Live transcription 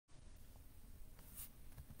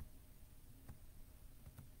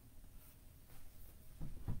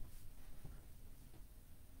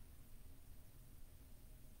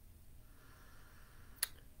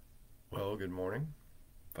good morning.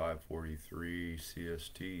 5:43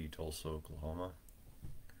 CST, Tulsa, Oklahoma.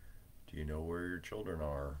 Do you know where your children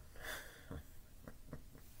are?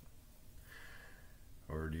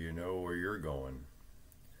 Or do you know where you're going?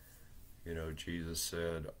 You know, Jesus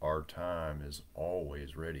said our time is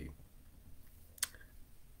always ready.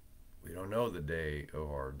 We don't know the day of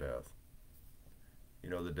our death. You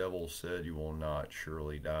know, the devil said you will not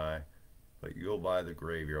surely die, but you go by the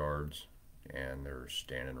graveyards and they're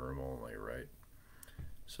standing room only, right?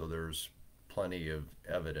 So there's plenty of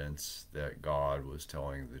evidence that God was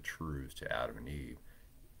telling the truth to Adam and Eve.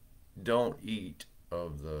 Don't eat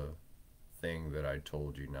of the thing that I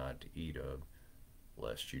told you not to eat of,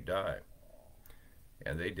 lest you die.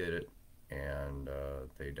 And they did it, and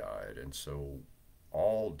they died. And so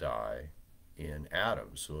all die in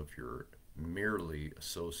Adam. So if you're merely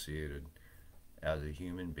associated as a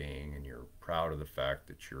human being and you're proud of the fact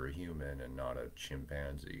that you're a human and not a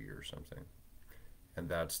chimpanzee or something, and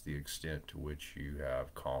that's the extent to which you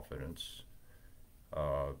have confidence,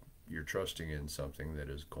 you're trusting in something that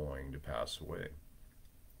is going to pass away.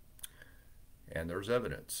 And there's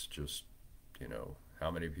evidence. Just, how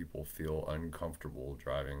many people feel uncomfortable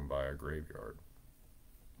driving by a graveyard?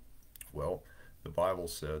 Well, the Bible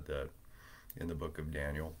said that in the book of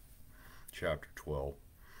Daniel, chapter 12,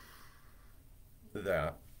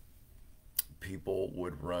 that people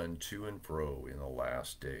would run to and fro in the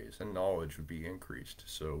last days and knowledge would be increased.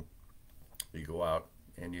 So you go out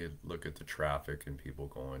and you look at the traffic and people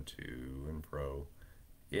going to and fro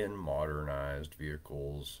in modernized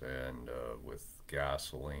vehicles and with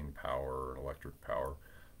gasoline power and electric power.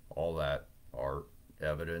 All that are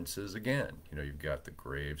evidences again. You've got the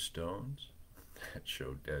gravestones that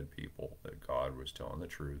show dead people that God was telling the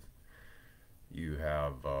truth. You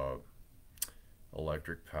have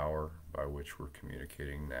electric power by which we're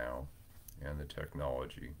communicating now and the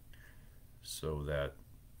technology, so that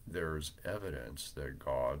there's evidence that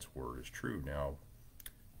God's word is true. Now,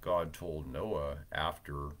 God told Noah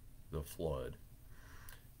after the flood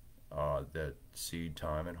that seed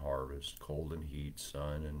time and harvest, cold and heat,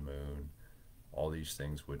 sun and moon, all these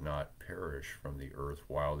things would not perish from the earth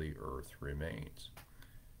while the earth remains.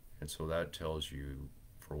 And so that tells you,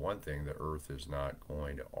 for one thing, the earth is not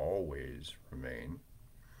going to always remain.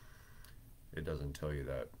 It doesn't tell you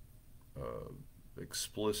that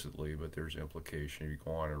explicitly, but there's implication. You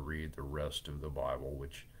go on and read the rest of the Bible,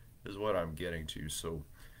 which is what I'm getting to. So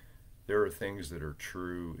there are things that are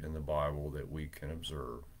true in the Bible that we can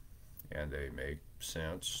observe, and they make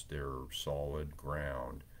sense. They're solid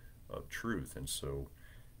ground of truth. And so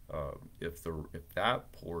if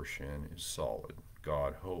that portion is solid,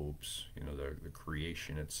 God hopes, the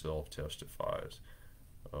creation itself testifies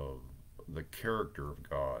of the character of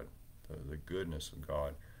God, the goodness of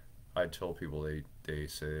God. I tell people, they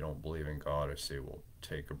say they don't believe in God. I say, well,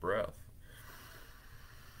 take a breath.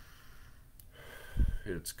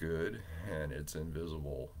 It's good and it's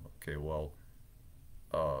invisible. Okay, well,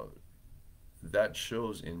 that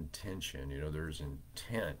shows intention. There's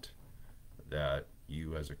intent that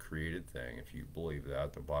you, as a created thing, if you believe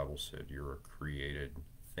that, the Bible said you're a created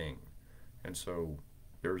thing. And so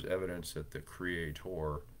there's evidence that the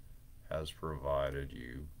Creator has provided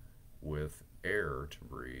you with air to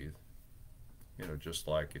breathe. Just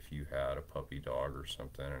like if you had a puppy dog or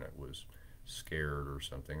something and it was scared or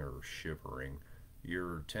something or shivering,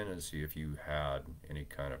 your tendency, if you had any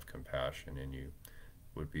kind of compassion in you,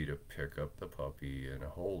 would be to pick up the puppy and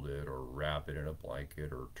hold it or wrap it in a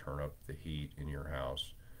blanket or turn up the heat in your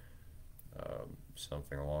house,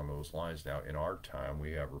 something along those lines. Now, in our time,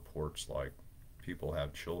 we have reports like people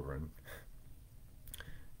have children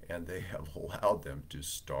and they have allowed them to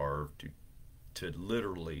starve to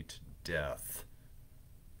literally to death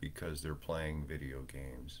because they're playing video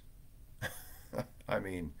games. I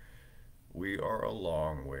mean, we are a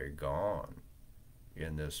long way gone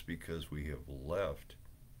in this because we have left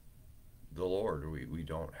the Lord. We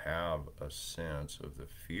don't have a sense of the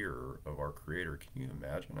fear of our Creator. Can you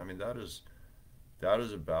imagine? I mean, that is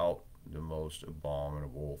about the most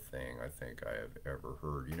abominable thing I think I have ever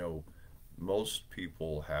heard. Most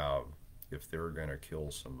people have, if they're going to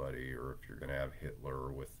kill somebody, or if you're going to have Hitler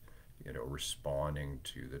with, responding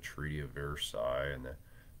to the Treaty of Versailles and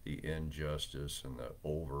the injustice and the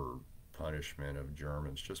over punishment of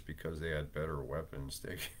Germans just because they had better weapons,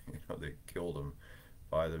 they killed them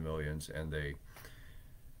by the millions. And they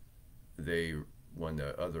when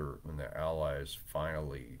the Allies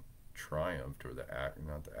finally triumphed, or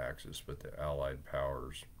not the Axis, but the Allied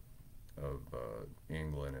powers of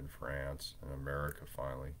England and France and America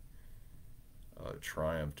finally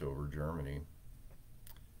triumphed over Germany,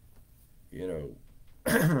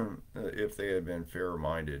 if they had been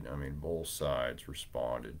fair-minded, I mean, both sides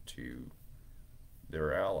responded to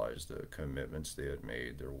their allies, the commitments they had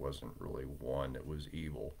made. There wasn't really one that was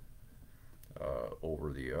evil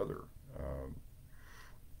over the other, um,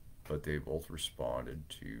 but they both responded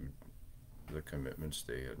to the commitments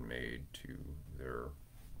they had made their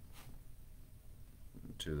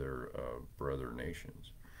to their brother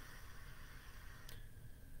nations.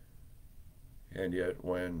 And yet,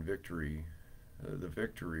 when the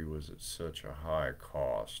victory was at such a high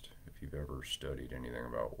cost. If you've ever studied anything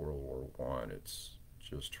about World War One, it's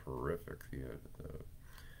just horrific.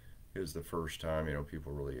 It was the first time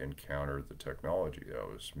people really encountered the technology that I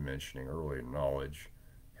was mentioning earlier. Knowledge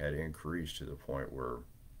had increased to the point where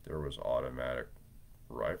there was automatic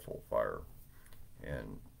rifle fire,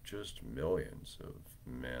 and just millions of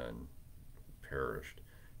men perished,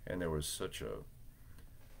 and there was such a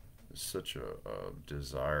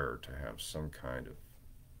desire to have some kind of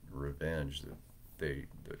revenge that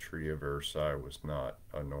the Treaty of Versailles was not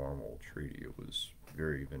a normal treaty. It was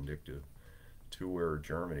very vindictive, to where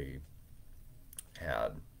Germany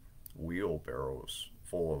had wheelbarrows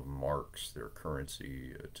full of marks, their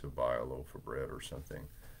currency, to buy a loaf of bread or something.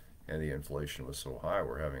 And the inflation was so high.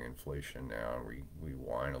 We're having inflation now, and we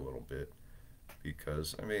whine a little bit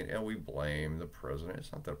because, I mean, and we blame the president.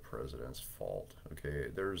 It's not the president's fault. Okay,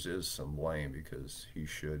 theirs is some blame because he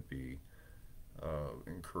should be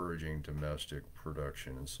encouraging domestic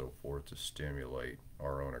production and so forth to stimulate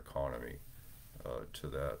our own economy to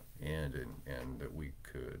that end, and that we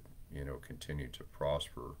could continue to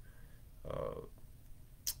prosper, uh,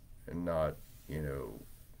 and not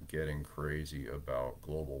getting crazy about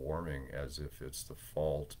global warming as if it's the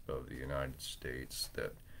fault of the United States.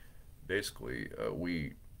 That basically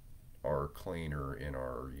we are cleaner in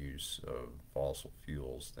our use of fossil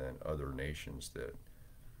fuels than other nations that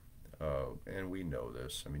and we know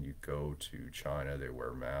this. I mean, you go to China, they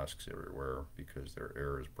wear masks everywhere because their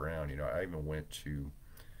air is brown. I even went to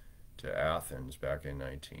Athens back in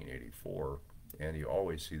 1984, and you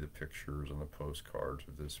always see the pictures on the postcards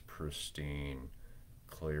of this pristine,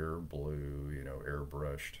 clear blue,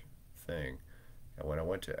 airbrushed thing. And when I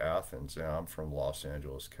went to Athens, now I'm from Los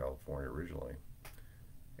Angeles, California originally,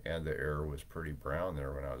 and the air was pretty brown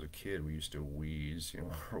there. When I was a kid, we used to wheeze,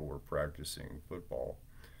 while we're practicing football,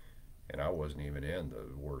 and I wasn't even in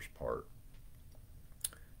the worst part.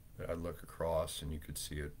 But I'd look across and you could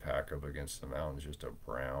see it pack up against the mountains, just a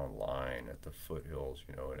brown line at the foothills,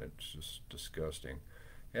 and it's just disgusting.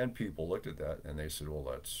 And people looked at that and they said, well,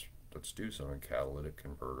 let's do something, catalytic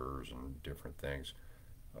converters and different things,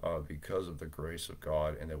 because of the grace of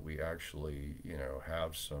God, and that we actually,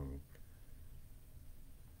 have some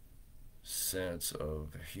sense of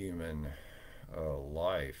human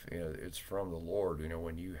life. It's from the Lord.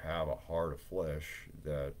 When you have a heart of flesh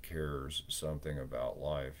that cares something about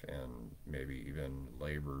life and maybe even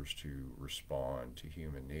labors to respond to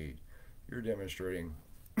human need, you're demonstrating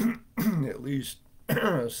at least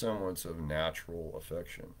semblance of natural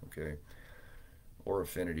affection, okay? Or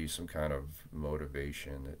affinity, some kind of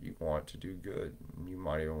motivation that you want to do good. You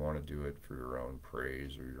might even want to do it for your own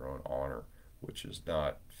praise or your own honor, which is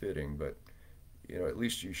not fitting, but at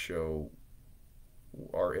least you show.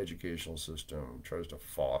 Our educational system tries to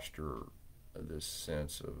foster this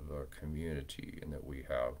sense of community, and that we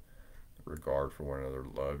have regard for one another.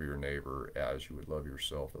 Love your neighbor as you would love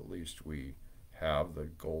yourself. At least we have the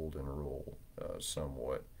golden rule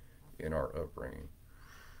somewhat in our upbringing.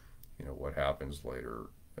 What happens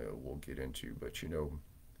later, we'll get into, but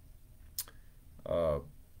uh,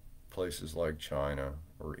 places like China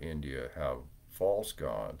or India have false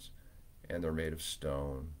gods, and they're made of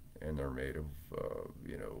stone, and they're made of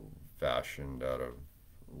fashioned out of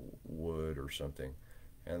wood or something.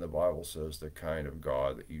 And the Bible says the kind of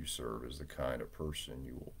God that you serve is the kind of person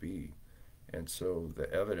you will be. And so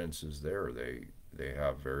the evidence is there. They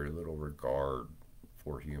have very little regard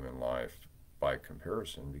for human life by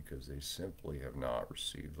comparison, because they simply have not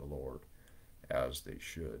received the Lord as they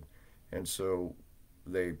should. And so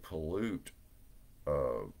they pollute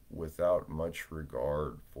without much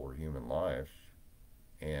regard for human life.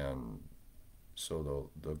 And so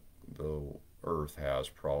the earth has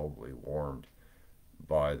probably warmed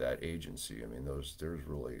by that agency. I mean, there's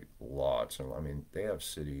really lots. And I mean, they have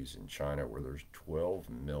cities in China where there's 12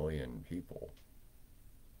 million people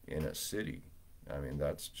in a city. I mean,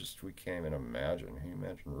 that's just, we can't even imagine. Can you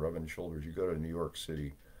imagine rubbing shoulders? You go to New York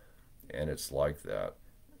City and it's like that.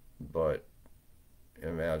 But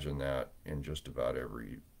imagine that in just about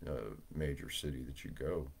every major city that you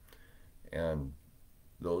go. And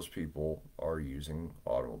those people are using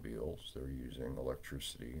automobiles, they're using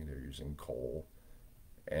electricity, they're using coal,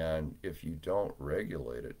 And if you don't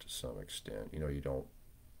regulate it to some extent, you don't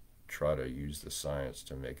try to use the science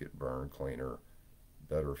to make it burn cleaner,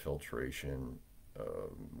 better filtration,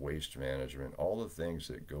 waste management, all the things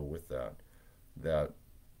that go with that, that,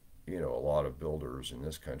 a lot of builders in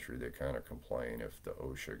this country, they kind of complain if the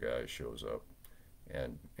OSHA guy shows up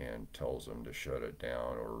and tells them to shut it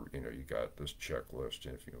down, or you got this checklist,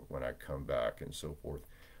 and if when I come back and so forth.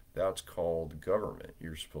 That's called government.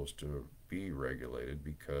 You're supposed to be regulated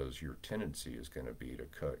because your tendency is going to be to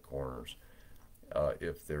cut corners.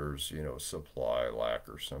 If there's supply lack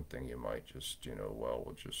or something, you might just well,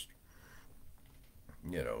 we'll just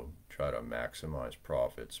try to maximize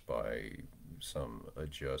profits by some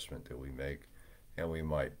adjustment that we make, and we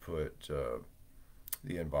might put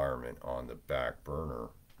the environment on the back burner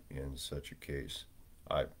in such a case.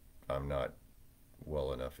 I I'm not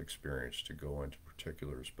well enough experienced to go into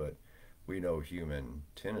particulars, but we know human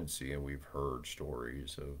tendency, and we've heard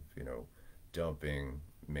stories of dumping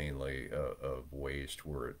mainly of waste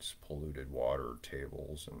where it's polluted water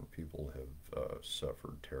tables, and people have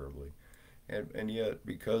suffered terribly. And yet,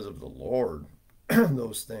 because of the Lord,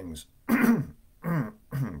 those things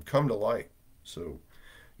come to light. So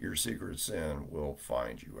your secret sin will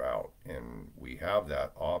find you out. And we have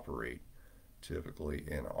that operate typically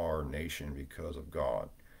in our nation because of God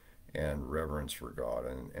and reverence for God,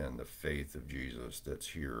 and the faith of Jesus that's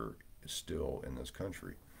here still in this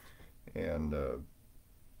country. And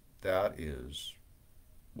that is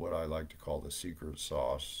what I like to call the secret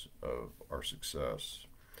sauce of our success.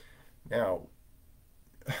 Now,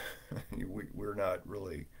 we're not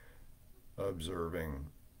really observing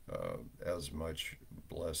as much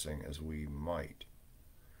blessing as we might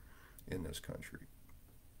in this country.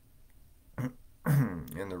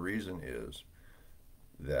 And the reason is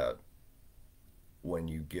that when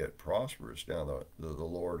you get prosperous, now the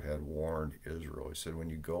Lord had warned Israel. He said, when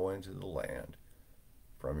you go into the land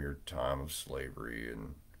from your time of slavery,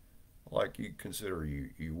 and like you consider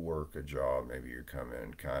you work a job, maybe you come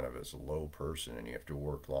in kind of as a low person and you have to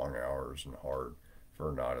work long hours and hard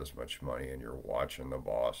for not as much money, and you're watching the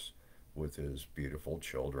boss with his beautiful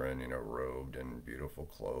children, robed in beautiful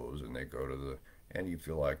clothes, and they go to and you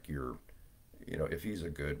feel like if he's a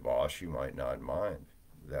good boss, you might not mind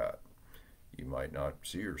that. You might not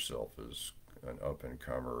see yourself as an up and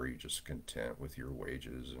comer. You're just content with your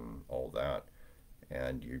wages and all that,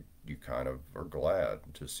 and you kind of are glad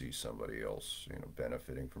to see somebody else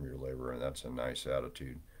benefiting from your labor, and that's a nice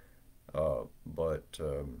attitude. But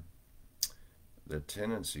the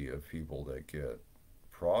tendency of people that get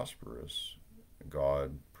prosperous,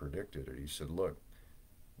 God predicted it. He said, look,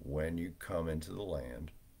 when you come into the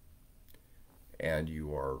land and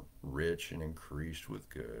you are rich and increased with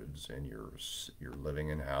goods, and you're living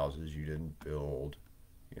in houses you didn't build,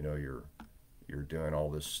 you're doing all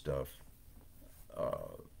this stuff,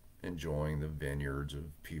 enjoying the vineyards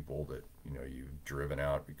of people that you've driven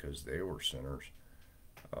out because they were sinners.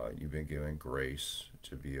 You've been given grace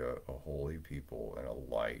to be a holy people and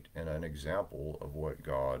a light and an example of what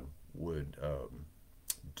God would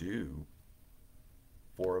do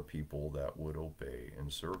for a people that would obey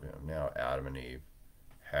and serve him. Now, Adam and Eve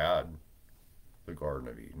had the Garden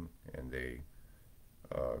of Eden, and they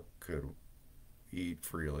could eat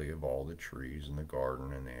freely of all the trees in the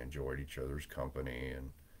garden, and they enjoyed each other's company,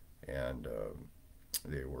 and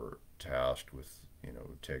they were tasked with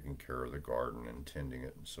taking care of the garden and tending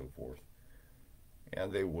it and so forth.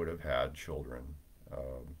 And they would have had children,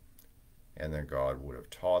 and then God would have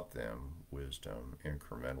taught them wisdom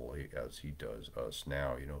incrementally as he does us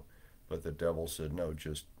now. But the devil said, no,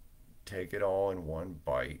 just take it all in one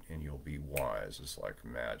bite and you'll be wise. It's like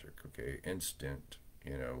magic, okay? Instant,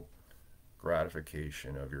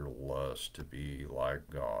 gratification of your lust to be like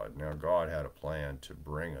God. Now, God had a plan to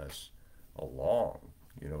bring us along,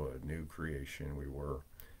 a new creation we were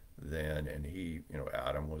then, and he,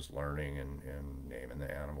 Adam was learning and naming the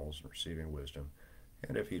animals and receiving wisdom.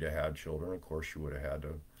 And if he'd have had children, of course, you would have had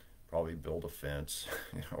to probably build a fence,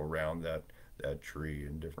 around that tree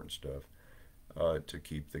and different stuff, to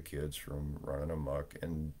keep the kids from running amok.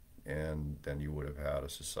 And then you would have had a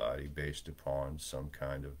society based upon some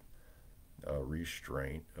kind of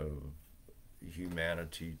restraint of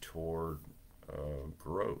humanity toward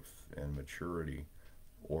growth and maturity,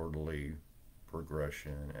 orderly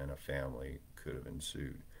progression, and a family could have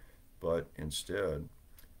ensued. But instead,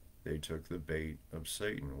 they took the bait of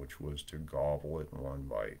Satan, which was to gobble it in one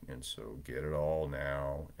bite. And so get it all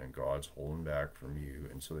now, and God's holding back from you.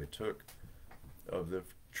 And so they took of the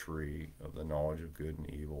tree of the knowledge of good and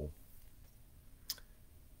evil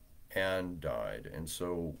and died. And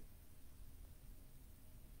so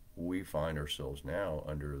we find ourselves now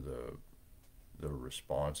under the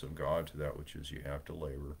response of God to that, which is you have to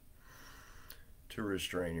labor to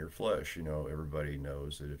restrain your flesh. You know, everybody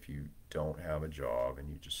knows that if you don't have a job and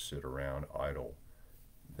you just sit around idle,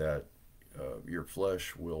 that your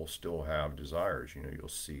flesh will still have desires. You know, you'll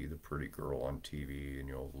see the pretty girl on TV and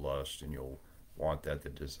you'll lust and you'll want that. The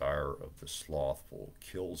desire of the slothful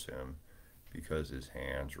kills him because his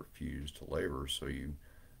hands refuse to labor. So you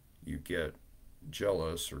get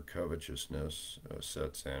jealous or covetousness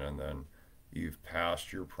sets in, and then you've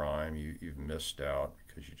passed your prime. You've missed out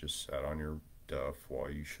because you just sat on your duff while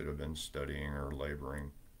you should have been studying or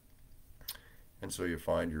laboring. And so you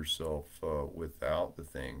find yourself without the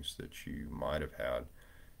things that you might have had.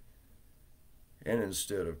 And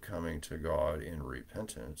instead of coming to God in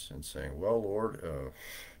repentance and saying, well, Lord,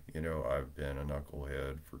 you know, I've been a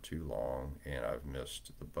knucklehead for too long and I've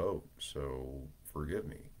missed the boat, so forgive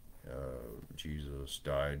me. Jesus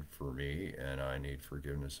died for me, and I need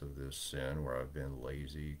forgiveness of this sin where I've been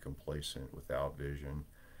lazy, complacent, without vision,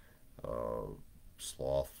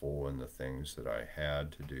 slothful in the things that I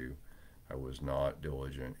had to do. I was not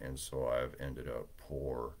diligent, and so I've ended up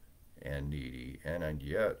poor and needy, and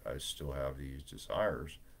yet I still have these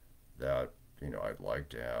desires that, you know, I'd like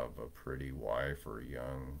to have a pretty wife or a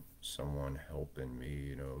young someone helping me,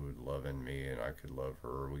 you know, loving me, and I could love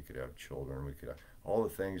her. We could have children. We could have all the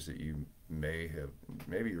things that you may have.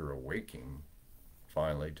 Maybe you're awaking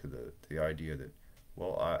finally to the idea that,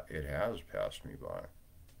 well, it has passed me by.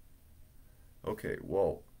 Okay,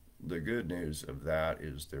 well, the good news of that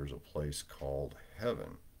is there's a place called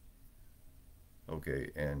heaven.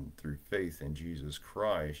 Okay, and through faith in Jesus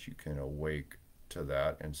Christ, you can awake to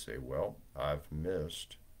that and say, well, I've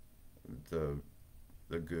missed the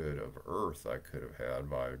the good of earth I could have had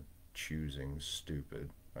by choosing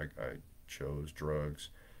stupid. I chose drugs,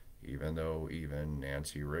 even though even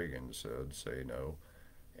Nancy Reagan said say no,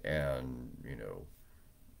 and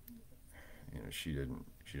she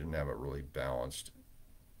didn't have a really balanced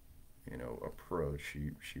approach.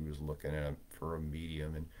 She was looking at for a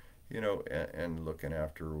medium, and and looking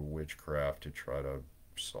after witchcraft to try to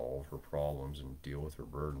solve her problems and deal with her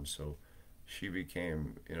burden. So she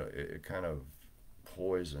became, it kind of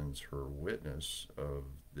poisons her witness of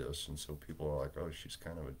this, and so people are like, oh, she's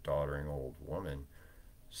kind of a doddering old woman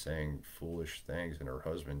saying foolish things, and her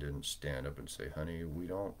husband didn't stand up and say, honey, we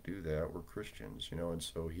don't do that, we're Christians, and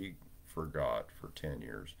so he forgot for 10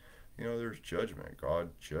 years. There's judgment.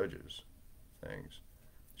 God judges things.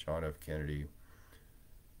 John F. Kennedy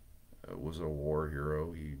was a war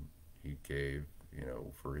hero. He gave,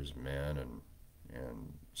 for his men,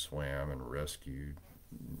 and swam and rescued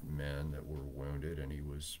men that were wounded, and he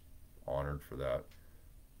was honored for that.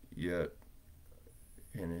 Yet,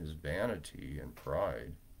 in his vanity and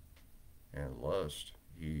pride and lust,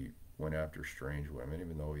 he went after strange women,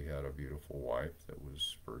 even though he had a beautiful wife that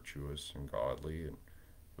was virtuous and godly and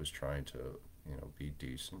was trying to, be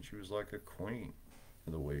decent. She was like a queen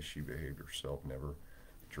in the way she behaved herself, never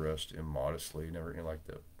dressed immodestly, never,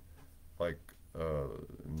 like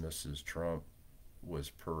Mrs. Trump was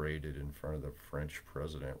paraded in front of the French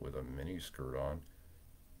president with a miniskirt on.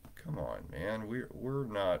 Come on, man, we're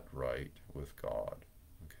not right with God,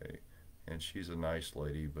 okay? And she's a nice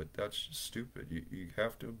lady, but that's just stupid. You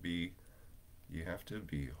have to be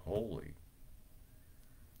holy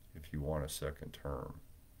if you want a second term.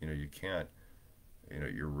 You can't.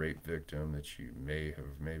 Your rape victim that you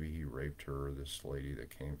maybe he raped her, this lady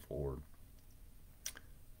that came forward,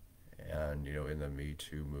 and in the Me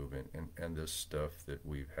Too movement, and this stuff that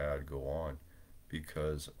we've had go on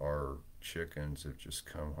because our chickens have just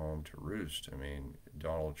come home to roost. I mean,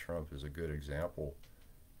 Donald Trump is a good example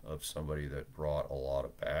of somebody that brought a lot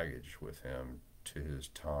of baggage with him to his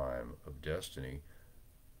time of destiny,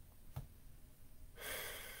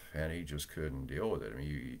 and he just couldn't deal with it. I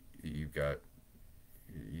mean, you've got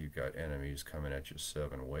enemies coming at you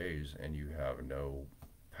 7 ways, and you have no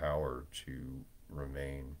power to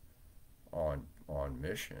remain on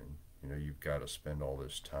mission. You've got to spend all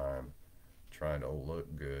this time trying to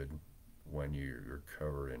look good when you're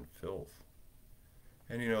covered in filth.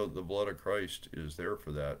 And the blood of Christ is there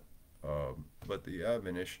for that. But the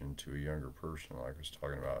admonition to a younger person, like I was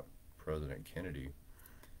talking about President Kennedy,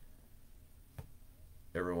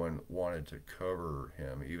 everyone wanted to cover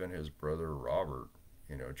him. Even his brother Robert,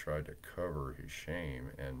 tried to cover his shame,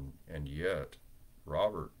 and yet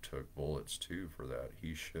Robert took bullets too for that.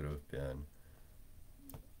 He should have been,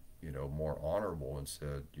 more honorable and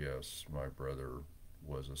said, yes, my brother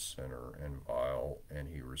was a sinner and vile, and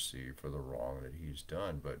he received for the wrong that he's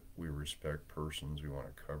done. But we respect persons. We want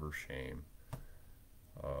to cover shame.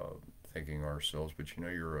 thinking ourselves, but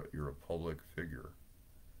you're a public figure.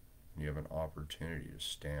 And you have an opportunity to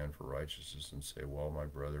stand for righteousness and say, well, my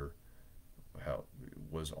brother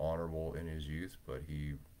was honorable in his youth, but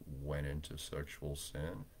he went into sexual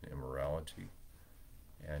sin, immorality,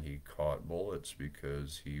 and he caught bullets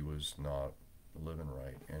because he was not living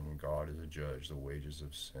right. And God is a judge. The wages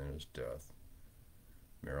of sin is death.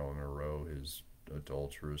 Marilyn Monroe, his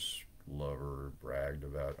adulterous lover, bragged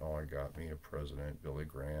about, oh, I got me a president. Billy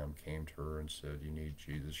Graham came to her and said, you need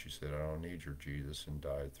Jesus. She said, I don't need your Jesus, and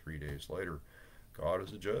died 3 days later. God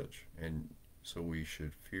is a judge, and so we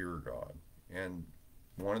should fear God. And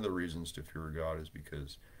one of the reasons to fear God is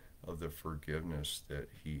because of the forgiveness that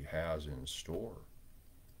he has in store.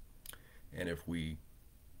 And if we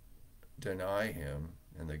deny him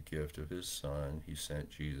and the gift of his Son, he sent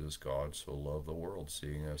Jesus. God so loved the world,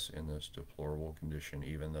 seeing us in this deplorable condition.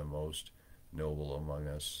 Even the most noble among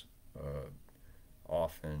us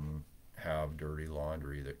often have dirty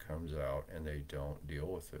laundry that comes out, and they don't deal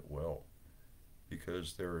with it well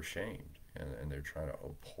because they're ashamed, and they're trying to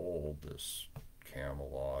uphold this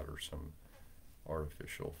Camelot or some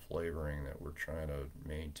artificial flavoring that we're trying to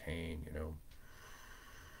maintain,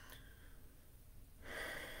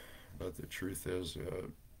 But the truth is,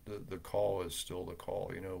 the call is still the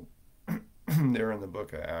call. There in the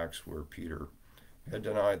book of Acts where Peter had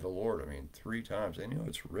denied the Lord, 3 times. And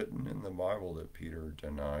it's written in the Bible that Peter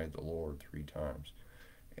denied the Lord 3 times.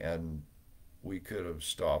 And we could have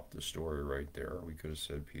stopped the story right there. We could have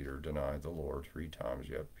said Peter denied the Lord 3 times,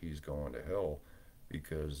 yet he's going to hell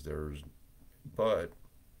because but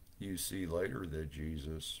you see later that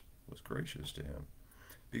Jesus was gracious to him,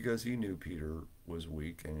 because he knew Peter was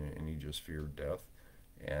weak and he just feared death,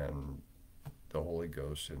 and the Holy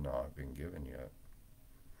Ghost had not been given yet.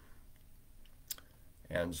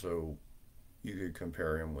 And so you could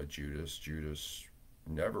compare him with Judas. Judas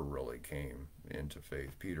never really came into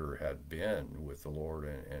faith. Peter had been with the Lord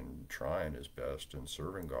and trying his best and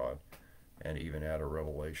serving God, and even had a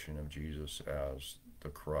revelation of Jesus as the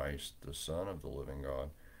Christ, the Son of the living God,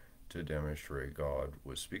 to demonstrate God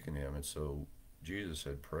was speaking to him. And so Jesus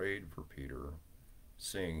had prayed for Peter,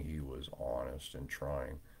 seeing he was honest and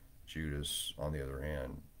trying. Judas, on the other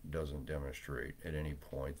hand, doesn't demonstrate at any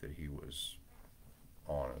point that he was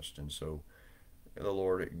honest. And so the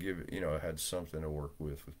Lord had something to work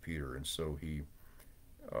with Peter, and so he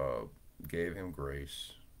gave him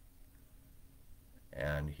grace,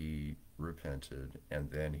 and he repented,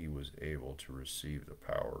 and then he was able to receive the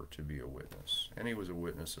power to be a witness. And he was a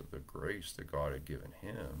witness of the grace that God had given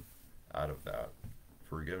him out of that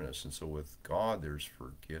forgiveness. And so with God, there's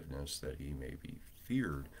forgiveness that he may be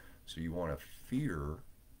feared. So you want to fear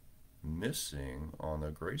missing on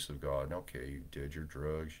the grace of God. Okay, you did your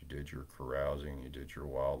drugs, you did your carousing, you did your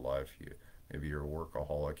wildlife, maybe you're a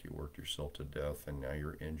workaholic, you worked yourself to death, and now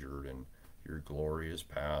you're injured, and your glory is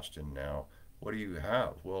past, and now what do you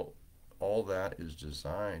have? Well, all that is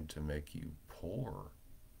designed to make you poor.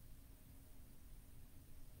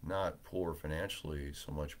 Not poor financially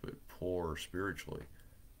so much, but poor spiritually.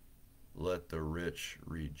 Let the rich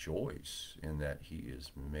rejoice in that he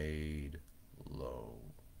is made low.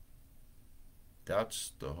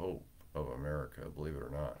 That's the hope of America, believe it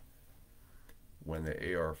or not. When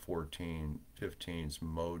the AR-15s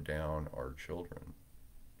mow down our children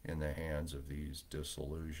in the hands of these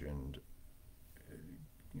disillusioned,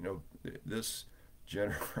 this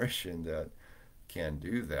generation that can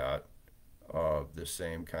do that, the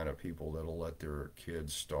same kind of people that'll let their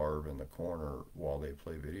kids starve in the corner while they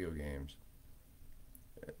play video games.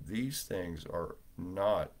 These things are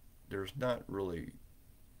not, there's not really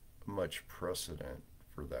much precedent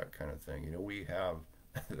for that kind of thing. We have,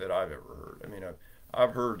 that I've ever heard.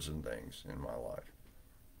 I've heard some things in my life,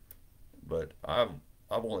 but I've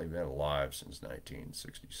only been alive since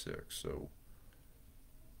 1966, so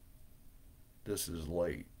this is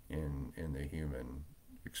late in the human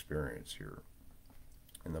experience here.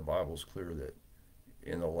 And the Bible's clear that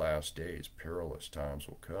in the last days perilous times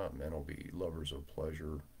will come. Men will be lovers of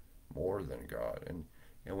pleasure more than God. And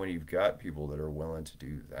when you've got people that are willing to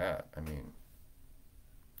do that,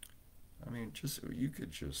 just you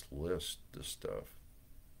could just list the stuff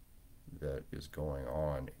that is going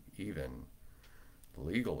on even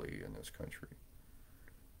legally in this country.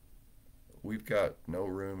 We've got no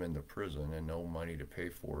room in the prison and no money to pay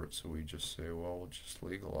for it, so we just say, well, we'll just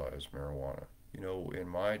legalize marijuana. In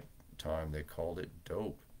my time, they called it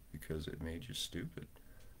dope because it made you stupid.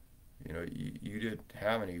 You didn't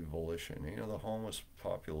have any volition. The homeless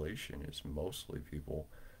population is mostly people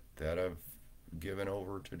that have given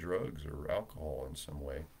over to drugs or alcohol in some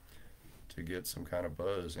way to get some kind of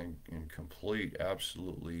buzz in complete,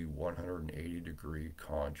 absolutely 180-degree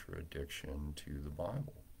contradiction to the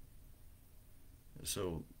Bible.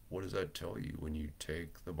 So, what does that tell you? When you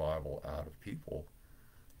take the Bible out of people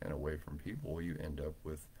and away from people, you end up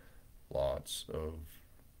with lots of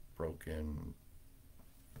broken,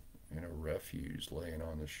 refuse laying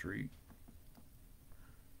on the street.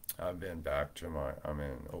 I've been back to I'm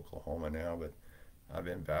in Oklahoma now, but I've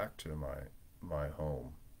been back to my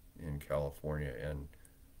home in California, and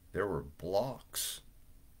there were blocks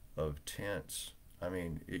of tents. I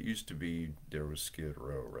mean, it used to be there was Skid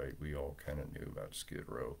Row, right? We all kind of knew about Skid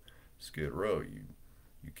Row. Skid Row,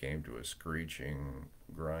 you came to a screeching,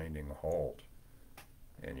 grinding halt,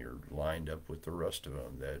 and you're lined up with the rest of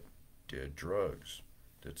them that did drugs,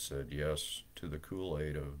 that said yes to the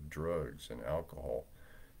Kool-Aid of drugs and alcohol,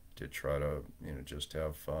 to try to just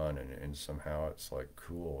have fun, and somehow it's like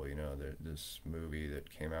cool. This movie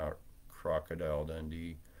that came out, Crocodile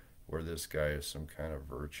Dundee, where this guy is some kind of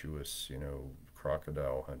virtuous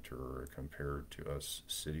crocodile hunter compared to us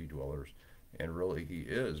city dwellers, and really he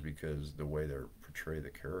is, because the way they portray the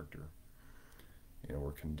character,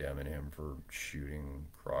 we're condemning him for shooting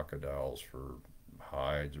crocodiles for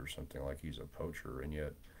hides or something, like he's a poacher, and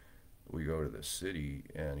yet we go to the city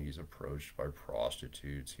and he's approached by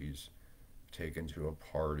prostitutes. He's taken to a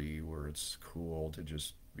party where it's cool to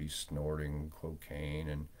just be snorting cocaine,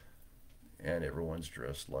 and everyone's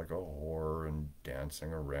dressed like a whore and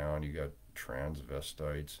dancing around. You got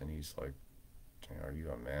transvestites, and he's like, are you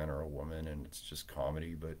a man or a woman? And it's just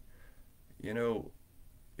comedy, but you know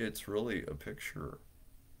it's really a picture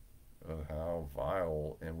of how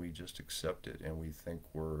vile, and we just accept it, and we think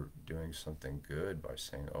we're doing something good by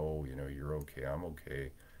saying, oh, you're okay, I'm okay,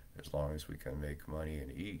 as long as we can make money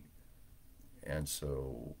and eat. And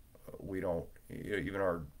so we don't, even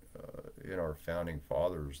our in our founding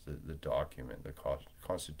fathers, the document, the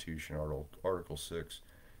Constitution, Article 6,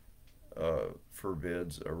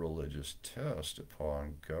 forbids a religious test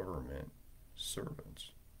upon government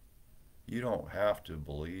servants. You don't have to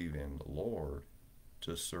believe in the Lord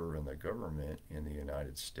to serve in the government in the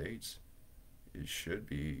United States. It should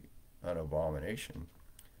be an abomination.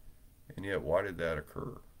 And yet, why did that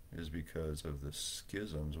occur? Is because of the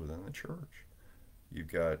schisms within the church.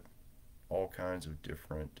 You've got all kinds of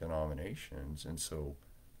different denominations, and so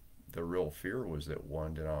the real fear was that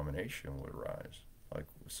one denomination would rise. Like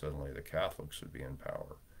suddenly the Catholics would be in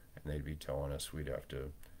power, and they'd be telling us we'd have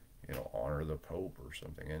to, honor the Pope or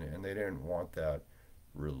something. And they didn't want that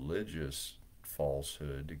religious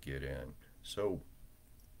falsehood to get in. So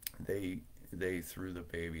they threw the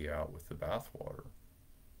baby out with the bathwater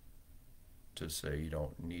to say you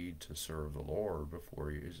don't need to serve the Lord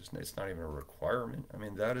before you. It's not even a requirement. I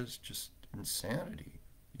mean, that is just insanity.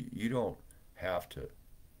 You don't have to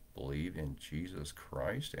believe in Jesus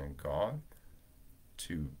Christ and God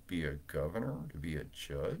to be a governor, to be a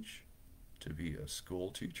judge, to be a school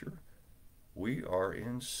teacher. We are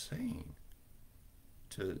insane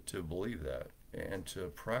to believe that and to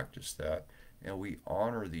practice that. And we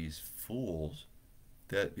honor these fools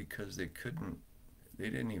that because they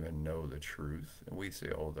didn't even know the truth. And we say,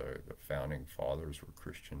 oh, the founding fathers were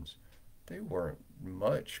Christians. They weren't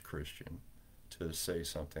much Christian to say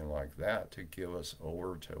something like that, to give us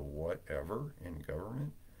over to whatever in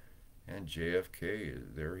government. And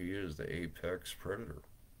JFK, there he is, the apex predator.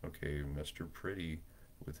 Okay, Mr. Pretty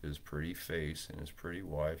with his pretty face and his pretty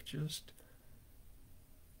wife, just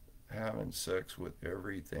having sex with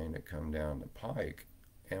everything that come down the pike.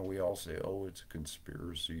 And we all say, oh, it's a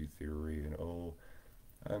conspiracy theory, and oh,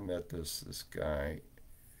 I met this guy.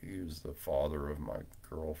 He was the father of my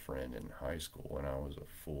girlfriend in high school, and I was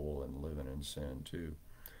a fool and living in sin too.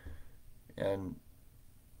 And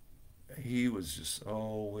he was just,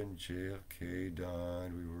 oh, when JFK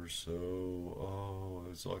died, we were so, oh,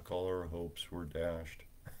 it's like all our hopes were dashed.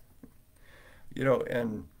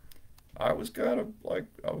 And I was kind of like,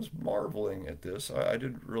 I was marveling at this. I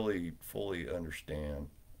didn't really fully understand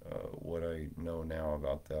what I know now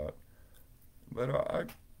about that. But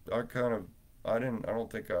I kind of, I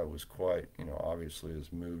don't think I was quite, obviously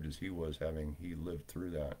as moved as he was, having he lived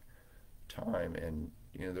through that time. And,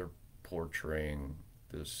 they're portraying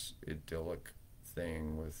this idyllic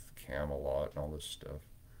thing with Camelot and all this stuff.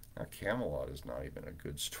 Now, Camelot is not even a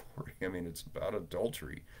good story. I mean, it's about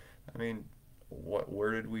adultery. I mean,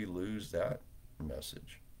 where did we lose that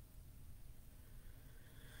message?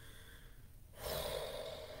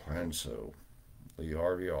 And so, Lee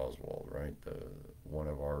Harvey Oswald, right? One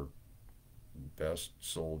of our best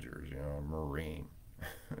soldiers, a Marine,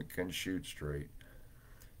 can shoot straight.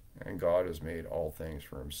 And God has made all things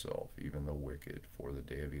for himself, even the wicked, for the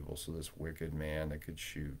day of evil. So this wicked man that could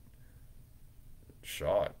shoot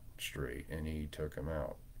shot straight, and he took him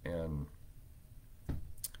out. And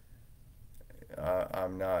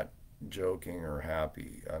I'm not joking or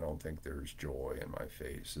happy. I don't think there's joy in my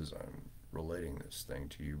face as I'm relating this thing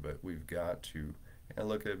to you, but we've got to, and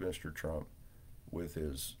look at Mr. Trump with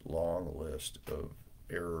his long list of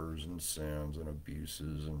errors and sins and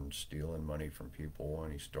abuses and stealing money from people,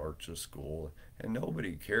 and he starts a school, and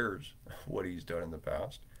nobody cares what he's done in the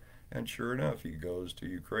past. And sure enough, he goes to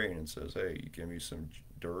Ukraine and says, hey, you give me some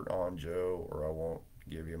dirt on Joe or I won't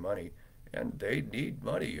give you money. And they need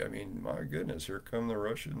money. I mean, my goodness, here come the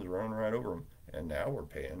Russians running right over them. And now we're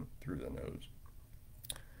paying through the nose.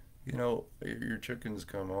 You know, your chickens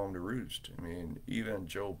come home to roost. I mean, even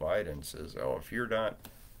Joe Biden says, oh, if you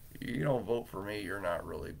don't vote for me, you're not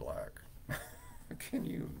really black. Can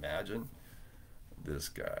you imagine this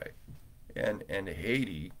guy? And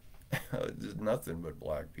Haiti is nothing but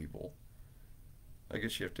black people. I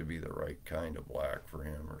guess you have to be the right kind of black for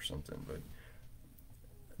him or something. But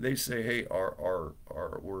they say, hey,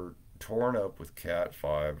 we're torn up with Cat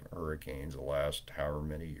 5 hurricanes the last however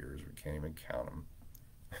many years. We can't even count them.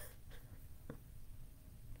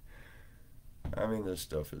 I mean, this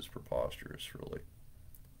stuff is preposterous, really.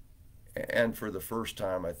 And for the first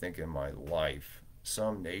time, I think, in my life,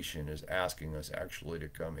 some nation is asking us actually to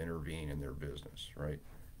come intervene in their business, right?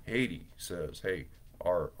 Haiti says, hey,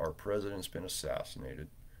 our president's been assassinated.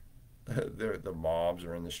 The mobs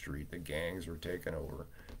are in the street. The gangs are taking over.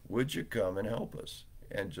 Would you come and help us?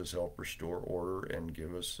 And just help restore order and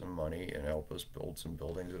give us some money and help us build some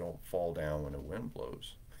buildings that don't fall down when the wind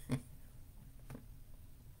blows.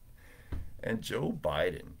 And Joe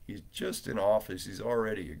Biden, he's just in office. He's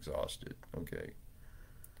already exhausted. Okay.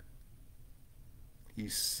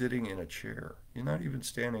 He's sitting in a chair. He's not even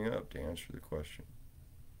standing up to answer the question.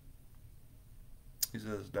 He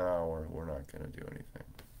says, no, we're not going to do anything.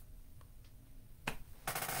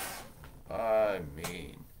 I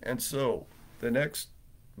mean, and so the next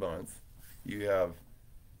month, you have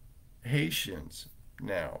Haitians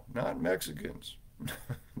now, not Mexicans,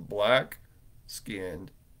 black skinned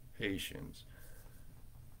Haitians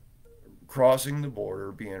crossing the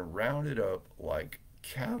border, being rounded up like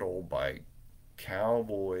cattle by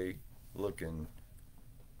cowboy looking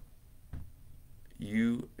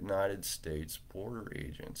United States border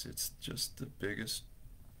agents. It's just the biggest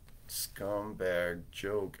scumbag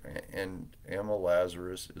joke. And Emma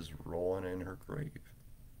Lazarus is rolling in her grave.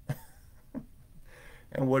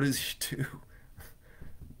 And what does he do?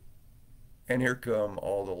 And here come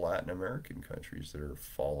all the Latin American countries that are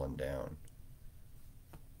falling down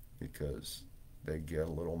because they get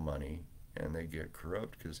a little money and they get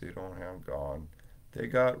corrupt because they don't have God. They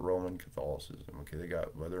got Roman Catholicism, okay? They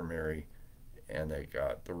got Mother Mary and they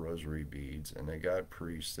got the rosary beads and they got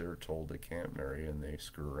priests that are told they can't marry and they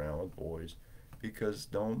screw around with boys because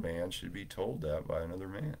no man should be told that by another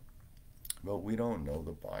man. But we don't know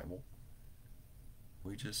the Bible.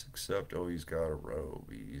 We just accept, oh, he's got a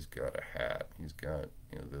robe, he's got a hat, he's got,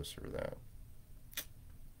 this or that.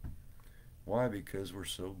 Why? Because we're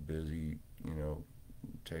so busy,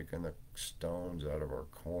 taking the stones out of our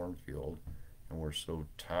cornfield, and we're so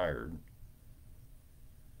tired,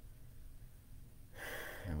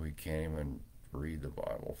 and we can't even read the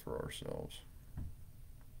Bible for ourselves.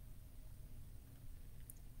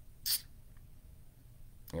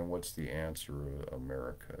 And what's the answer of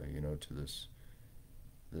America, to this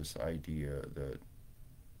idea that,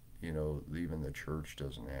 even the church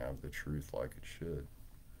doesn't have the truth like it should.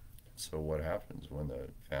 So what happens when the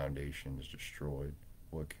foundation is destroyed?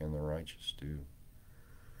 What can the righteous do?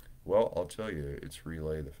 Well, I'll tell you, it's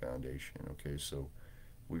relay the foundation. Okay, so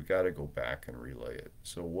we've got to go back and relay it.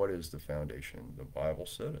 So what is the foundation? The Bible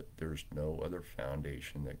said it. There's no other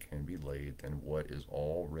foundation that can be laid than what is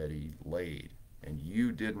already laid. And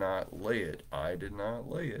you did not lay it. I did not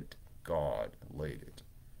lay it. God laid it.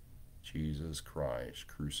 Jesus Christ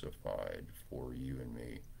crucified for you and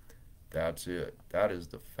me. That's it. That is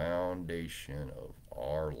the foundation of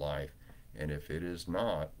our life. And if it is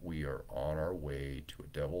not, we are on our way to a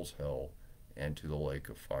devil's hell and to the lake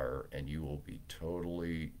of fire, and you will be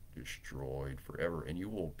totally destroyed forever, and you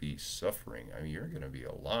will be suffering. I mean, you're going to be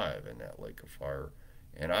alive in that lake of fire.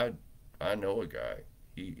 And I know a guy.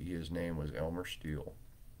 His name was Elmer Steele.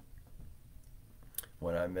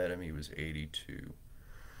 When I met him, he was 82.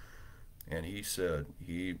 And he said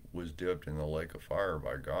he was dipped in the lake of fire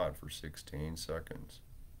by God for 16 seconds.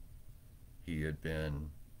 He had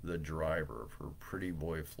been the driver for Pretty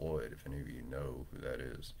Boy Floyd, if any of you know who that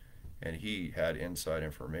is. And he had inside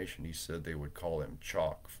information. He said they would call him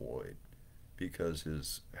Chalk Floyd because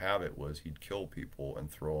his habit was he'd kill people and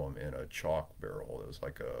throw them in a chalk barrel. It was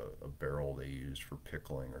like a barrel they used for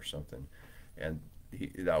pickling or something. And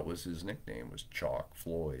that was his nickname, was Chalk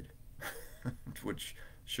Floyd, which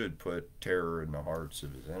should put terror in the hearts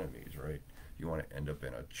of his enemies, right? You want to end up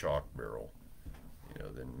in a chalk barrel,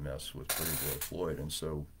 than mess with Pretty Boy Floyd. And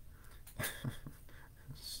so,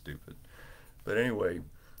 stupid. But anyway,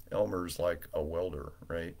 Elmer's like a welder,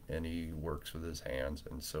 right? And he works with his hands,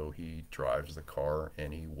 and so he drives the car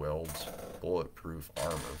and he welds bulletproof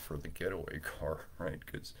armor for the getaway car, right?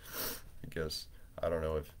 Because I guess, I don't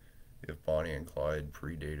know if Bonnie and Clyde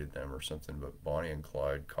predated them or something, but Bonnie and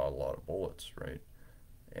Clyde caught a lot of bullets, right?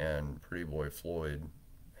 And Pretty Boy Floyd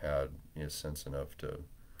had sense enough to.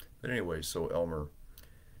 But anyway, so Elmer,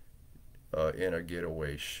 in a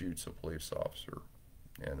getaway, shoots a police officer,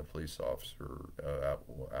 and the police officer,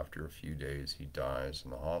 after a few days, he dies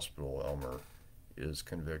in the hospital. Elmer is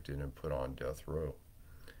convicted and put on death row.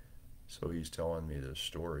 So he's telling me this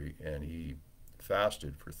story, and he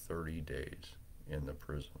fasted for 30 days in the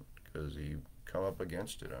prison because he come up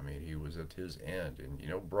against it. I mean, he was at his end and,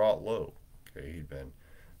 brought low. Okay, he'd been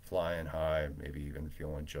flying high, maybe even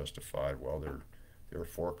feeling justified. Well, they're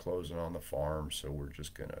foreclosing on the farm, so we're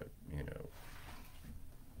just gonna,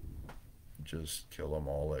 just kill them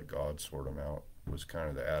all, let God sort them out, was kind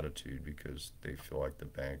of the attitude, because they feel like the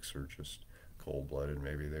banks are just cold-blooded.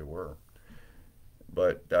 Maybe they were.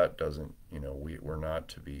 But that doesn't, we're not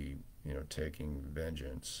to be, taking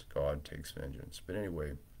vengeance. God takes vengeance. But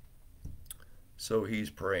anyway, so he's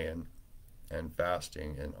praying and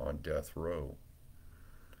fasting and on death row.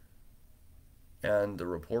 And the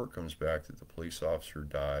report comes back that the police officer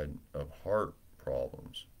died of heart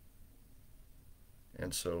problems.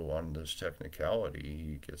 And so on this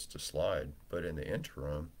technicality, he gets to slide. But in the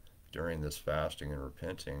interim, during this fasting and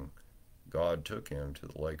repenting, God took him to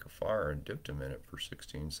the lake of fire and dipped him in it for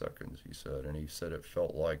 16 seconds, he said. And he said it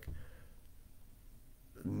felt like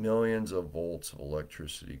millions of volts of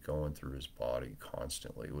electricity going through his body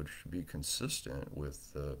constantly, which should be consistent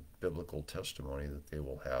with the biblical testimony that they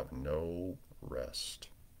will have no rest,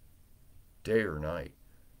 day or night,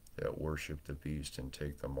 that worship the beast and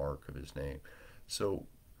take the mark of his name. So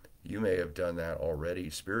you may have done that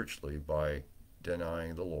already spiritually by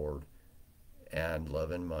denying the Lord and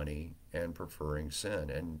loving money and preferring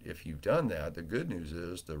sin. And if you've done that, the good news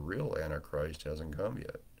is the real Antichrist hasn't come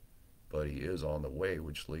yet, but he is on the way,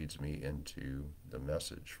 which leads me into the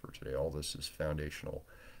message for today. All this is foundational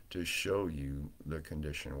to show you the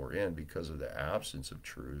condition we're in because of the absence of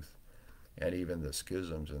truth and even the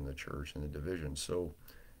schisms in the church and the division. So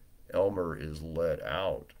Elmer is let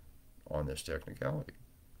out on this technicality,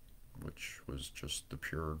 which was just the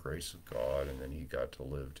pure grace of God, and then he got to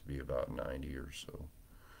live to be about 90 or so.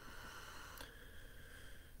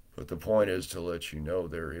 But the point is to let you know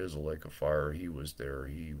there is a lake of fire. He was there.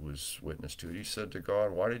 He was witness to it. He said to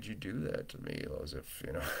God, "Why did you do that to me?" As if,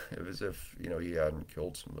 he hadn't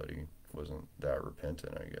killed somebody. Wasn't that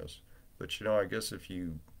repentant, I guess. But, I guess if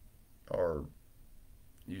you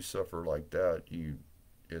suffer like that,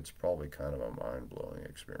 it's probably kind of a mind-blowing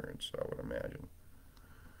experience, I would imagine.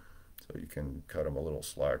 So you can cut him a little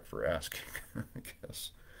slack for asking, I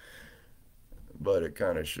guess. But it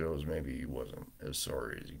kind of shows maybe he wasn't as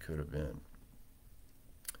sorry as he could have been.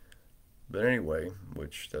 But anyway,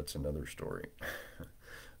 which that's another story.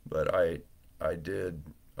 But I did,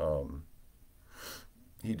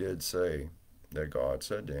 he did say that God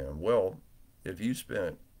said to him, well, if you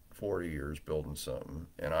spent 40 years building something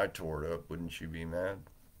and I tore it up, wouldn't you be mad?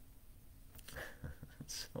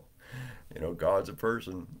 So, God's a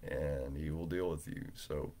person and he will deal with you.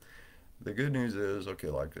 So the good news is, okay,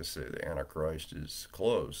 like I say, the Antichrist is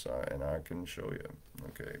close, and I can show you.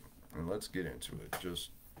 Okay, and let's get into it, just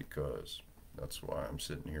because that's why I'm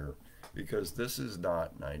sitting here. Because this is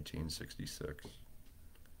not 1966.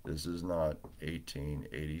 This is not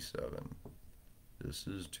 1887. This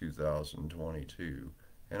is 2022.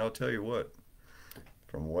 And I'll tell you what,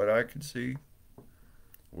 from what I could see,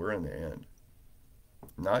 we're in the end.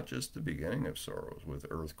 Not just the beginning of sorrows with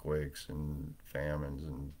earthquakes and famines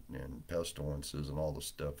and pestilences and all the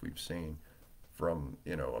stuff we've seen from,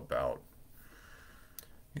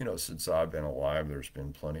 since I've been alive, there's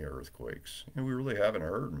been plenty of earthquakes. And we really haven't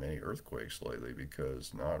heard many earthquakes lately,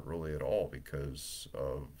 because not really at all, because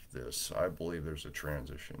of this. I believe there's a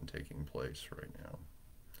transition taking place right now.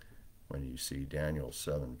 When you see Daniel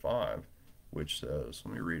 7:5, which says,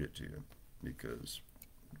 let me read it to you, because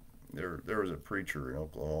there was a preacher in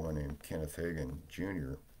Oklahoma named Kenneth Hagin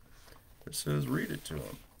Jr. that says, read it to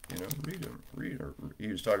him. Read them. Read her. He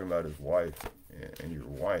was talking about his wife and your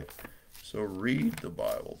wife. So read the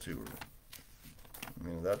Bible to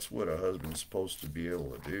her. That's what a husband's supposed to be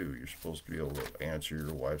able to do. You're supposed to be able to answer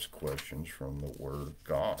your wife's questions from the Word of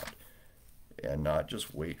God and not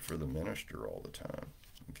just wait for the minister all the time.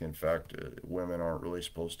 In fact, women aren't really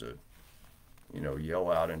supposed to,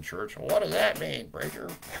 yell out in church, well, what does that mean, preacher?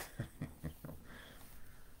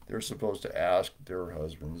 They're supposed to ask their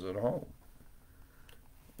husbands at home.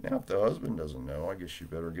 Now, if the husband doesn't know, I guess you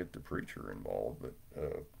better get the preacher involved. But,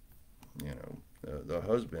 the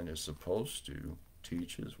husband is supposed to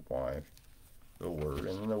teach his wife the Word,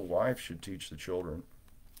 and then the wife should teach the children.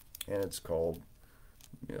 And it's called,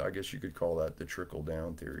 I guess you could call that the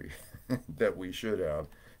trickle-down theory that we should have.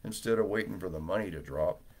 Instead of waiting for the money to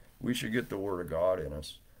drop, we should get the Word of God in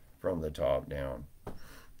us from the top down,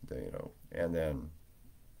 and then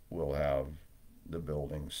we'll have the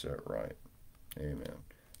building set right. Amen.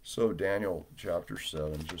 So Daniel chapter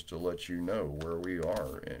 7, just to let you know where we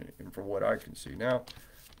are and from what I can see. Now,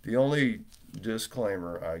 the only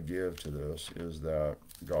disclaimer I give to this is that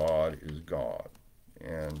God is God.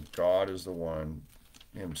 And God is the one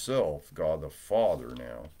himself, God the Father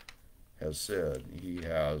now, has said he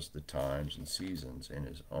has the times and seasons in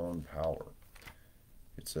his own power.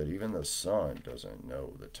 It said even the Son doesn't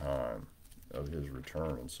know the time of his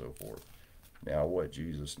return and so forth. Now, what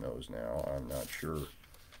Jesus knows now, I'm not sure.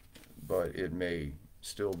 But it may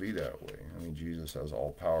still be that way. Jesus has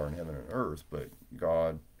all power in heaven and earth, but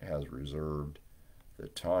God has reserved the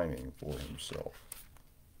timing for himself.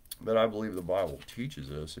 But I believe the Bible teaches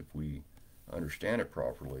us, if we understand it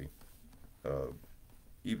properly,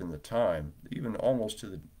 even the time, even almost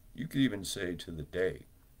to you could even say to the day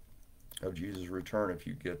of Jesus' return if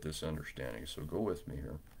you get this understanding. So go with me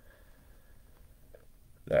here.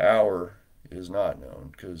 The hour is not known,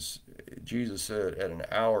 because Jesus said, at an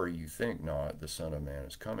hour you think not, the Son of Man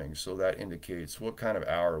is coming. So that indicates, what kind of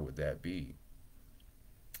hour would that be?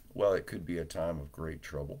 Well, it could be a time of great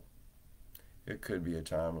trouble. It could be a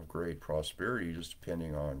time of great prosperity, just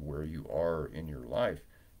depending on where you are in your life.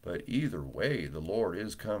 But either way, the Lord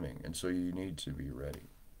is coming, and so you need to be ready.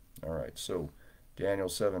 All right, so Daniel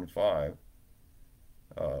 7:5.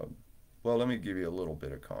 Well, let me give you a little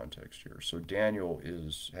bit of context here. So Daniel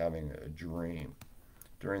is having a dream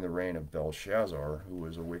during the reign of Belshazzar, who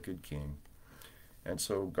was a wicked king. And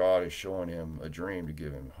so God is showing him a dream to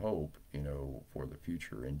give him hope, for the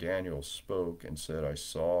future. And Daniel spoke and said, I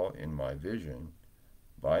saw in my vision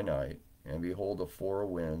by night, and behold, the four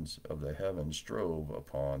winds of the heavens strove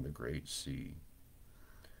upon the great sea.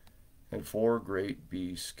 And four great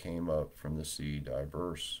beasts came up from the sea,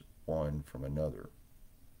 diverse one from another.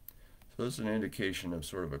 So this is an indication of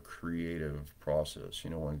sort of a creative process.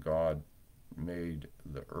 When God made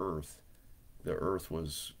the earth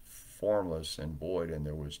was formless and void, and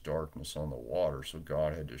there was darkness on the water. So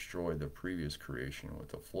God had destroyed the previous creation with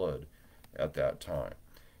the flood at that time.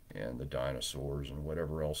 And the dinosaurs and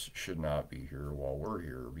whatever else should not be here while we're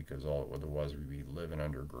here, because otherwise we'd be living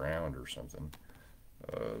underground or something,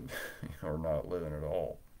 or not living at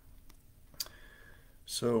all.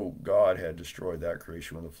 So God had destroyed that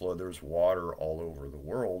creation with the flood. There's water all over the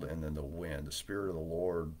world, and then the wind, the Spirit of the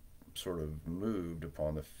Lord sort of moved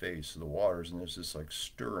upon the face of the waters, and there's this like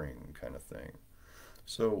stirring kind of thing.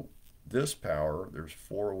 So this power, there's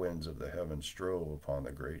four winds of the heavens strove upon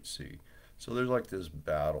the great sea. So there's like this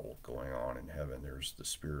battle going on in heaven. There's the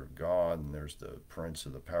Spirit of God, and there's the prince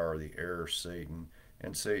of the power of the air, Satan.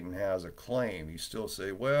 And Satan has a claim. He still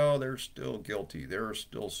say, well, they're still guilty. They're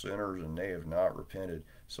still sinners, and they have not repented.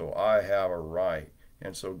 So I have a right.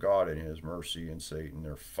 And so God in his mercy and Satan,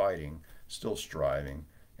 they're fighting, still striving.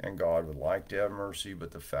 And God would like to have mercy, but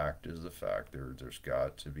the fact is the fact. There's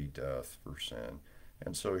got to be death for sin.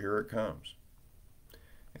 And so here it comes.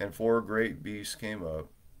 And four great beasts came up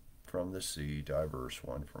from the sea, diverse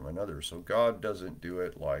one from another. So God doesn't do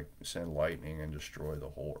it like send lightning and destroy the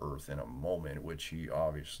whole earth in a moment, which he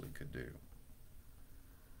obviously could do.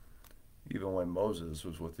 Even when Moses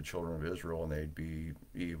was with the children of Israel and they'd be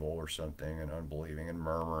evil or something and unbelieving and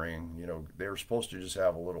murmuring, they were supposed to just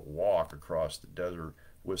have a little walk across the desert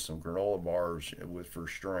with some granola bars for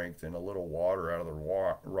strength and a little water out of the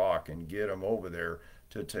rock and get them over there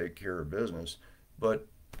to take care of business. But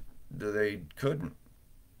they couldn't,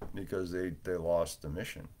 because they lost the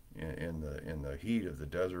mission in the heat of the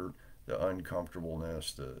desert, the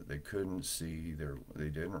uncomfortableness, they couldn't see, they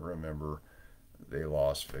didn't remember, they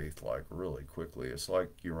lost faith like really quickly. It's like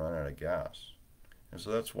you run out of gas. And so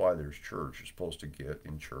that's why there's church. You're supposed to get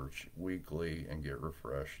in church weekly and get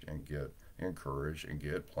refreshed and get encouraged and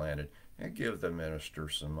get planted and give the minister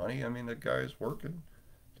some money. The guy's working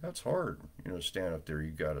That's hard. Stand up there.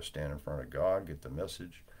 You got to stand in front of God, get the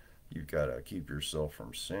message. You've got to keep yourself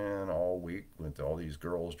from sin all week with all these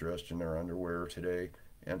girls dressed in their underwear today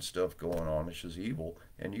and stuff going on. It's just evil.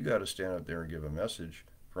 And you got to stand up there and give a message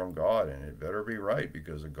from God, and it better be right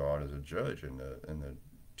because God is a judge, and the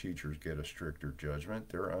teachers get a stricter judgment.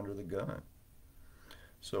 They're under the gun.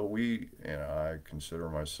 So I consider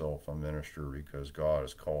myself a minister because God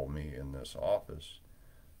has called me in this office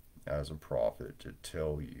as a prophet to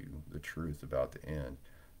tell you the truth about the end.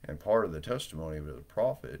 And part of the testimony of the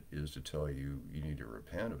prophet is to tell you you need to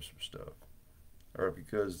repent of some stuff. Or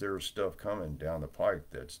because there's stuff coming down the pike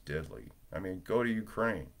that's deadly. I mean, go to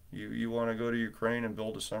Ukraine. You want to go to Ukraine and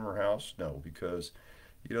build a summer house? No, because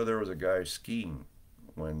there was a guy skiing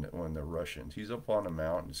when the Russians, he's up on a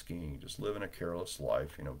mountain skiing, just living a careless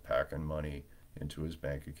life, packing money into his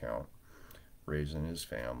bank account, raising his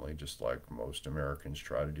family, just like most Americans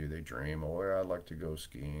try to do. They dream, oh, I'd like to go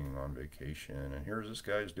skiing on vacation, and here's this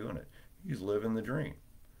guy's doing it. He's living the dream.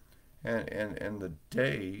 And the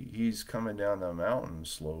day he's coming down the mountain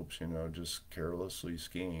slopes, just carelessly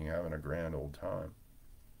skiing, having a grand old time,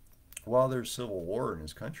 while there's civil war in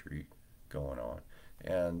his country going on.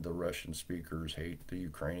 And the Russian speakers hate the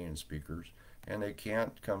Ukrainian speakers, and they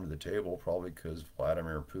can't come to the table probably because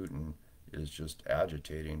Vladimir Putin is just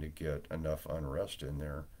agitating to get enough unrest in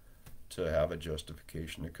there to have a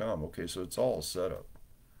justification to come. Okay, so it's all set up,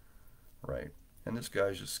 right? And this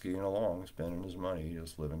guy's just skiing along, spending his money,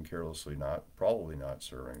 just living carelessly, probably not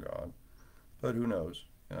serving God. But who knows?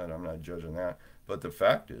 And I'm not judging that. But the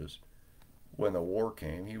fact is, when the war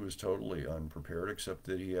came, he was totally unprepared, except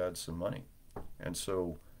that he had some money. And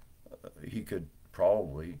so he could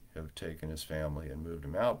probably have taken his family and moved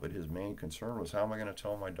him out, but his main concern was, how am I going to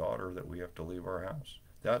tell my daughter that we have to leave our house?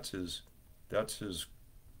 That's his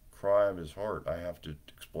cry of his heart. I have to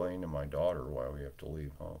explain to my daughter why we have to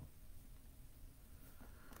leave home.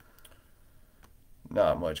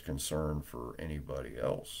 Not much concern for anybody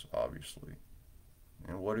else, obviously.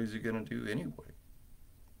 And what is he going to do anyway?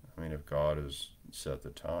 I mean, if God has set the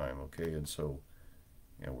time, okay, and so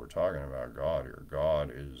we're talking about God here.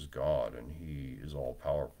 God is God, and He is all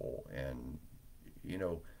powerful. And,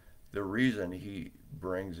 the reason He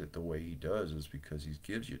brings it the way He does is because He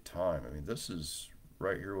gives you time. I mean, this is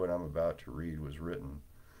right here, what I'm about to read was written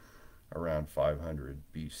around 500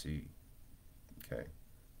 BC. Okay,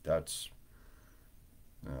 that's,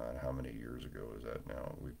 how many years ago is that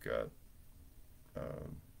now? We've got,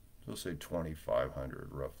 let's say 2,500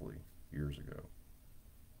 roughly years ago.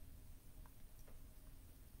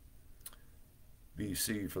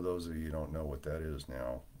 BC, for those of you who don't know what that is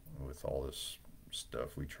now, with all this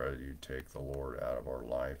stuff we try to take the Lord out of our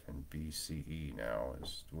life, and BCE now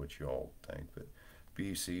is what you all think, but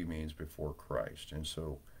BC means before Christ. And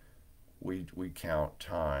so we count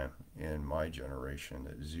time in my generation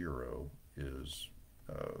that 0 is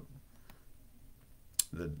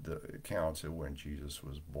the counts of when Jesus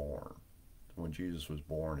was born. When Jesus was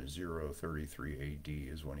born is 033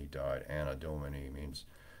 AD is when He died. Anno Domini means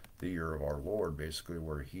the year of our Lord, basically,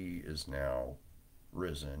 where He is now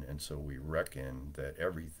risen. And so we reckon that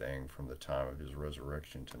everything from the time of His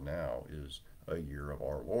resurrection to now is a year of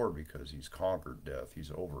our Lord, because He's conquered death.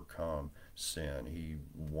 He's overcome sin. He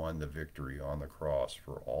won the victory on the cross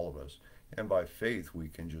for all of us. And by faith, we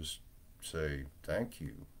can just say, thank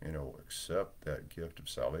you, accept that gift of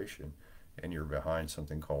salvation. And you're behind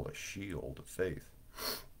something called a shield of faith.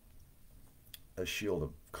 A shield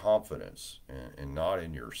of confidence, and not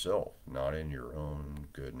in yourself, not in your own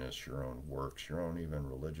goodness, your own works, your own even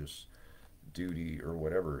religious duty or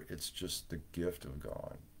whatever. It's just the gift of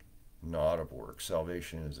God, not of works.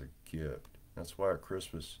 Salvation is a gift. That's why at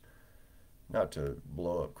Christmas, not to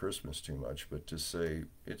blow up Christmas too much, but to say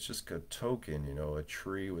it's just a token, a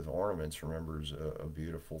tree with ornaments remembers a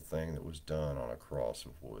beautiful thing that was done on a cross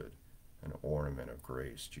of wood, an ornament of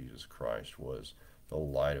grace. Jesus Christ was the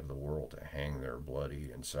light of the world, to hang there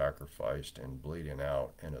bloody and sacrificed and bleeding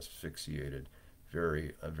out and asphyxiated,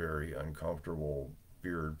 a very uncomfortable,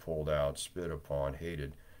 beard pulled out, spit upon,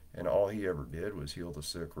 hated. And all He ever did was heal the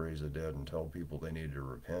sick, raise the dead, and tell people they needed to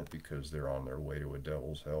repent because they're on their way to a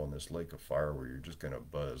devil's hell in this lake of fire where you're just going to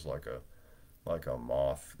buzz like a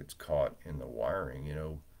moth that's caught in the wiring,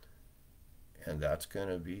 and that's going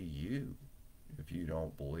to be you. If you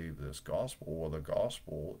don't believe this gospel, well, the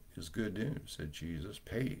gospel is good news that Jesus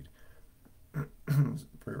paid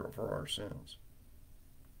for our sins.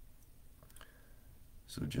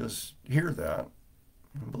 So just hear that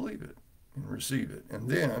and believe it and receive it. And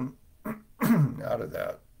then out of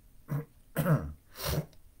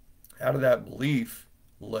that belief,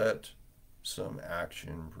 let some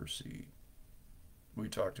action proceed. We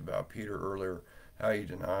talked about Peter earlier, how he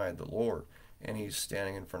denied the Lord. And he's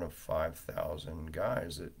standing in front of 5,000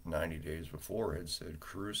 guys that 90 days before had said,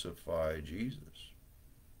 crucify Jesus.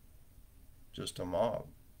 Just a mob.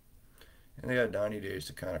 And they had 90 days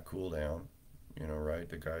to kind of cool down, right?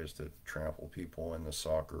 The guys that trample people in the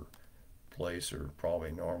soccer place are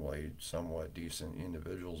probably normally somewhat decent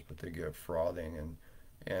individuals, but they get frothing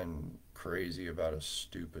and crazy about a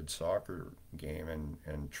stupid soccer game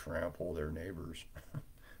and trample their neighbors.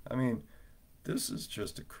 I mean, this is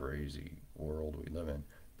just a crazy world we live in.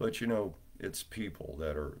 But it's people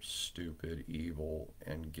that are stupid, evil,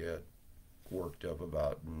 and get worked up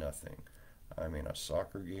about nothing. I mean, a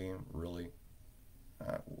soccer game, really?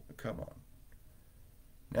 Come on.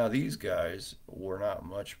 Now, these guys were not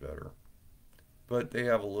much better, but they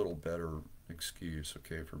have a little better excuse,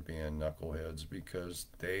 okay, for being knuckleheads because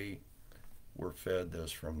they were fed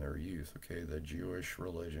this from their youth, okay? The Jewish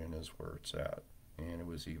religion is where it's at, and it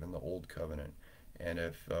was even the Old Covenant. And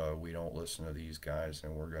if we don't listen to these guys,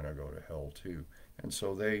 then we're going to go to hell too. And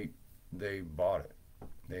so they bought it.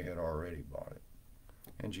 They had already bought it.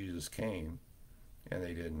 And Jesus came, and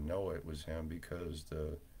they didn't know it was him because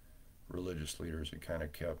the religious leaders had kind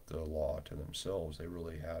of kept the law to themselves. They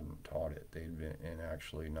really hadn't taught it. They'd been, and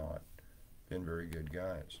actually not been very good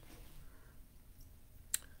guys.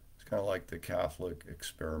 It's kind of like the Catholic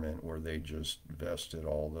experiment where they just vested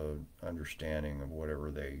all the understanding of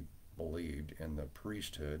whatever they believed in the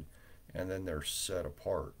priesthood, and then they're set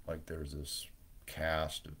apart. Like there's this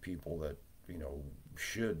caste of people that,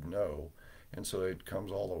 should know. And so it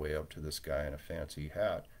comes all the way up to this guy in a fancy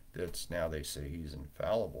hat that's now they say he's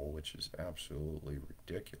infallible, which is absolutely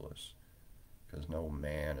ridiculous because no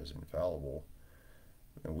man is infallible.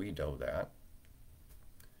 And we know that.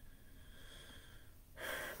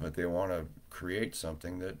 But they want to create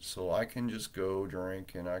something that so I can just go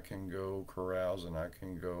drink and I can go carouse and I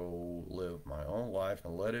can go live my own life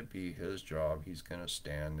and let it be his job. He's going to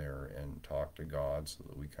stand there and talk to God so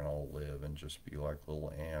that we can all live and just be like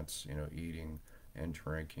little ants, eating and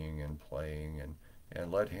drinking and playing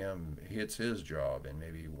and let him, it's his job. And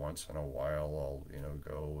maybe once in a while I'll,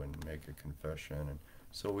 go and make a confession. And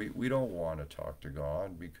so we don't want to talk to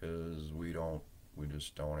God because we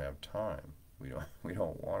just don't have time. We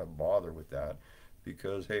don't want to bother with that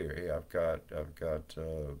because hey, I've got a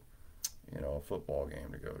football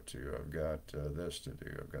game to go to. I've got this to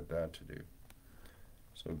do. I've got that to do.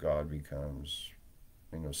 So God becomes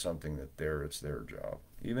something that it's their job.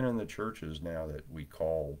 Even in the churches now that we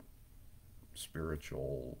call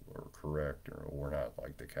spiritual or correct, or we're not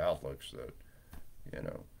like the Catholics that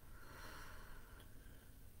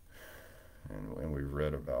and we've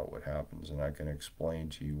read about what happens, and I can explain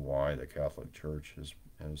to you why the Catholic Church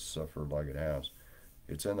has suffered like it has.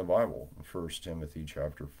 It's in the Bible, 1 Timothy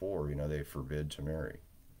chapter 4. They forbid to marry.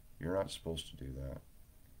 You're not supposed to do that.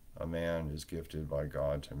 A man is gifted by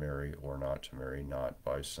God to marry or not to marry, not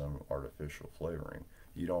by some artificial flavoring.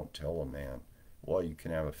 You don't tell a man, well, you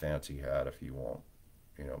can have a fancy hat if you won't,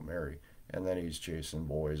 marry. And then he's chasing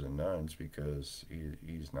boys and nuns because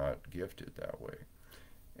he's not gifted that way.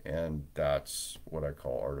 And that's what I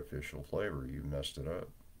call artificial flavor. You messed it up.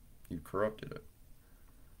 You corrupted it.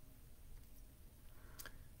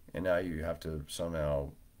 And now you have to somehow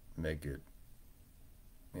make it,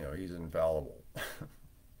 he's infallible.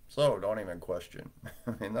 So don't even question.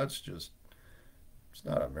 I mean, it's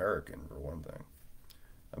not American for one thing.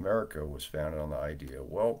 America was founded on the idea,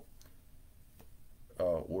 we're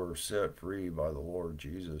set free by the Lord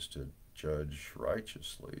Jesus to judge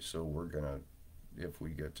righteously. So we're going to, if we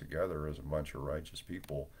get together as a bunch of righteous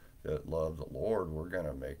people that love the Lord, we're going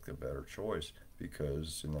to make the better choice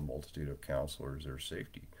because in the multitude of counselors there's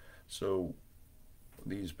safety. So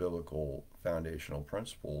these biblical foundational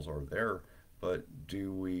principles are there, but did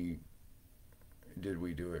we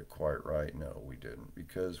do it quite right? No, we didn't,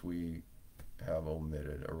 because we have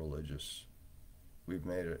omitted we've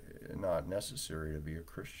made it not necessary to be a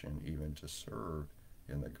Christian even to serve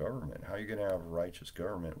in the government. How are you going to have a righteous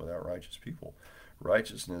government without righteous people?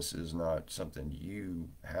 Righteousness is not something you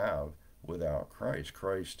have without Christ.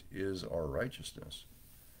 Christ is our righteousness.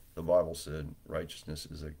 The Bible said righteousness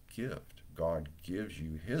is a gift. God gives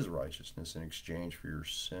you his righteousness in exchange for your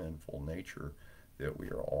sinful nature that we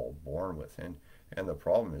are all born with. And the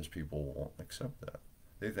problem is people won't accept that.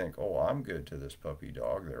 They think, oh, I'm good to this puppy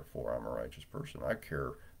dog, therefore I'm a righteous person. I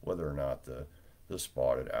care whether or not the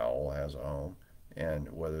spotted owl has a home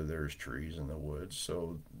and whether there's trees in the woods.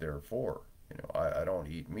 So therefore, I don't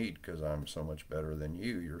eat meat because I'm so much better than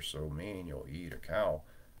you. You're so mean, you'll eat a cow.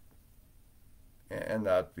 And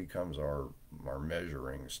that becomes our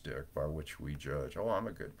measuring stick by which we judge, oh, I'm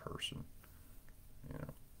a good person.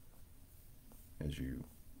 as you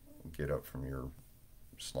get up from your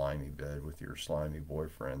slimy bed with your slimy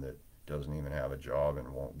boyfriend that doesn't even have a job and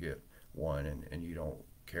won't get one, and you don't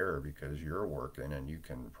care because you're working and you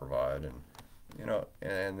can provide, and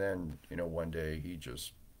then one day he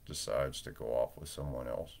just decides to go off with someone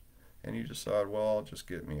else, and you decide, well, I'll just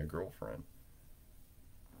get me a girlfriend.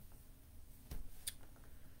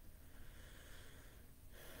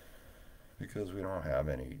 Because we don't have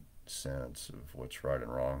any sense of what's right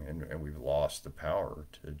and wrong, and we've lost the power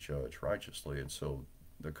to judge righteously. And so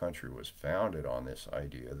the country was founded on this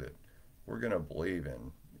idea that we're going to believe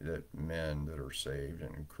in that men that are saved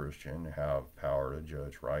and Christian have power to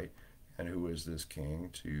judge right, and who is this king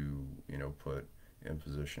to put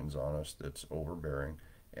impositions on us that's overbearing,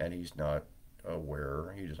 and he's not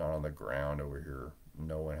aware, he's not on the ground over here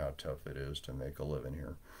knowing how tough it is to make a living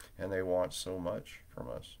here, and they want so much from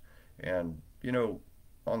us. And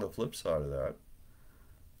on the flip side of that,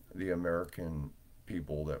 the American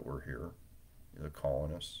people that were here, the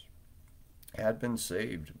colonists, had been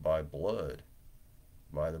saved by blood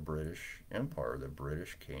by the British Empire. The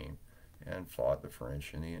British came and fought the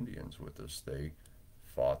French and the Indians with us. They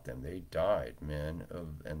fought them. They died,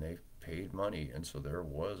 and they paid money, and so there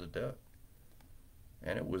was a debt,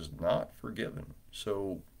 and it was not forgiven.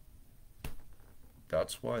 So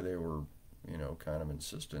that's why they were, kind of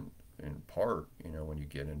insistent. In part, when you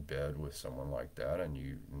get in bed with someone like that and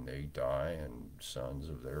they die and sons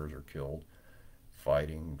of theirs are killed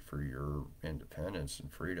fighting for your independence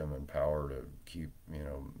and freedom and power to keep,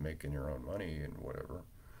 making your own money and whatever.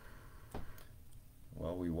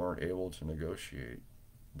 Well, we weren't able to negotiate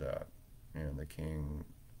that, and the king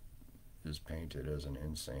is painted as an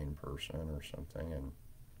insane person or something, and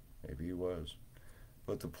maybe he was.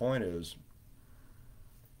 But the point is,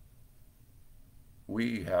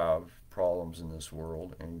 we have problems in this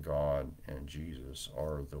world, and God and Jesus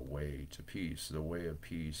are the way to peace. The way of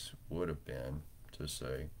peace would have been to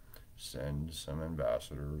say, send some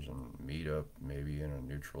ambassadors and meet up maybe in a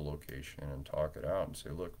neutral location and talk it out and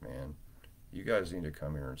say, look, man, you guys need to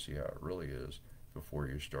come here and see how it really is before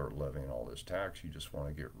you start levying all this tax. You just want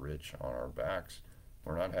to get rich on our backs.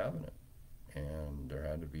 We're not having it. And there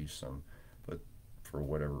had to be some, but for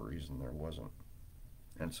whatever reason, there wasn't.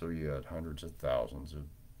 And so you had hundreds of thousands of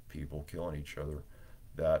people killing each other,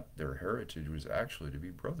 that their heritage was actually to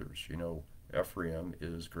be brothers. Ephraim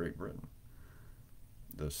is Great Britain,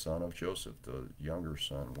 the son of Joseph, the younger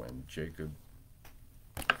son, when Jacob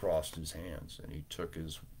crossed his hands and he took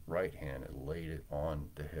his right hand and laid it on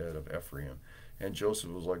the head of Ephraim. And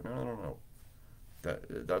Joseph was like, no.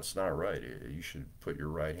 That's not right. You should put your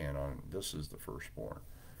right hand on, this is the firstborn.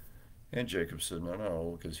 And Jacob said,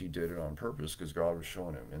 no, because he did it on purpose, because God was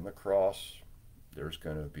showing him in the cross, there's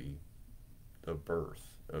going to be the birth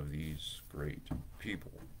of these great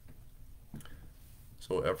people.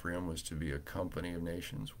 So Ephraim was to be a company of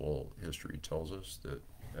nations. Well, history tells us that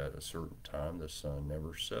at a certain time, the sun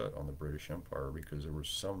never set on the British Empire because there was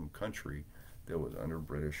some country that was under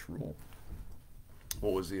British rule.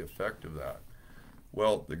 What was the effect of that?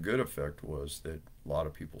 Well, the good effect was that a lot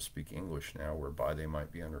of people speak English now, whereby they might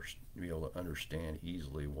be able to understand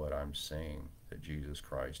easily what I'm saying, that Jesus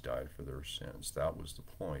Christ died for their sins. That was the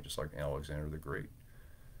point, just like Alexander the Great.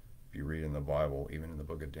 If you read in the Bible, even in the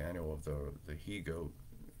book of Daniel, of the he-goat,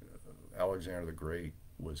 Alexander the Great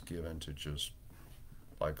was given to just,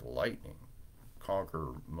 like lightning,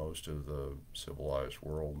 conquer most of the civilized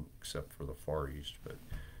world except for the Far East, but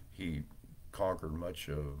he conquered much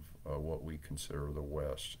of what we consider the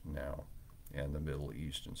West now, and the Middle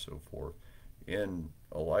East and so forth, in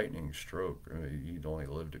a lightning stroke. He'd only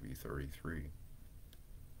lived to be 33.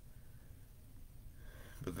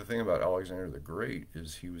 But the thing about Alexander the Great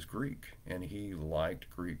is he was Greek, and he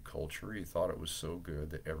liked Greek culture. He thought it was so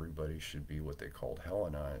good that everybody should be what they called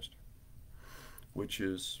Hellenized, which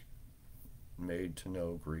is made to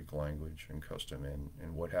know Greek language and custom.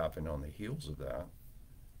 And what happened on the heels of that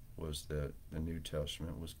was that the New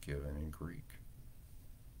Testament was given in Greek.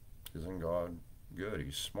 Isn't God good?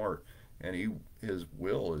 He's smart. And his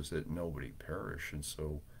will is that nobody perish. And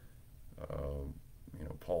so,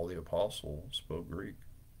 Paul the Apostle spoke Greek,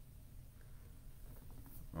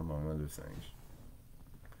 among other things.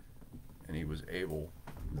 And he was able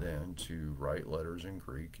then to write letters in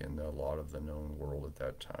Greek, and a lot of the known world at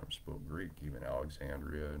that time spoke Greek, even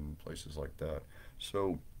Alexandria and places like that.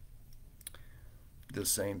 So the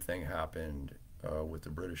same thing happened with the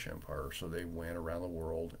British Empire. So they went around the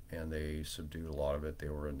world and they subdued a lot of it. They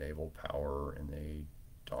were a naval power and they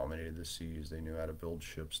dominated the seas. They knew how to build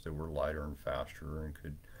ships that were lighter and faster and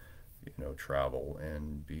could, travel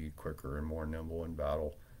and be quicker and more nimble in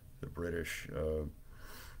battle. The British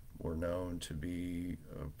were known to be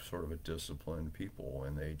sort of a disciplined people,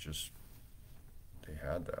 and they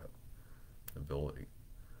had that ability.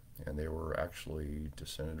 And they were actually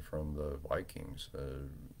descended from the Vikings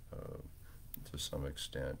to some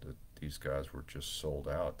extent. That these guys were just sold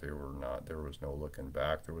out. They were not. There was no looking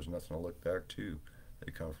back. There was nothing to look back to.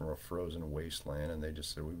 They come from a frozen wasteland, and they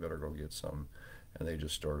just said, "We better go get some," and they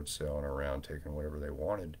just started sailing around, taking whatever they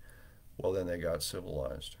wanted. Well, then they got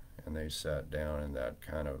civilized, and they sat down, and that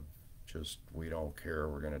kind of just, we don't care,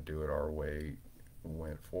 we're going to do it our way,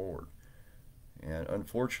 went forward. And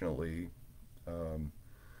unfortunately, um,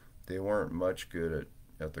 they weren't much good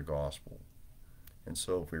at the gospel. And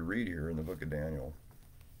so if we read here in the book of Daniel,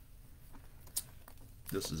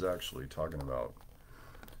 this is actually talking about,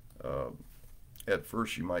 uh, at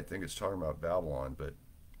first you might think it's talking about Babylon, but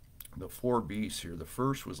the four beasts here, the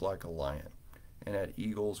first was like a lion and had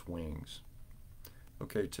eagle's wings.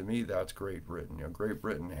 Okay, to me that's Great Britain. You know, Great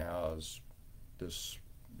Britain has this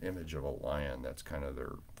image of a lion, that's kind of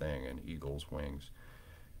their thing, and eagle's wings.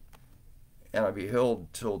 And I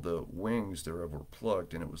beheld till the wings thereof were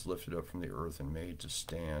plucked, and it was lifted up from the earth and made to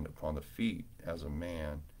stand upon the feet as a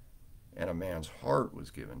man, and a man's heart was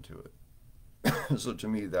given to it. So to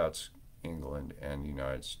me, that's England and the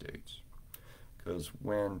United States. Because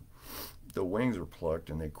when the wings are plucked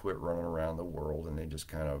and they quit running around the world and they just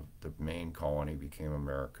kind of, the main colony became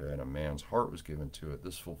America and a man's heart was given to it,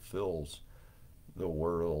 this fulfills the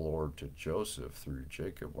word of the Lord to Joseph through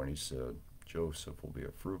Jacob when he said, Joseph will be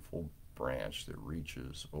a fruitful branch that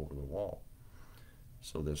reaches over the wall.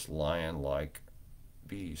 So this lion-like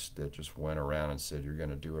beast that just went around and said, you're going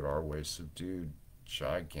to do it our way, subdued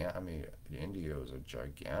India is a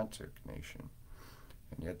gigantic nation.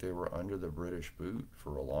 And yet they were under the British boot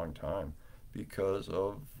for a long time because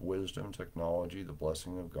of wisdom, technology, the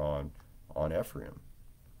blessing of God on Ephraim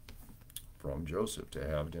from Joseph to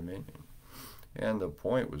have dominion. And the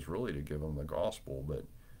point was really to give them the gospel, but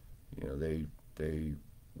you know, they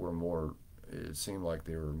were more, it seemed like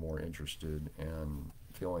they were more interested in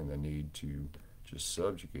feeling the need to just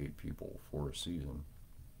subjugate people for a season.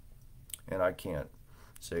 And I can't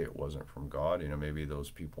say it wasn't from God. You know, maybe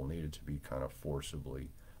those people needed to be kind of forcibly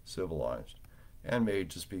civilized and made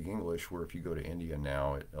to speak English, where if you go to India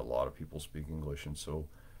now, a lot of people speak English, and so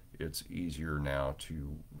it's easier now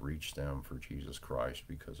to reach them for Jesus Christ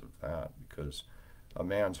because of that, because a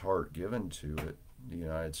man's heart given to it. The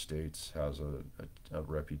United States has a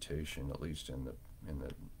reputation, at least in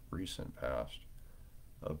the recent past,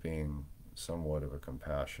 of being somewhat of a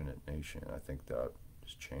compassionate nation. I think that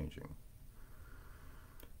is changing,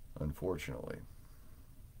 unfortunately.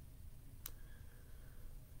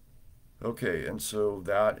 Okay, and so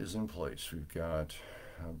that is in place. We've got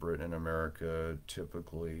Britain and America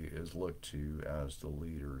typically is looked to as the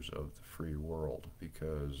leaders of the free world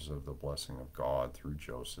because of the blessing of God through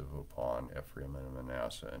Joseph upon Ephraim and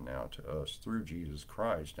Manasseh, and now to us through Jesus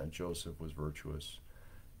Christ. Now Joseph was virtuous,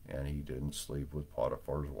 and he didn't sleep with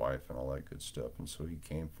Potiphar's wife and all that good stuff, and so he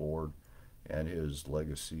came forward, and his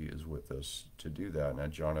legacy is with us to do that. Now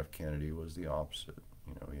John F. Kennedy was the opposite.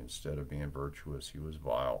 You know, instead of being virtuous, he was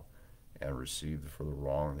vile and received for the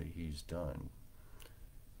wrong that he's done.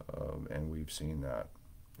 And we've seen that,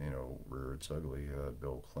 you know, rear its ugly.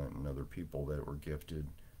 Bill Clinton, other people that were gifted,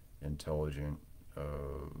 intelligent,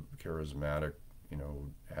 charismatic, you know,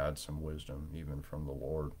 had some wisdom even from the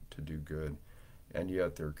Lord to do good, and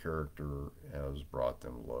yet their character has brought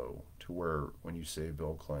them low to where when you say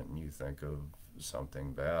Bill Clinton, you think of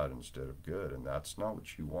something bad instead of good, and that's not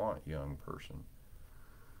what you want, young person.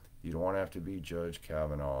 You don't want to have to be Judge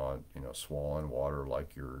Kavanaugh, you know, swallowing water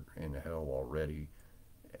like you're in hell already,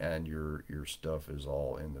 and your stuff is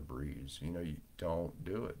all in the breeze. You know, you don't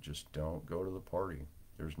do it. Just don't go to the party.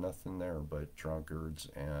 There's nothing there but drunkards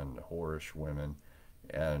and whorish women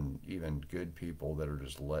and even good people that are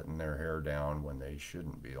just letting their hair down when they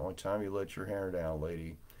shouldn't be. The only time you let your hair down,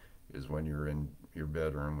 lady, is when you're in your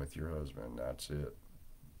bedroom with your husband. That's it.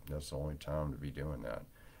 That's the only time to be doing that.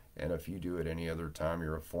 And if you do it any other time,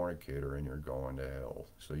 you're a fornicator and you're going to hell.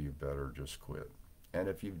 So you better just quit. And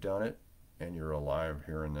if you've done it and you're alive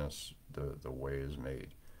hearing this, the way is made.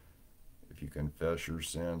 If you confess your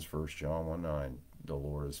sins, 1 John 1:9, the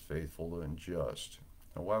Lord is faithful and just.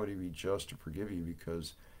 Now, why would he be just to forgive you?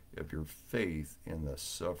 Because of your faith in the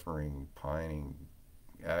suffering, pining,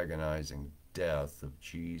 agonizing death of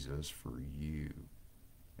Jesus for you.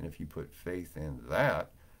 And if you put faith in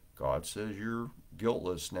that, God says you're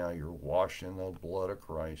guiltless now. You're washed in the blood of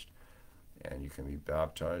Christ, and you can be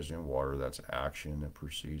baptized in water. That's action that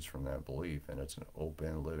proceeds from that belief, and it's an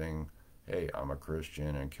open, living hey, I'm a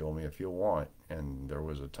Christian and kill me if you want. And there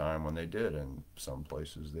was a time when they did, and some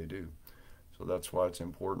places they do. So that's why it's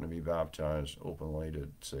important to be baptized openly, to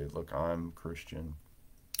say, look, I'm Christian.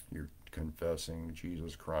 You're confessing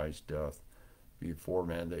Jesus Christ's death before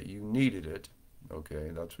man, that you needed it. Okay,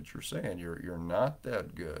 that's what you're saying. You're not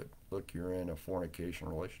that good. Look, you're in a fornication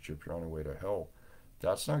relationship. You're on your way to hell.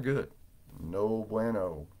 That's not good. No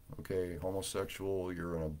bueno. Okay, homosexual,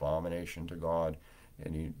 you're an abomination to God,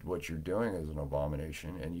 and what you're doing is an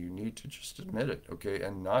abomination, and you need to just admit it. Okay,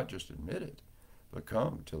 and not just admit it, but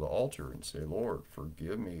come to the altar and say, Lord,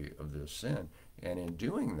 forgive me of this sin. And in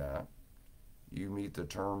doing that, you meet the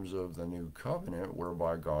terms of the new covenant,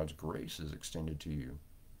 whereby God's grace is extended to you.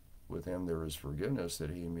 With him there is forgiveness,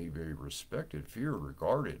 that he may be respected, feared,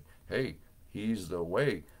 regarded. Hey, he's the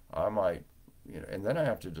way. I might, and then I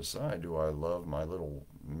have to decide, do I love my little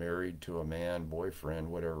married to a man boyfriend,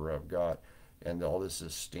 whatever I've got, and all this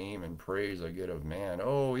esteem and praise I get of man?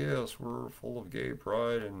 Oh, yes, we're full of gay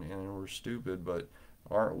pride, and we're stupid, but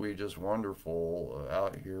aren't we just wonderful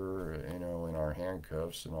out here, in our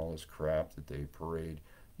handcuffs and all this crap that they parade?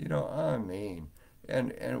 I mean,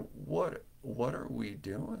 and what are we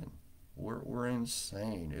doing? We're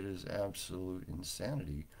insane. It is absolute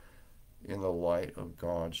insanity in the light of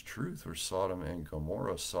God's truth. Or Sodom and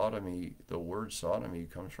Gomorrah. Sodomy, the word sodomy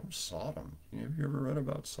comes from Sodom. Have you ever read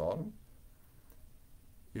about Sodom?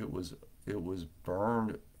 It was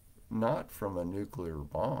burned not from a nuclear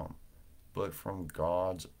bomb, but from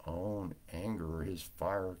God's own anger. His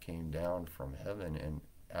fire came down from heaven and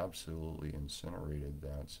absolutely incinerated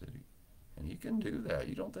that city. And he can do that.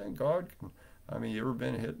 You don't think God can? I mean, you ever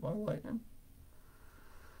been hit by lightning?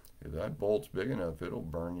 If that bolt's big enough, it'll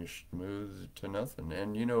burn you smooth to nothing.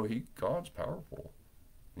 And God's powerful.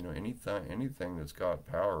 Anything that's got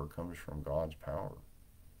power comes from God's power.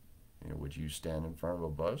 Would you stand in front of a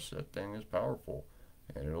bus? That thing is powerful,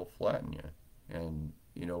 and it'll flatten you. And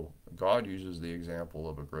God uses the example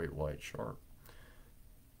of a great white shark.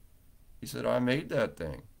 He said, I made that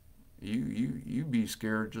thing. You be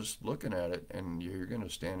scared just looking at it, and you're going to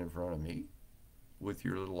stand in front of me with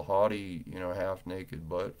your little haughty, half-naked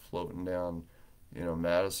butt floating down,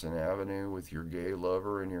 Madison Avenue with your gay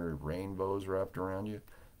lover and your rainbows wrapped around you.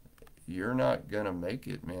 You're not going to make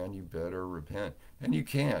it, man. You better repent. And you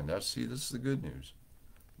can. This is the good news.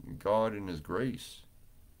 God in his grace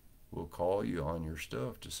will call you on your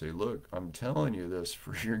stuff to say, look, I'm telling you this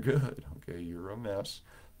for your good. Okay, you're a mess,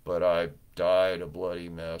 but I died a bloody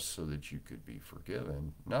mess so that you could be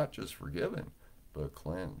forgiven. Not just forgiven, but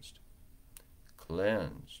cleansed.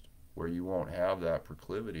 Cleansed, where you won't have that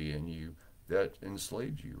proclivity in you that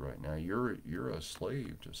enslaves you right now. You're a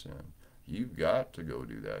slave to sin. You've got to go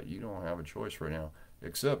do that. You don't have a choice right now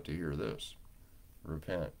except to hear this.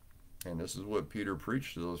 Repent. And this is what Peter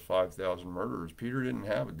preached to those 5,000 murderers. Peter didn't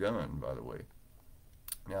have a gun, by the way.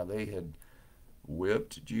 Now, they had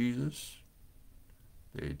whipped Jesus.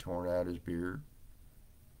 They had torn out his beard.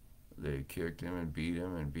 They kicked him and beat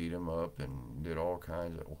him up and did all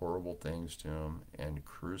kinds of horrible things to him and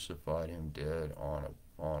crucified him dead on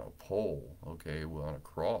a pole, okay, on a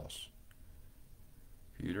cross.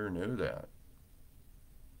 Peter knew that.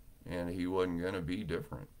 And he wasn't going to be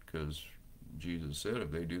different, because Jesus said,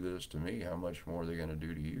 if they do this to me, how much more are they going to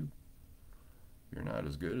do to you? You're not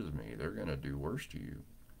as good as me. They're going to do worse to you.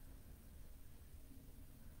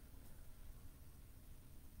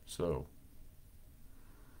 So,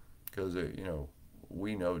 because,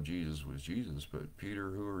 we know Jesus was Jesus, but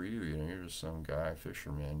Peter, who are you? You're just some guy,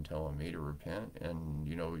 fisherman, telling me to repent. And,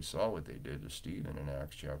 we saw what they did to Stephen in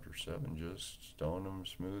Acts chapter 7, just stoned him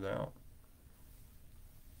smooth out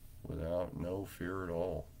without no fear at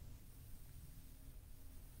all.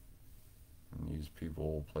 And these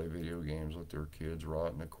people play video games with their kids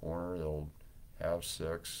right in the corner. They'll have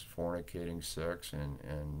sex, fornicating sex,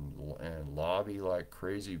 and lobby like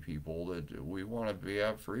crazy people that we want to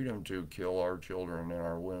have freedom to kill our children in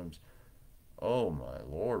our wombs. Oh my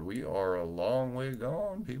Lord, we are a long way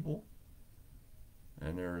gone, people.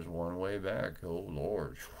 And there's one way back. Oh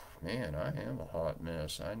Lord, man, I am a hot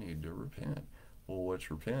mess. I need to repent. Well, what's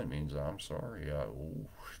repent? Means I'm sorry.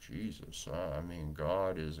 Jesus. I mean,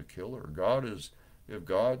 God is a killer. If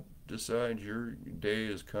God decides your day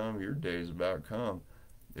has come, your day is about to come,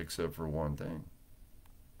 except for one thing.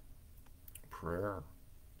 Prayer.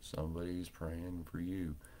 Somebody's praying for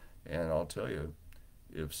you. And I'll tell you,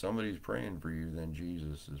 if somebody's praying for you, then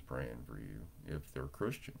Jesus is praying for you, if they're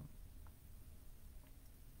Christian.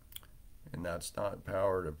 And that's not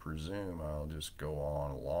power to presume I'll just go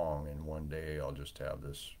on along and one day I'll just have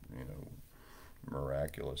this,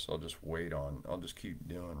 miraculous. I'll just keep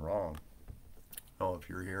doing wrong. Oh, if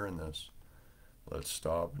you're hearing this, let's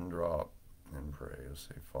stop and drop and pray and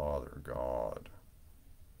say, Father God,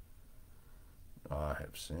 I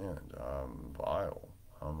have sinned. I'm vile.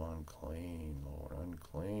 I'm unclean, Lord.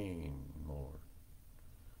 Unclean, Lord.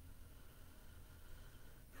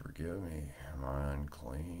 Forgive me my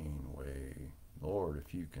unclean way. Lord,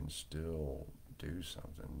 if you can still do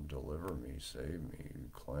something, deliver me, save me,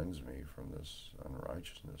 cleanse me from this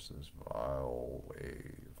unrighteousness, this vile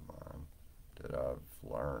way of mine that I've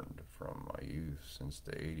learned from my youth since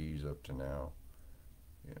the 80s up to now,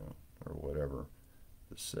 or whatever,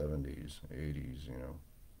 the 70s, 80s.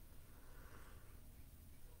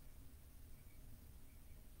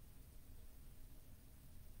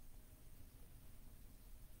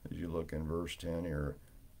 As you look in verse 10 here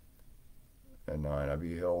and 9, I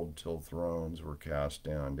beheld till thrones were cast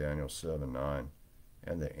down, Daniel 7:9,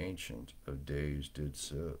 and the Ancient of Days did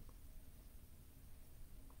sit.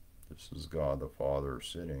 This is God the Father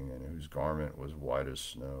sitting, and whose garment was white as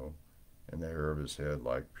snow, and the hair of his head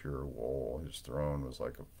like pure wool. His throne was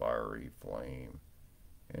like a fiery flame,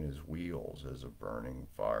 and his wheels as a burning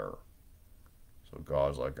fire. So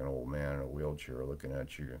God's like an old man in a wheelchair looking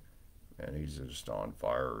at you, and he's just on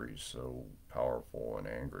fire. He's so powerful and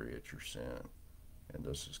angry at your sin. And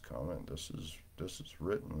this is coming. This is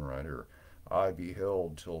written right here. I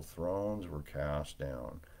beheld till thrones were cast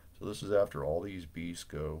down. So this is after all these beasts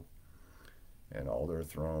go, and all their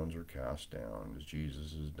thrones are cast down as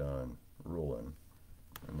Jesus is done ruling.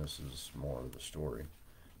 And this is more of the story.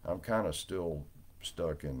 I'm kind of still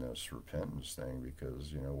stuck in this repentance thing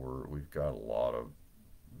because we've got a lot of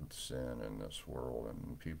sin in this world and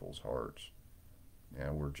in people's hearts,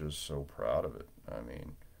 and we're just so proud of it. I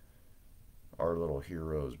mean, our little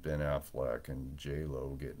heroes Ben Affleck and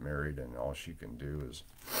J-Lo get married, and all she can do is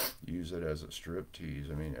use it as a strip tease.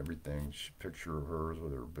 I mean, everything, picture of hers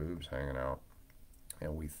with her boobs hanging out,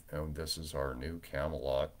 and this is our new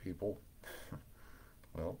Camelot, people.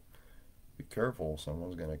 Well, be careful.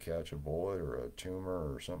 Someone's going to catch a bullet or a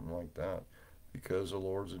tumor or something like that, because the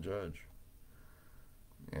Lord's a judge.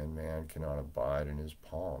 And man cannot abide in his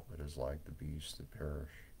pomp, but is like the beasts that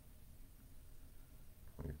perish.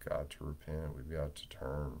 We've got to repent. We've got to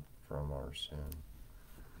turn from our sin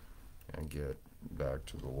and get back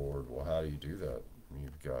to the Lord. Well, how do you do that?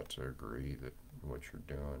 You've got to agree that what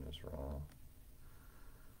you're doing is wrong.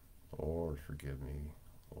 Lord, forgive me.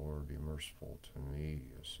 Lord, be merciful to me,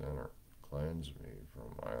 a sinner. Cleanse me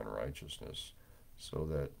from my unrighteousness, so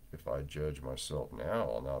that if I judge myself now,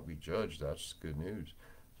 I'll not be judged. That's good news.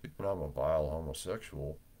 Even I'm a vile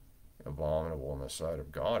homosexual, abominable in the sight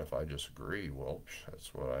of God. If I disagree, well,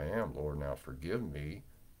 that's what I am. Lord, now forgive me.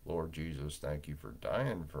 Lord Jesus, thank you for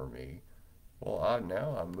dying for me. Well,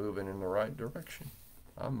 I'm moving in the right direction.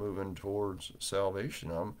 I'm moving towards salvation.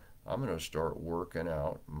 I'm going to start working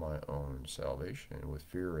out my own salvation with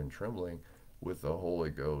fear and trembling, with the Holy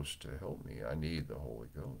Ghost to help me. I need the Holy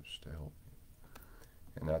Ghost to help me.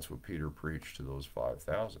 And that's what Peter preached to those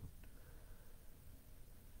 5,000.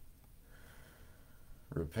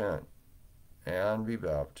 Repent and be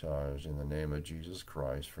baptized in the name of Jesus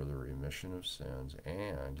Christ for the remission of sins,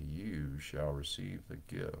 and you shall receive the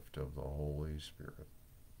gift of the Holy Spirit.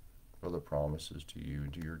 For the promises to you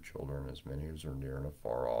and to your children, as many as are near and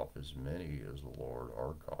afar off, as many as the Lord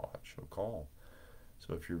our God shall call.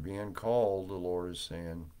 So if you're being called, the Lord is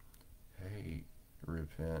saying, hey,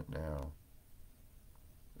 repent now.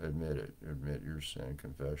 Admit it. Admit your sin.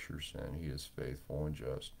 Confess your sin. He is faithful and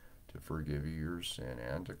just to forgive you your sin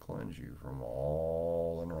and to cleanse you from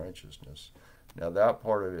all unrighteousness. Now that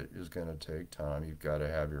part of it is going to take time. You've got to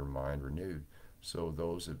have your mind renewed. So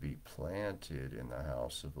those that be planted in the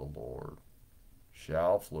house of the Lord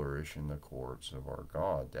shall flourish in the courts of our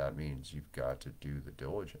God. That means you've got to do the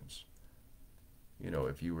diligence.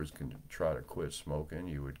 If you were to try to quit smoking,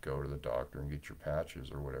 you would go to the doctor and get your patches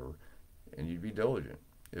or whatever, and you'd be diligent.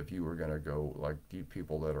 If you were going to go, like the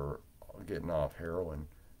people that are getting off heroin,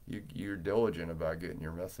 you're diligent about getting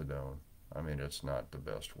your methadone. I mean, it's not the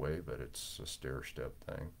best way, but it's a stair-step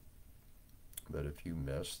thing. But if you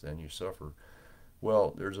miss, then you suffer.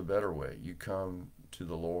 Well, there's a better way. You come to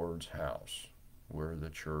the Lord's house, where the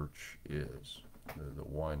church is, the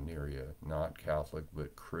one near you, not Catholic,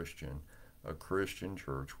 but Christian, a Christian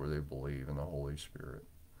church where they believe in the Holy Spirit.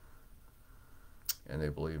 And they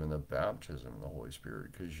believe in the baptism of the Holy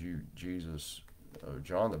Spirit, because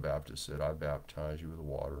John the Baptist said, I baptize you with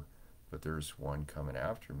water, but there's one coming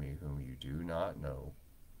after me whom you do not know.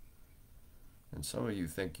 And some of you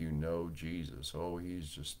think you know Jesus. Oh, he's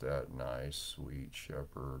just that nice, sweet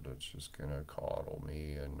shepherd that's just going to coddle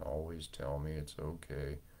me and always tell me it's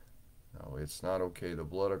okay. No, it's not okay. The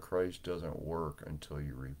blood of Christ doesn't work until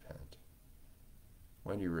you repent.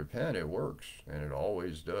 When you repent, it works, and it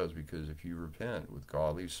always does, because if you repent with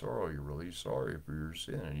godly sorrow, you're really sorry for your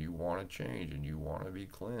sin, and you want to change, and you want to be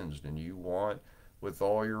cleansed, and you want with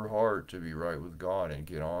all your heart to be right with God and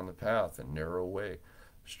get on the path and narrow way.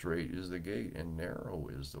 Straight is the gate, and narrow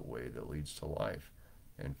is the way that leads to life.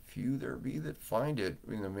 And few there be that find it.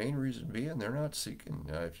 I mean, the main reason being they're not seeking.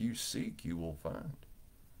 If you seek, you will find.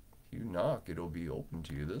 If you knock, it'll be open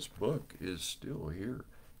to you. This book is still here.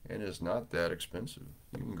 And it's not that expensive.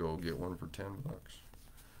 You can go get one for $10.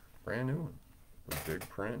 Brand new one. With big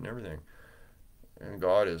print and everything. And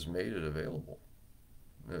God has made it available.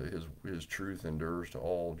 His truth endures to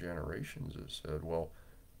all generations. It said, well,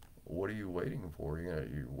 what are you waiting for?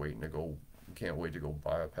 You're waiting to go, you can't wait to go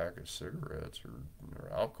buy a pack of cigarettes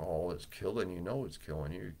or alcohol. It's killing you. Know it's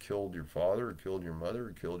killing you. It killed your father, it killed your mother,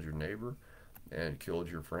 it killed your neighbor, and killed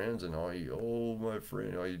your friends, and all you, oh, my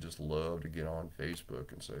friend, you just love to get on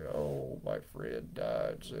Facebook and say, oh, my friend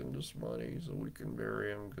died, send us money so we can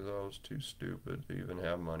bury him because I was too stupid to even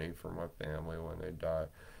have money for my family when they die.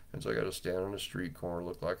 And so I got to stand on the street corner,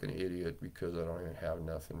 look like an idiot because I don't even have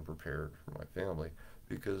nothing prepared for my family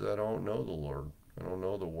because I don't know the Lord. I don't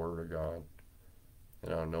know the Word of God.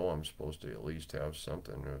 And I know I'm supposed to at least have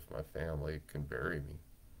something if my family can bury me.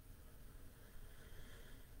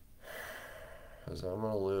 Because I'm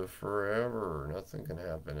going to live forever. Nothing can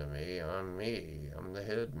happen to me. I'm me. I'm the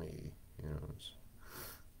head me. It's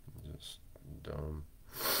just dumb.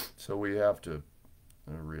 So we have to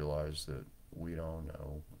realize that we don't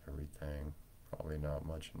know everything. Probably not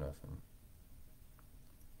much of nothing.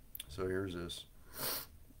 So here's this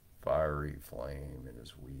fiery flame in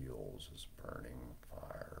his wheels, his burning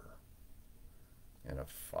fire. And a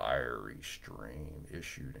fiery stream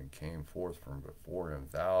issued and came forth from before him.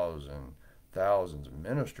 Thousands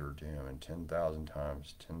ministered to him, and 10,000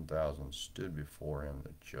 times 10,000 stood before him.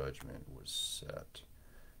 The judgment was set,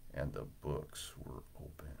 and the books were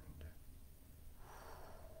opened.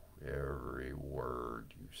 Every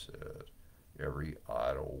word you said, every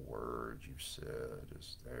idle word you said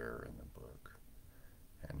is there in the book.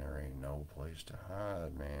 And there ain't no place to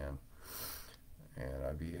hide, man. And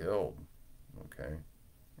I beheld, okay?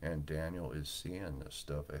 And Daniel is seeing this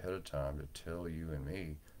stuff ahead of time to tell you and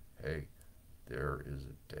me, hey, there is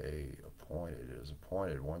a day appointed. It is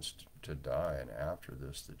appointed once to die, and after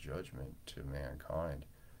this, the judgment to mankind.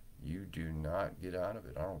 You do not get out of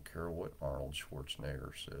it. I don't care what Arnold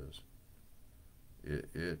Schwarzenegger says.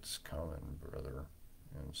 It's coming, brother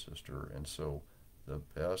and sister. And so the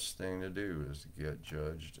best thing to do is to get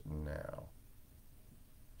judged now.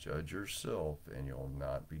 Judge yourself, and you'll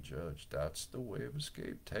not be judged. That's the way of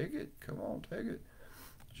escape. Take it. Come on, take it.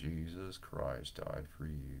 Jesus Christ died for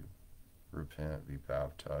you. Repent, be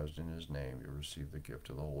baptized in his name, you'll receive the gift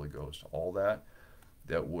of the Holy Ghost. All that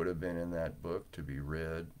would have been in that book to be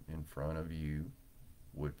read in front of you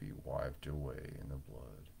would be wiped away in the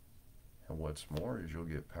blood. And what's more is you'll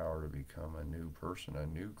get power to become a new person, a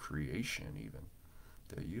new creation even,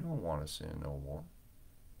 that you don't want to sin no more.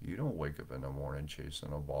 You don't wake up in the morning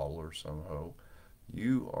chasing a bottle or some hoe.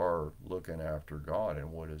 You are looking after God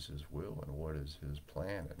and what is his will and what is his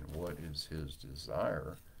plan and what is his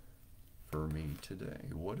desire for me today.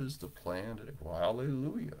 What is the plan today? Well,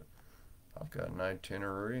 hallelujah. I've got an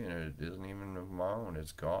itinerary, and it isn't even of my own.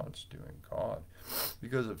 It's God's doing. God.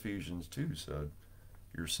 Because Ephesians 2 said,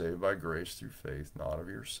 you're saved by grace through faith, not of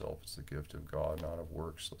yourself. It's the gift of God, not of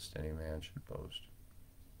works, lest any man should boast.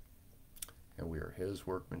 And we are his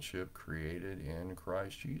workmanship, created in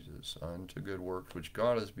Christ Jesus, unto good works, which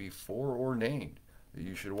God has before ordained that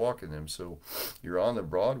you should walk in them. So you're on the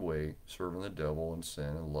broad way, serving the devil and sin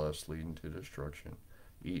and lust, leading to destruction,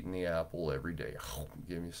 eating the apple every day.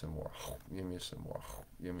 Give me some more. Give me some more.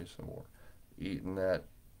 Give me some more. Eating that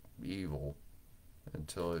evil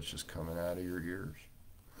until it's just coming out of your ears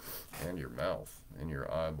and your mouth and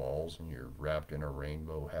your eyeballs, and you're wrapped in a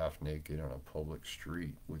rainbow half naked on a public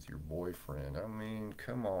street with your boyfriend. I mean,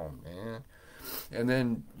 come on, man. And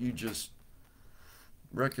then you just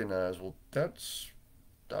recognize, well,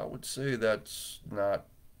 I would say that's not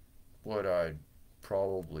what I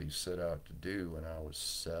probably set out to do when I was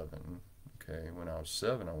 7. Okay, when I was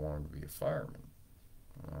 7, I wanted to be a fireman.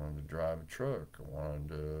 I wanted to drive a truck. I wanted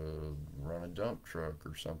to run a dump truck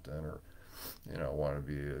or something, or I wanted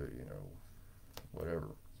to be whatever,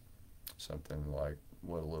 something like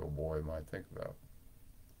what a little boy might think about.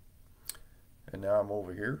 And now I'm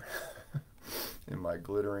over here in my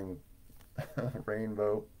glittering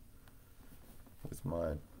rainbow with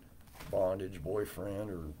my bondage boyfriend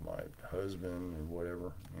or my husband or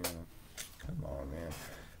whatever. Come on, man.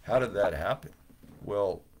 How did that happen?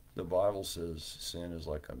 Well, the Bible says sin is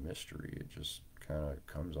like a mystery. It just kind of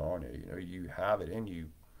comes on you. You know, you have it in you,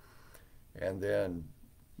 and then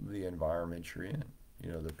the environment you're in,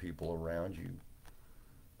 you know, the people around you,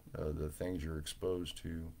 the things you're exposed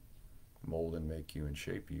to mold and make you and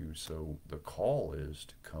shape you. So the call is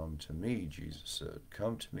to come to me, Jesus said.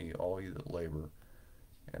 Come to me, all you that labor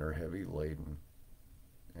and are heavy laden,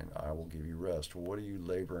 and I will give you rest. Well, what are you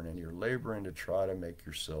laboring in? You're laboring to try to make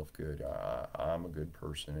yourself good. I'm a good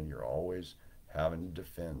person, and you're always having to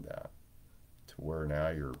defend that, to where now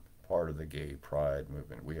you're part of the gay pride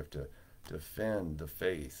movement. We have to defend the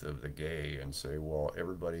faith of the gay and say, well,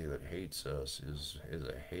 everybody that hates us is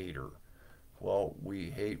a hater. Well,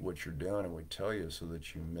 we hate what you're doing, and we tell you so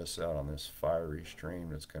that you miss out on this fiery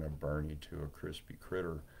stream that's going to burn you to a crispy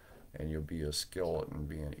critter, and you'll be a skeleton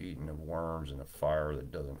being eaten of worms in a fire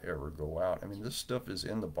that doesn't ever go out. I mean, this stuff is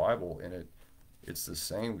in the Bible, and it's the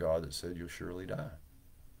same God that said you'll surely die.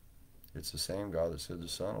 It's the same God that said the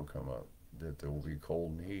sun will come up, that there will be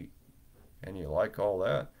cold and heat. And you like all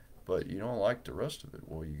that, but you don't like the rest of it.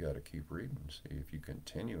 Well, you got to keep reading. See, if you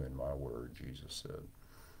continue in my word, Jesus said,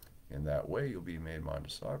 in that way you'll be made my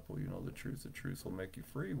disciple. You know the truth will make you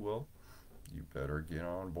free. Well, you better get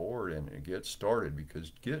on board and get started,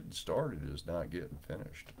 because getting started is not getting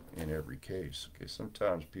finished in every case. Okay,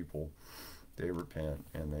 sometimes people, they repent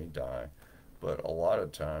and they die, but a lot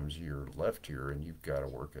of times you're left here and you've got to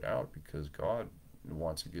work it out, because God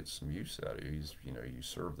wants to get some use out of you. He's, you know, you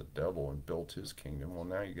serve the devil and built his kingdom. Well,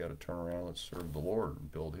 now you got to turn around and serve the Lord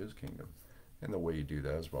and build his kingdom. And the way you do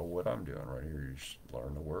that is by what I'm doing right here. You just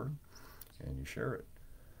learn the word and you share it.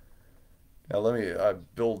 Now I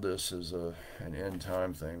build this as an end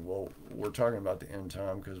time thing. Well, we're talking about the end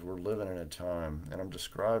time because we're living in a time, and I'm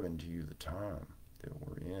describing to you the time that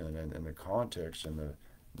we're in, and the context and the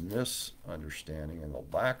misunderstanding and the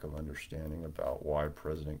lack of understanding about why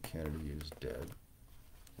President Kennedy is dead,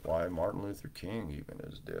 why Martin Luther King even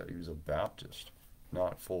is dead. He was a Baptist,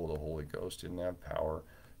 not full of the Holy Ghost, didn't have power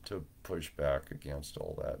to push back against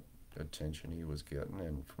all that attention he was getting.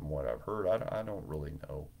 And from what I've heard, I don't really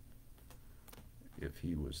know if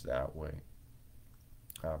he was that way.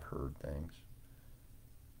 I've heard things.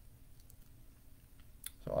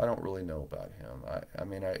 So I don't really know about him. I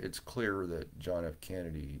mean, it's clear that John F.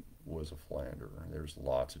 Kennedy was a philanderer. There's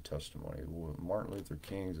lots of testimony. Martin Luther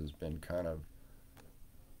King's has been kind of,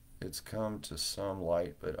 it's come to some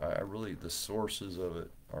light, but I really, the sources of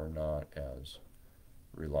it are not as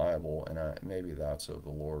reliable, and maybe that's of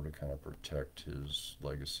the Lord to kind of protect his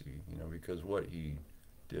legacy, you know, because what he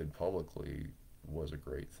did publicly was a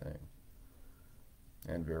great thing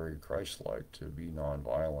and very Christ-like, to be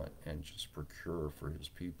nonviolent and just procure for his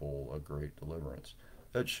people a great deliverance.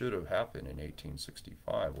 That should have happened in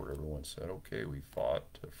 1865, where everyone said, okay, we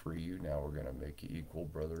fought to free you, now we're going to make you equal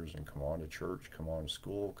brothers, and come on to church, come on to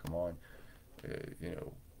school, come on, you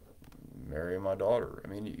know, marry my daughter. I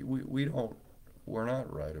mean, we're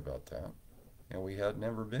not right about that, and we had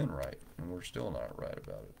never been right, and we're still not right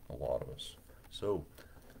about it, a lot of us. So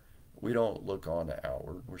we don't look on the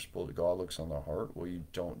outward. We're supposed to, God looks on the heart. Well, you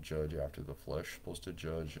don't judge after the flesh. You're supposed to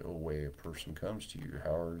judge a way a person comes to you.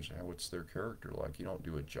 What's their character like? You don't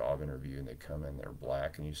do a job interview and they come in, they're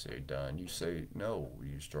black, and you say done. You say no.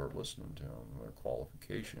 You start listening to them, their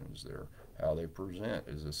qualifications, how they present.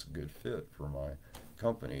 Is this a good fit for my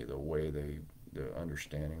company? The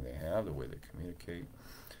understanding they have, the way they communicate.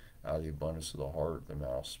 Out of the abundance of the heart, the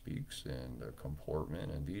mouth speaks, and the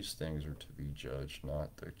comportment, and these things are to be judged,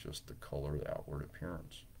 not just the color, the outward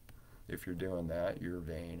appearance. If you're doing that, you're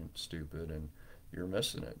vain and stupid, and you're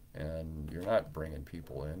missing it, and you're not bringing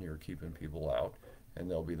people in, you're keeping people out,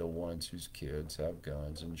 and they'll be the ones whose kids have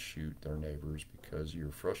guns and shoot their neighbors because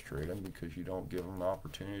you're frustrated, because you don't give them the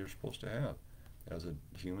opportunity they're supposed to have as a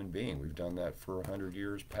human being. We've done that for 100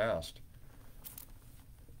 years past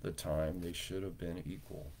the time they should have been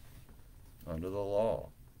equal under the law,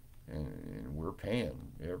 and we're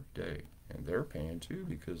paying every day, and they're paying too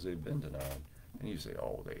because they've been denied. And you say,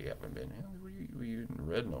 oh, they haven't been. You didn't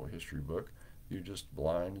read no history book. You're just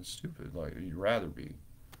blind and stupid, like you'd rather be.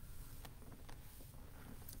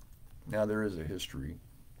 Now, there is a history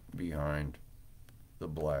behind the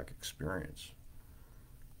black experience.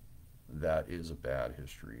 That is a bad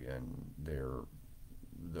history, and the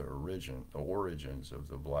origins of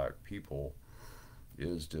the black people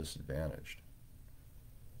is disadvantaged,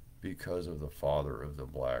 because of the father of the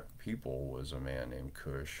black people was a man named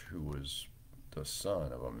Cush, who was the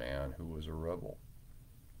son of a man who was a rebel.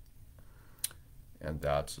 And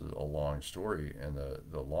that's a long story, and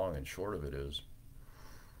the long and short of it is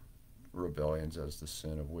rebellions as the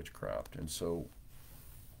sin of witchcraft. And so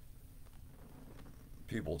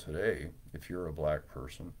people today, if you're a black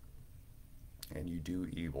person and you do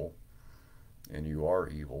evil, and you are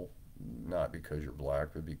evil, not because you're black,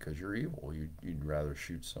 but because you're evil. You'd rather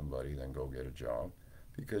shoot somebody than go get a job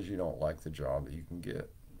because you don't like the job that you can get.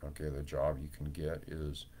 Okay, the job you can get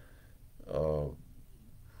is, uh,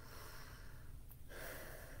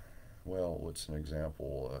 well, what's an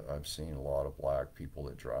example? I've seen a lot of black people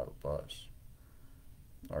that drive a bus.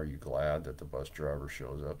 Are you glad that the bus driver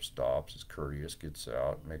shows up, stops, is courteous, gets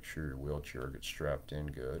out, makes sure your wheelchair gets strapped in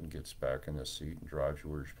good, and gets back in the seat and drives you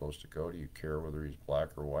where you're supposed to go? Do you care whether he's black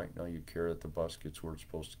or white? No, you care that the bus gets where it's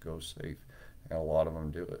supposed to go safe, and a lot of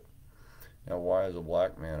them do it. Now, why is a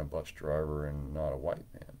black man a bus driver and not a white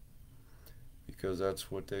man? Because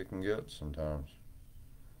that's what they can get sometimes.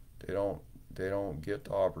 They don't they don't get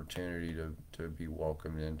the opportunity to be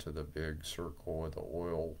welcomed into the big circle with the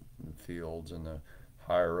oil fields and the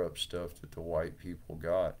higher up stuff that the white people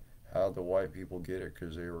got. How did the white people get it?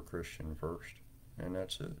 Because they were Christian first, and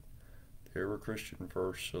that's it. They were Christian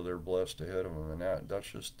first, so they're blessed ahead of them, and that's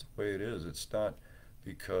just the way it is. It's not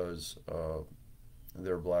because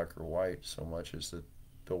they're black or white so much as that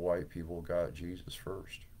the white people got Jesus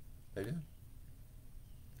first. They did.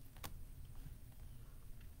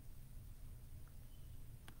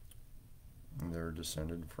 And they're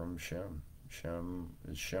descended from Shem. Shem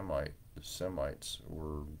is Shemite. The Semites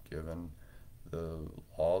were given the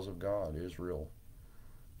laws of God, Israel,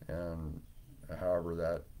 and however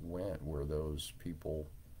that went, where those people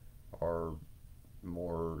are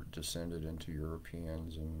more descended into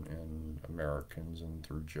Europeans and Americans and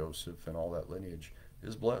through Joseph and all that lineage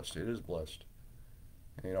is blessed. It is blessed.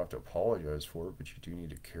 And you don't have to apologize for it, but you do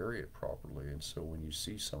need to carry it properly. And so when you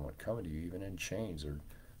see someone coming to you, even in chains, or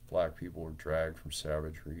black people were dragged from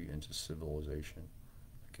savagery into civilization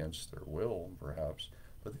against their will, perhaps,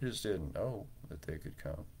 but they just didn't know that they could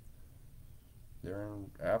come. They're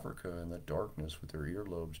in Africa in the darkness with their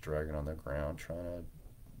earlobes dragging on the ground, trying to,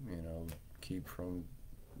 keep from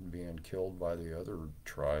being killed by the other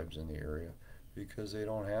tribes in the area because they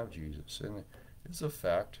don't have Jesus. And it's a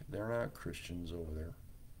fact, they're not Christians over there.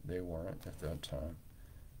 They weren't at that time.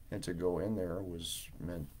 And to go in there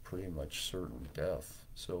meant pretty much certain death.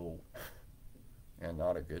 So, and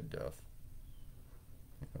not a good death.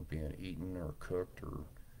 Being eaten or cooked or,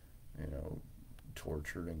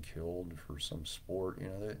 tortured and killed for some sport.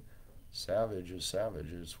 That savage is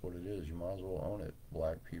savage. It's what it is. You might as well own it,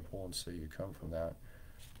 black people, and say you come from that.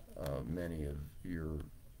 Many of your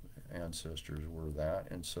ancestors were that,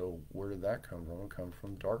 and so where did that come from? It come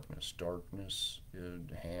from darkness. Darkness.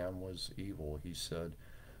 Ham was evil. He said,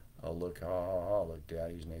 "Look, ha ha ha! Look,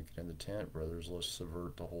 Daddy's naked in the tent, brothers. Let's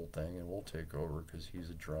subvert the whole thing, and we'll take over because he's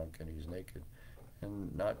a drunk and he's naked."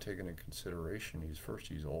 And not taking into consideration,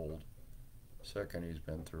 he's old. Second, he's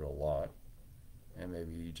been through a lot, and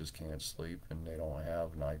maybe he just can't sleep, and they don't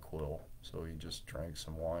have NyQuil, so he just drank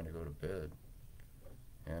some wine to go to bed.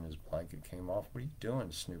 And his blanket came off. What are you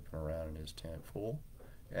doing snooping around in his tent, fool?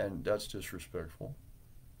 And that's disrespectful.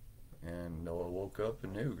 And Noah woke up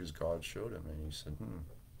and knew because God showed him, and he said,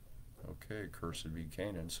 okay, cursed be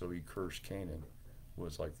Canaan. So he cursed Canaan,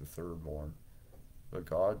 was like the third born. But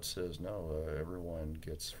God says no, everyone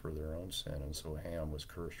gets for their own sin, and so Ham was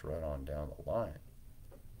cursed right on down the line,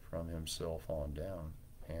 from himself on down.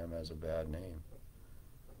 Ham has a bad name.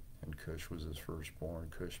 And Cush was his firstborn.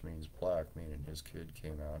 Cush means black, meaning his kid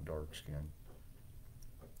came out dark-skinned.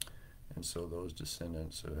 And so those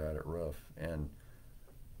descendants have had it rough. And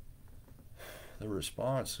the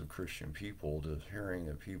response of Christian people to hearing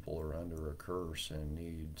that people are under a curse and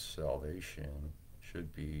need salvation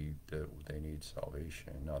should be that they need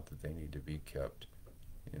salvation, not that they need to be kept,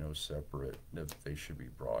 separate, that they should be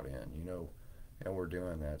brought in, and we're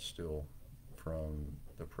doing that still from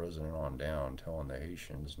the president on down, telling the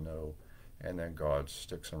Haitians no, and then God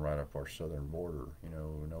sticks them right up our southern border,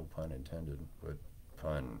 no pun intended, but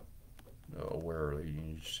pun awarely,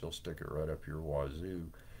 you still stick it right up your wazoo,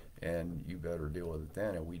 and you better deal with it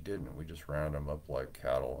then. And we didn't. We just rounded them up like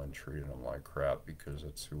cattle and treated them like crap because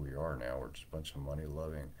that's who we are now. We're just a bunch of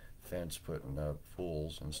money-loving, fence-putting up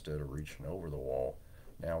fools instead of reaching over the wall.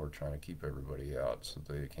 Now we're trying to keep everybody out so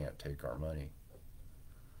they can't take our money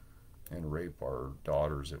and rape our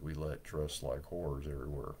daughters that we let dress like whores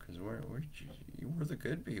everywhere because we're the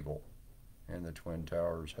good people. And the Twin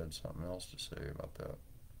Towers had something else to say about that.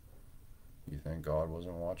 You think God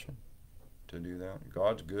wasn't watching to do that?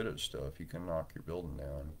 God's good at stuff. He can knock your building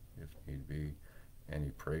down if need be. And he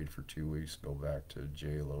prayed for 2 weeks, go back to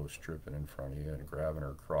J-Lo stripping in front of you and grabbing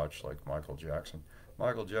her crotch like Michael Jackson.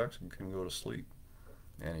 Michael Jackson couldn't go to sleep.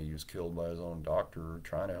 And he was killed by his own doctor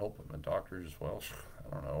trying to help him. The doctor just, well,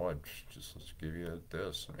 I don't know, I'd just let's give you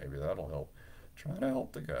this, and maybe that'll help. Trying to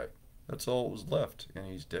help the guy. That's all that was left, and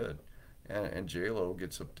he's dead. And J-Lo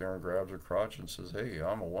gets up there and grabs her crotch and says, "Hey,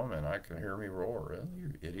 I'm a woman. I can hear me roar." Well,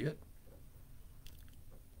 you idiot.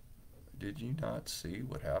 Did you not see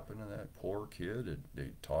what happened to that poor kid?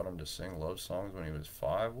 They taught him to sing love songs when he was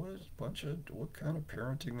 5. What kind of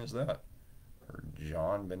parenting is that? Or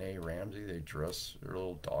John Benet Ramsey, they dress their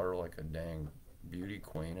little daughter like a dang beauty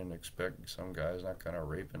queen and expect some guy's not gonna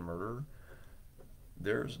rape and murder her.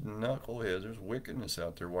 There's knuckleheads, there's wickedness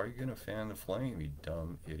out there. Why are you gonna fan the flame, you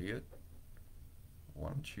dumb idiot? Why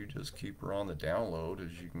don't you just keep her on the download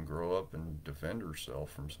as you can grow up and defend herself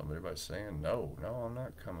from somebody by saying, no, no, I'm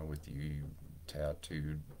not coming with you, you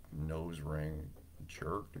tattooed nose ring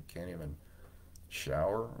jerk that can't even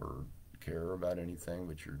shower or care about anything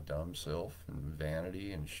but your dumb self and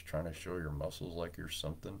vanity and trying to show your muscles like you're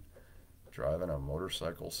something. Driving a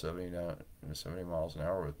motorcycle 70 miles an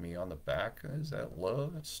hour with me on the back. Is that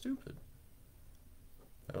love? That's stupid.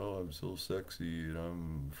 Oh, I'm so sexy and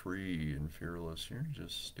I'm free and fearless. You're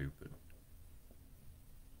just stupid.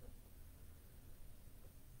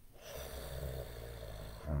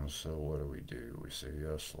 And so what do? We say,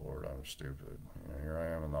 yes, Lord, I'm stupid. You know, here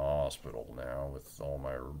I am in the hospital now with all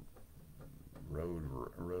my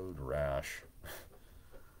road rash.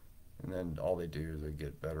 And then all they do is they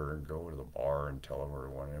get better and go to the bar and tell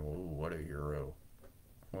everyone, "Ooh, what a hero.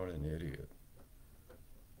 What an idiot."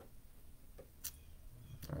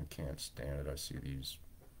 I can't stand it. I see these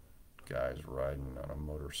guys riding on a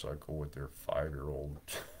motorcycle with their 5-year-old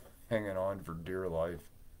hanging on for dear life.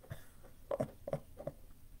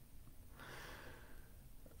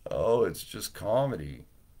 Oh, it's just comedy.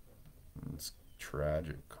 It's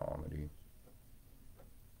tragic comedy.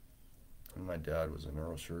 And my dad was a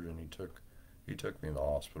neurosurgeon. He took me to the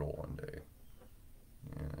hospital one day,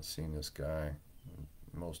 and I seen this guy,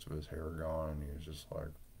 most of his hair gone, and he was just like,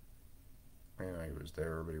 he was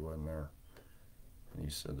there, but he wasn't there. And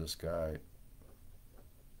he said, this guy,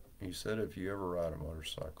 he said, if you ever ride a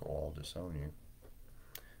motorcycle, I'll disown you.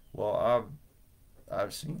 Well,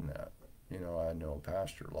 I've seen that. You know, I know a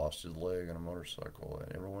pastor lost his leg on a motorcycle,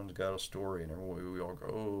 and everyone's got a story, and we all go,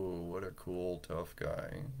 "Oh, what a cool, tough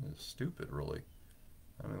guy." It's stupid, really.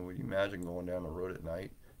 I mean, would you imagine going down the road at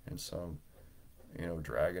night and some,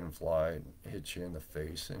 dragonfly hits you in the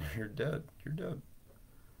face and you're dead? You're dead.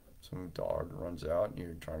 Some dog runs out and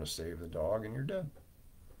you're trying to save the dog and you're dead.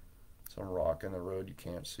 Some rock in the road you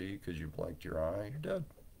can't see because you blanked your eye, you're dead.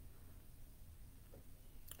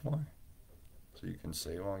 Why? So you can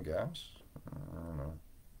save on gas? I don't know.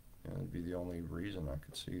 Yeah, that'd be the only reason I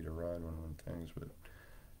could see to ride one of them things. But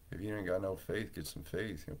if you ain't got no faith, get some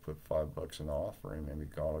faith. Put $5 in the offering. Maybe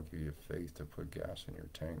God will give you faith to put gas in your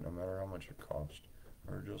tank, no matter how much it costs.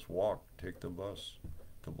 Or just walk, take the bus.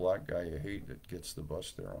 The black guy you hate that gets the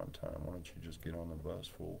bus there on time. Why don't you just get on the bus,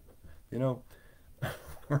 fool?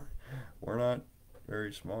 We're not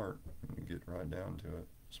very smart when you get right down to it.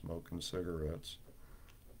 Smoking cigarettes.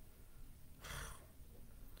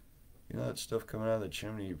 That stuff coming out of the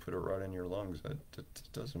chimney, you put it right in your lungs. That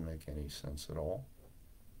doesn't make any sense at all.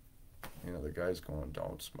 The guy's going,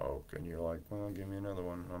 don't smoke. And you're like, well, give me another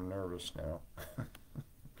one. I'm nervous now.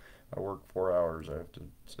 I work 4 hours. I have to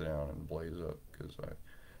sit down and blaze up because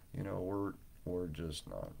we're just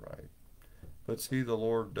not right. But see, the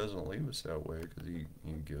Lord doesn't leave us that way because he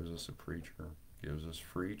gives us a preacher, gives us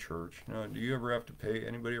free church. Do you ever have to pay?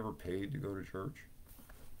 Anybody ever paid to go to church?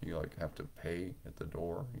 You have to pay at the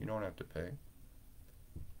door. You don't have to pay.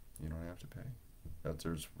 You don't have to pay.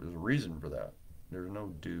 There's a reason for that. There's no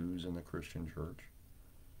dues in the Christian church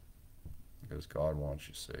because God wants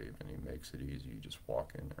you saved and he makes it easy. You just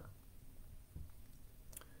walk in there.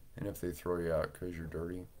 And if they throw you out because you're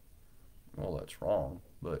dirty, well, that's wrong,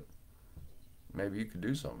 but maybe you could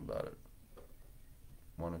do something about it.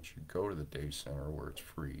 Why don't you go to the day center where it's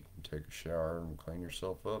free and take a shower and clean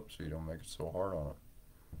yourself up so you don't make it so hard on it?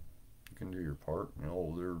 You can do your part. They're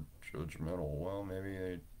judgmental. Well, maybe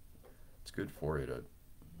it's good for you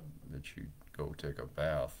that you go take a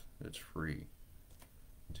bath. It's free.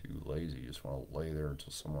 Too lazy. You just want to lay there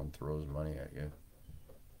until someone throws money at you.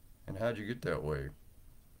 And how'd you get that way?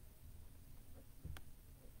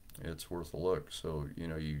 It's worth a look. So,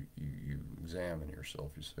 you examine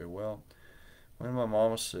yourself. You say, well, when my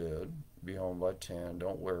mama said, be home by 10,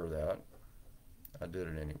 don't wear that, I did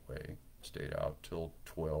it anyway. Stayed out till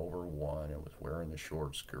 12 or 1 and was wearing the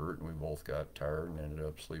short skirt, and we both got tired and ended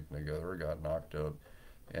up sleeping together, got knocked up,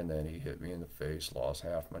 and then he hit me in the face, lost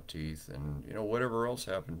half my teeth, and whatever else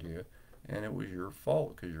happened to you, and it was your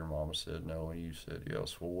fault because your mama said no and you said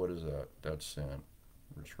yes. Well, what is that? That's sin.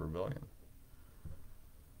 It's rebellion.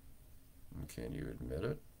 And can you admit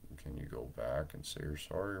it? Can you go back and say you're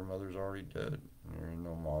sorry? Your mother's already dead. There ain't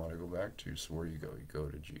no mama to go back to. So where you go? You go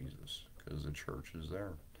to Jesus, because the church is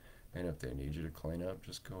there. And if they need you to clean up,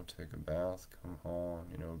 just go take a bath, come home,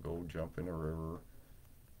 go jump in a river.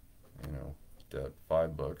 That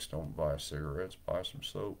 $5, don't buy cigarettes, buy some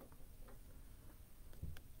soap.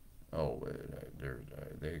 Oh,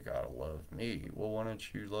 they gotta love me. Well, why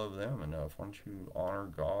don't you love them enough? Why don't you honor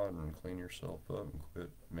God and clean yourself up and quit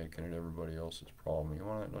making it everybody else's problem?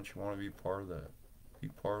 Don't you want to be part of that? Be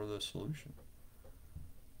part of the solution.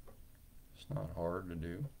 It's not hard to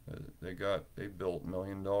do. They built $1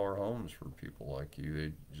 million homes for people like you.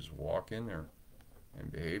 They just walk in there and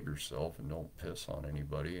behave yourself and don't piss on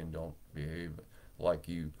anybody and don't behave like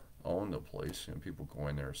you own the place. And people go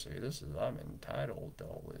in there and say, I'm entitled to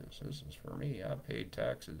all this. This is for me. I paid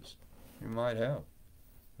taxes. You might have,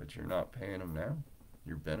 but you're not paying them now.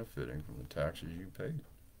 You're benefiting from the taxes you paid.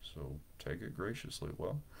 So take it graciously.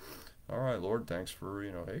 Well, all right, Lord, thanks for,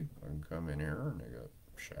 hey, I can come in here and they got a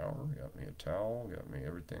shower, got me a towel, got me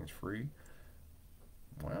everything's free.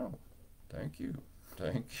 Wow. Thank you.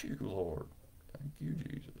 Thank you, Lord. Thank you,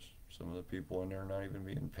 Jesus. Some of the people in there are not even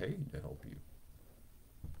being paid to help you.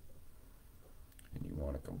 And you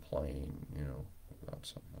want to complain, about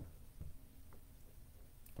something.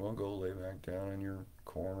 Well, go lay back down in your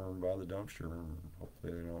corner by the dumpster and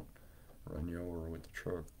hopefully they don't run you over with the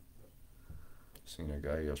truck. Seen a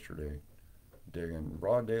guy yesterday digging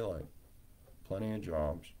broad daylight. Plenty of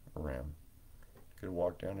jobs around. Could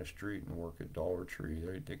walk down the street and work at Dollar Tree.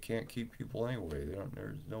 They can't keep people anyway.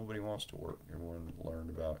 Nobody wants to work. Everyone learned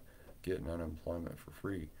about getting unemployment for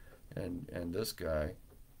free. And this guy,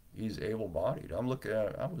 he's able-bodied. I'm looking at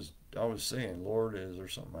it. I was saying, Lord, is there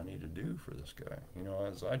something I need to do for this guy?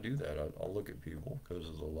 As I do that, I'll look at people because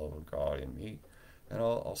of the love of God in me, and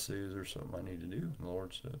I'll say, is there something I need to do? And the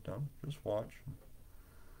Lord said, no, just watch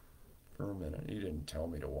for a minute. He didn't tell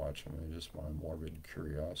me to watch him. It's just my morbid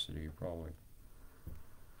curiosity, probably.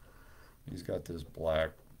 He's got this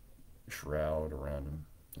black shroud around him.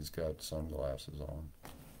 He's got sunglasses on.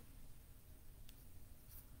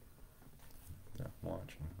 Yeah,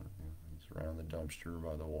 watch him. He's around the dumpster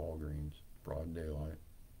by the Walgreens, broad daylight,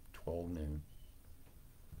 12 noon.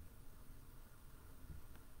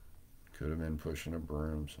 Could have been pushing a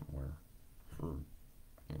broom somewhere for,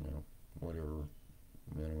 whatever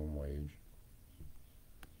minimum wage.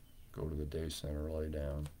 Go to the day center, lay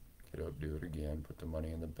down, get up, do it again, put the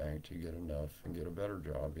money in the bank till you get enough and get a better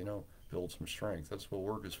job, build some strength. That's what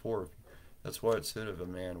work is for. That's why it said if a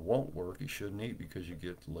man won't work, he shouldn't eat, because you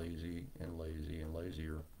get lazy and lazy and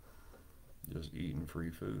lazier just eating free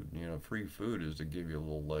food. Free food is to give you a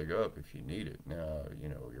little leg up if you need it. Now,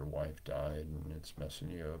 your wife died and it's messing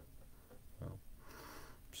you up. Well,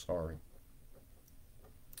 sorry.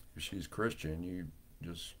 If she's Christian, you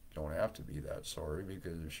just don't have to be that sorry,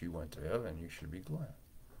 because if she went to heaven, you should be glad.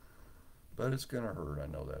 But it's going to hurt, I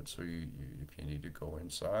know that. So if you need to go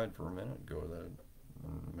inside for a minute, go to the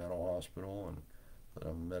mental hospital and let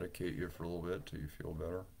them medicate you for a little bit till you feel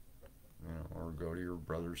better. Or go to your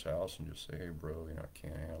brother's house and just say, hey, bro, I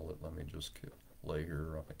can't handle it. Let me just lay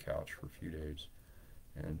here on the couch for a few days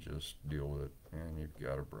and just deal with it. And you've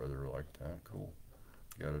got a brother like that, cool.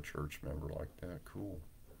 You got a church member like that, cool.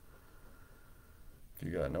 If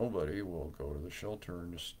you got nobody, well, go to the shelter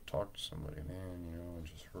and just talk to somebody. Man,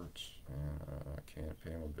 it just hurts, and I can't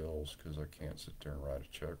pay my bills because I can't sit there and write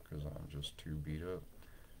a check because I'm just too beat up.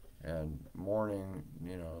 And mourning,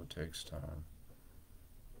 takes time.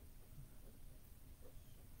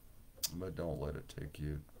 But don't let it take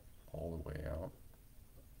you all the way out,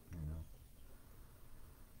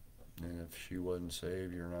 And if she wasn't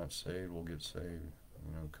saved, you're not saved, we'll get saved.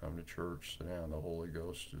 Come to church, sit down. The Holy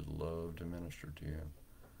Ghost would love to minister to you.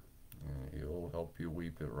 And He'll help you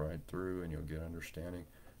weep it right through, and you'll get understanding.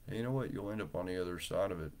 And you know what? You'll end up on the other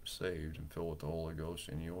side of it, saved and filled with the Holy Ghost,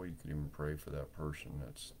 and you can even pray for that person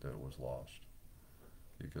that was lost.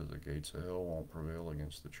 Because the gates of hell won't prevail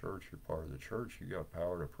against the church. You're part of the church. You got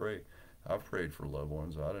power to pray. I've prayed for loved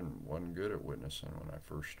ones. I wasn't good at witnessing when I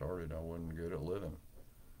first started. I wasn't good at living.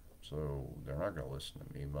 So they're not going to listen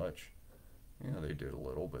to me much. They did a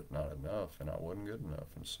little, but not enough, and I wasn't good enough.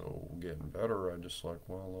 And so getting better, I just well,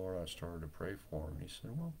 Lord, I started to pray for him. He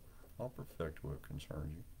said, well, I'll perfect what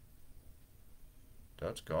concerns you.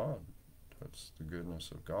 That's God. That's the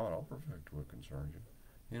goodness of God. I'll perfect what concerns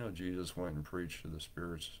you. Jesus went and preached to the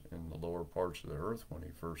spirits in the lower parts of the earth when he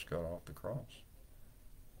first got off the cross.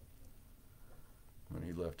 When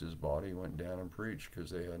he left his body, he went down and preached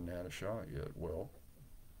because they hadn't had a shot yet. Well,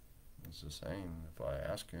 It's the same. If I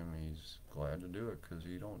ask him, he's glad to do it because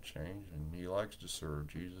he don't change and he likes to serve.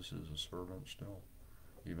 Jesus is a servant still.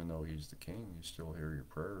 Even though he's the king, he still hear your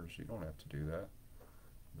prayers. You don't have to do that,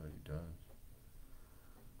 but he does.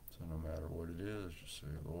 So no matter what it is, just say,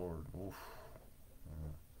 Lord, oof,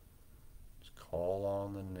 just call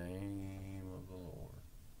on the name of the Lord.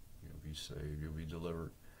 You'll be saved. You'll be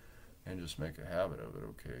delivered. And just make a habit of it,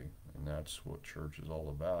 okay? And that's what church is all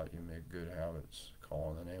about. You make good habits. Call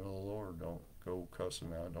on the name of the Lord. Don't go cuss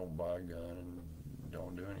him out. Don't buy a gun and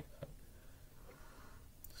don't do any of that.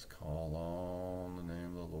 Just call on the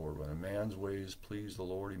name of the Lord. When a man's ways please the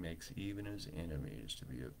Lord, he makes even his enemies to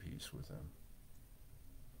be at peace with him.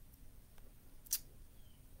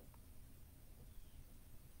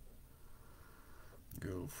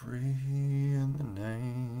 Go free in the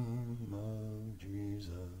name of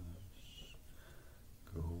Jesus.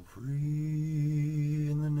 Go free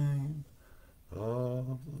in the name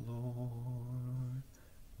of the Lord.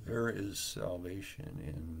 There is salvation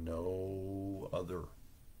in no other.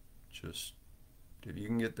 Just, if you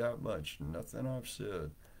can get that much, nothing I've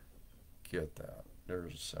said, get that.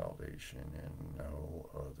 There's salvation in no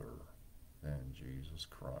other than Jesus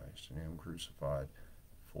Christ and him crucified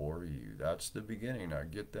for you. That's the beginning. I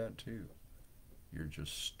get that too. You're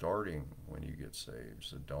just starting when you get saved.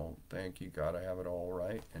 So don't think you got to have it all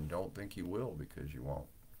right, and don't think you will, because you won't.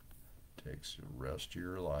 It takes the rest of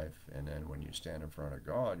your life, and then when you stand in front of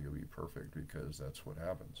God, you'll be perfect, because that's what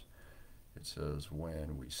happens. It says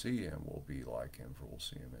when we see him, we'll be like him, for we'll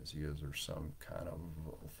see him as he is. There's some kind of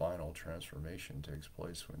final transformation takes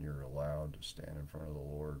place when you're allowed to stand in front of the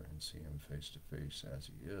Lord and see him face to face as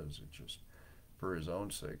he is. It just, for his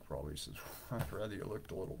own sake, probably says, I'd rather you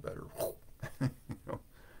looked a little better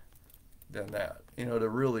than that. To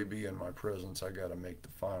really be in my presence, I got to make the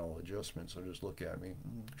final adjustment. So just look at me,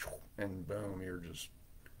 and boom, you're just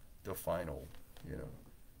the final,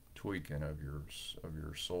 tweaking of your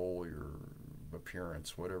soul, your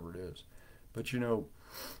appearance, whatever it is. But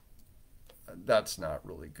that's not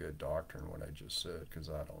really good doctrine, what I just said, because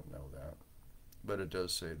I don't know that. But it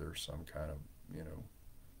does say there's some kind of,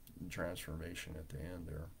 transformation at the end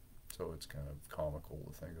there. So it's kind of comical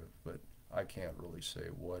to think of, but I can't really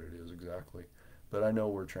say what it is exactly. But I know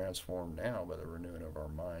we're transformed now by the renewing of our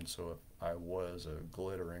mind. So if I was a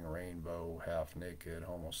glittering rainbow, half-naked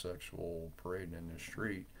homosexual parading in the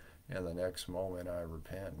street, and the next moment I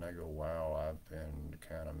repent and I go, wow, I've been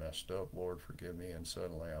kind of messed up, Lord, forgive me, and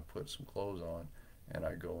suddenly I put some clothes on and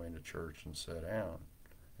I go into church and sit down,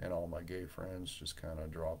 and all my gay friends just kind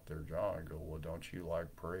of drop their jaw. I go, well, don't you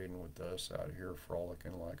like parading with us out here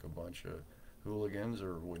frolicking like a bunch of hooligans,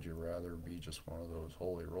 or would you rather be just one of those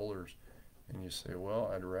holy rollers? And you say,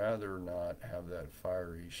 well, I'd rather not have that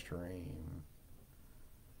fiery stream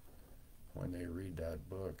when they read that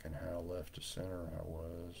book and how left to center I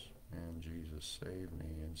was, and Jesus saved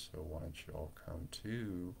me, and so why don't you all come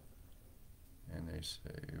too? And they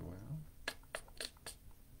say, well,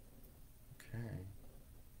 okay.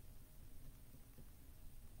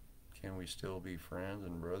 Can we still be friends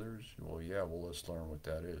and brothers? Well, yeah, well, let's learn what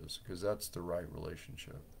that is, because that's the right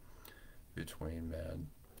relationship between men,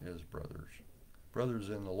 is brothers. Brothers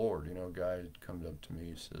in the Lord. A guy comes up to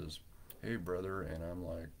me, says, hey, brother, and I'm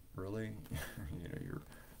like, really? You're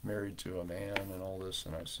married to a man and all this?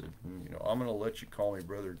 And I said, I'm going to let you call me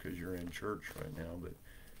brother because you're in church right now, but,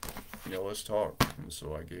 let's talk. And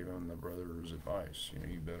so I gave him the brother's advice.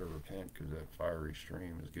 You better repent because that fiery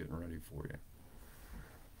stream is getting ready for you.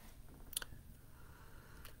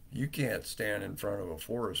 You can't stand in front of a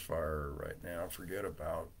forest fire right now. Forget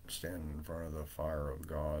about standing in front of the fire of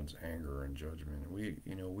God's anger and judgment.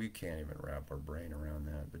 We can't even wrap our brain around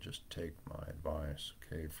that. But just take my advice,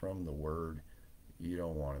 okay? From the Word, you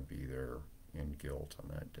don't want to be there in guilt on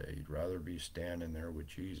that day. You'd rather be standing there with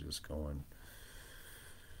Jesus going,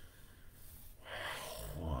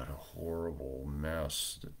 what a horrible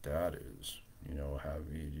mess that is.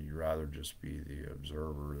 You'd rather just be the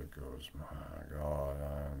observer that goes, my God,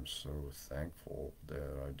 I'm so thankful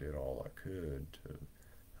that I did all I could to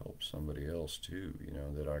help somebody else too,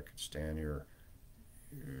 that I could stand here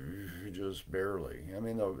just barely.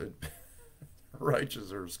 The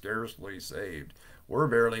righteous are scarcely saved. We're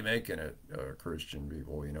barely making it, Christian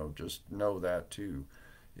people, just know that too.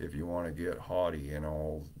 If you want to get haughty in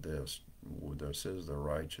all this, that says the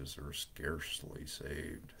righteous are scarcely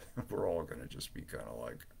saved. We're all going to just be kind of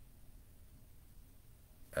like,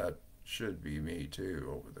 that should be me too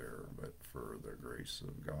over there, but for the grace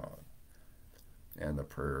of God and the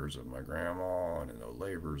prayers of my grandma and the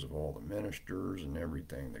labors of all the ministers and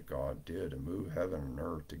everything that God did to move heaven and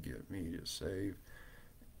earth to get me to save,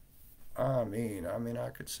 I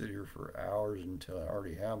could sit here for hours until I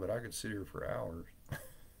already have, but I could sit here for hours.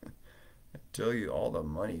 Tell you all the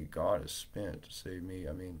money God has spent to save me.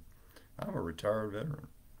 I'm a retired veteran.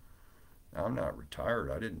 I'm not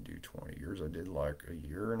retired. I didn't do 20 years. I did like a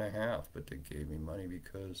year and a half, but they gave me money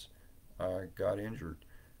because I got injured.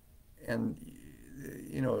 And,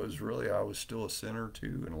 it was really, I was still a sinner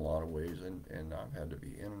too in a lot of ways. And I've had to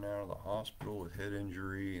be in and out of the hospital with head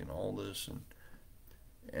injury and all this.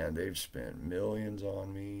 And they've spent millions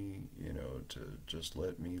on me, to just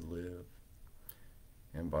let me live.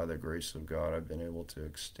 And by the grace of God, I've been able to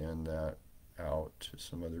extend that out to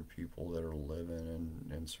some other people that are living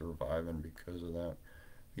and surviving because of that.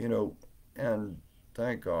 You know, and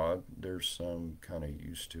thank God there's some kind of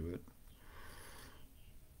use to it.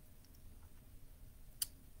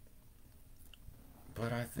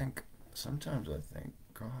 But sometimes I think,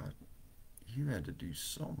 God, you had to do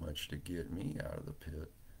so much to get me out of the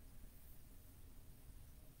pit.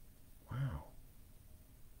 Wow.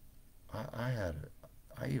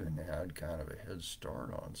 I even had kind of a head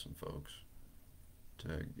start on some folks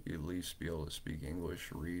to at least be able to speak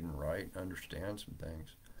English, read and write, and understand some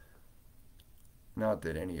things. Not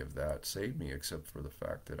that any of that saved me, except for the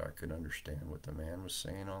fact that I could understand what the man was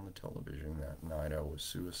saying on the television that night. I was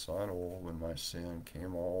suicidal when my chickens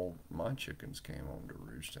came home to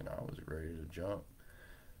roost, and I was ready to jump.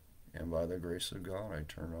 And by the grace of God, I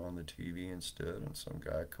turned on the TV instead, and some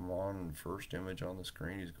guy come on, and first image on the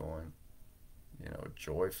screen, he's going,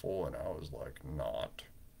 joyful, and I was like, not.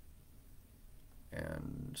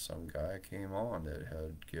 And some guy came on that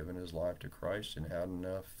had given his life to Christ and had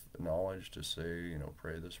enough knowledge to say,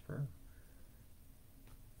 pray this prayer.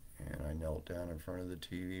 And I knelt down in front of the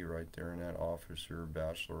TV right there in that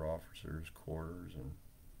bachelor officer's quarters,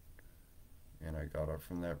 and I got up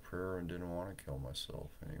from that prayer and didn't want to kill myself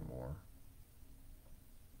anymore.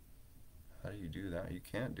 How do you do that? You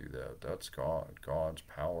can't do that. That's God. God's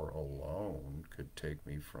power alone could take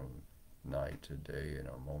me from night to day in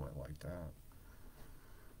a moment like that.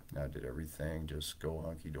 Now, did everything just go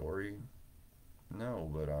hunky-dory? No,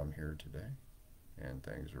 but I'm here today. And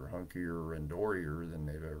things are hunkier and dorier than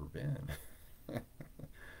they've ever been.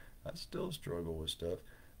 I still struggle with stuff,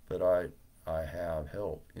 but I have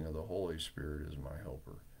help. The Holy Spirit is my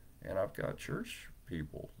helper. And I've got church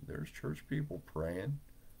people. There's church people praying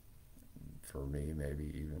for me,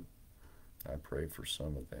 maybe even. I pray for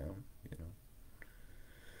some of them.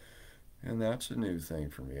 And that's a new thing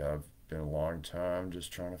for me. I've been a long time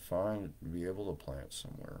just trying to be able to plant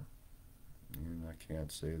somewhere. And I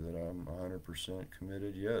can't say that I'm 100%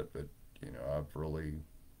 committed yet, but, I've really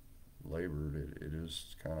labored. It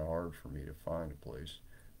is kind of hard for me to find a place.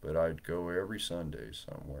 But I'd go every Sunday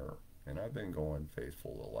somewhere. And I've been going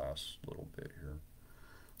faithful the last little bit here,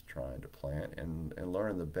 trying to plant and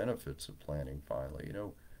learning the benefits of planting finally.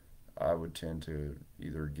 I would tend to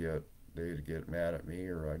they'd get mad at me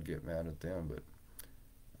or I'd get mad at them, but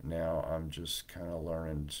now I'm just kind of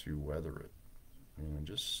learning to weather it.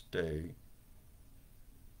 Just stay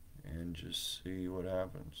and just see what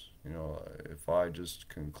happens. If I just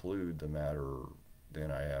conclude the matter,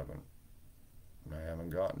 then I haven't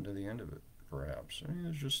gotten to the end of it, perhaps.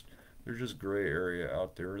 There's just gray area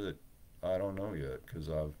out there that I don't know yet because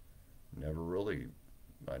never really,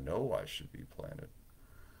 I know I should be planted.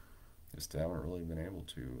 Just haven't really been able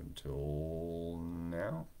to until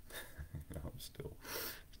now. I'm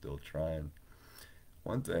still trying.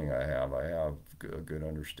 One thing I have a good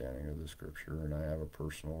understanding of the scripture, and I have a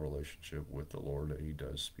personal relationship with the Lord that He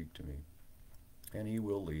does speak to me. And He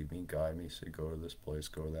will lead me, guide me, say, go to this place,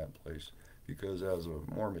 go to that place. Because as a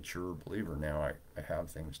more mature believer now, I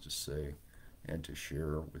have things to say and to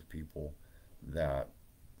share with people that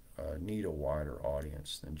need a wider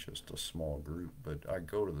audience than just a small group. But I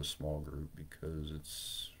go to the small group because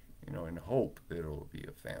it's, in hope that it'll be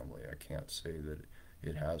a family. I can't say that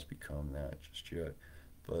it has become that just yet,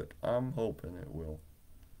 but I'm hoping it will.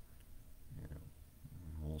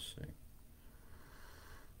 We'll see.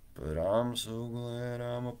 But I'm so glad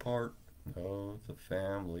I'm a part of the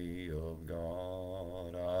family of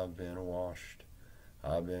God. I've been washed,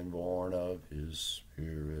 I've been born of His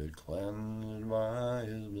Spirit, cleansed by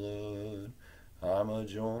His blood. I'm a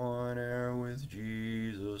joint heir with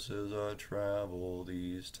Jesus as I travel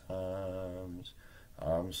these times.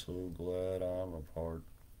 I'm so glad I'm a part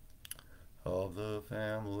of the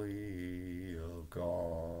family of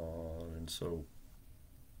God. And so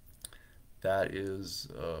that is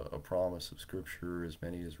a promise of Scripture. As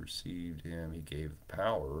many as received Him, He gave the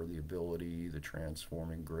power, the ability, the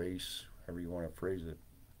transforming grace, however you want to phrase it,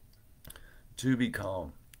 to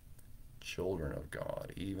become children of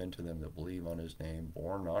God, even to them that believe on his name,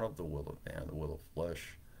 born not of the will of man, the will of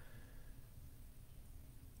flesh,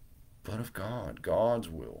 but of God, God's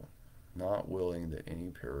will, not willing that any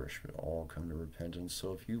perish, but all come to repentance.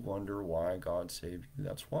 So if you wonder why God saved you,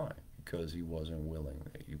 that's why, because he wasn't willing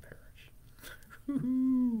that you perish.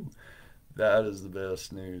 That is the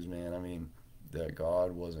best news, man. I mean, that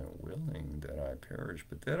God wasn't willing that I perish,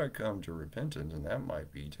 but that I come to repentance, and that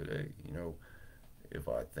might be today. You know, if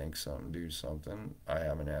I think something, do something, I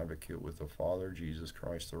have an advocate with the Father, Jesus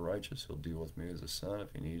Christ the righteous. He'll deal with me as a son if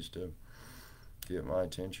he needs to get my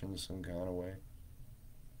attention some kind of way.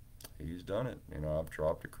 He's done it. You know, I've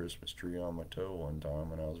dropped a Christmas tree on my toe one time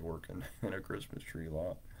when I was working in a Christmas tree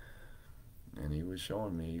lot. And he was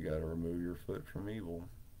showing me, you got to remove your foot from evil.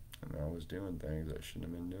 And I was doing things I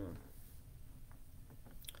shouldn't have been doing.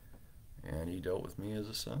 And he dealt with me as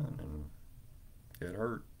a son, and it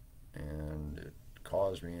hurt. And it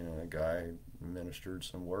caused me, and a guy ministered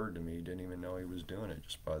some word to me, didn't even know he was doing it,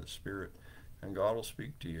 just by the Spirit. And God will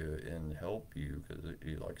speak to you and help you, because,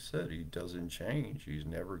 like I said, he doesn't change. He's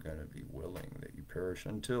never going to be willing that you perish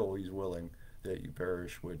until he's willing that you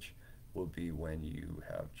perish, which will be when you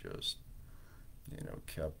have just, you know,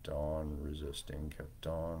 kept on resisting, kept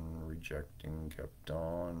on rejecting, kept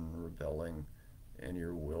on rebelling, and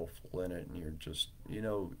you're willful in it, and you're just, you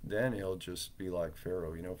know, then he'll just be like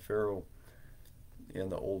Pharaoh. You know, Pharaoh in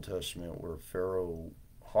the Old Testament, where Pharaoh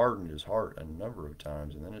hardened his heart a number of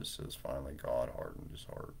times, and then it says finally God hardened his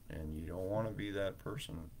heart. And you don't want to be that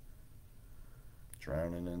person,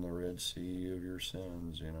 drowning in the Red Sea of your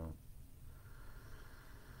sins, you know.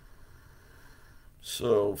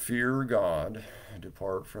 So fear God,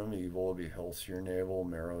 depart from evil, it'll be health to your navel,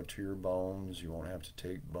 marrow to your bones. You won't have to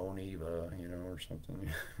take Boniva, you know, or something.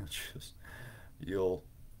 Just, you'll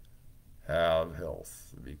have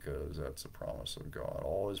health, because that's a promise of God.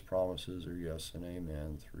 All his promises are yes and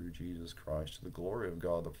amen through Jesus Christ, to the glory of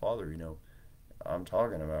God the Father. You know, I'm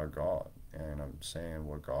talking about God, and I'm saying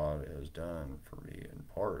what God has done for me in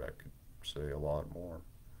part. I could say a lot more.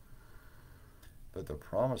 But the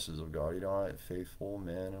promises of God, you know, faithful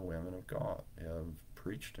men and women of God have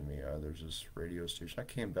preached to me. There's this radio station. I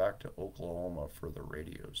came back to Oklahoma for the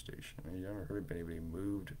radio station. And you ever heard anybody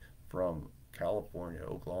moved from California to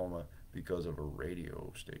Oklahoma because of a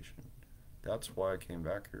radio station? That's why I came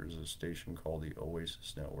back here. There's a station called the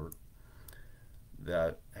Oasis Network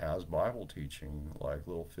that has Bible teaching, like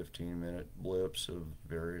little 15-minute blips of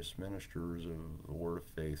various ministers of the Word of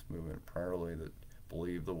Faith movement, primarily that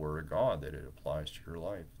believe the Word of God, that it applies to your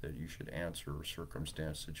life, that you should answer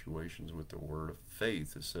circumstance situations with the Word of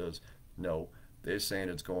faith. It says, no, they're saying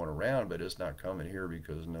it's going around, but it's not coming here,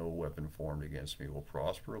 because no weapon formed against me will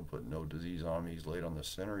prosper. He'll put no disease on me. He's laid on the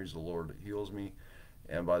sinner. He's the Lord that heals me.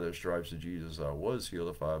 And by the stripes of Jesus I was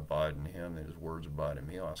healed. If I abide in him, and his words abide in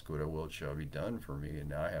me, I'll ask what I will, it shall be done for me. And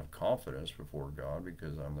now I have confidence before God,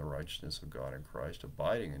 because I'm the righteousness of God in Christ,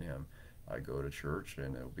 abiding in him. I go to church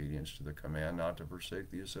in obedience to the command not to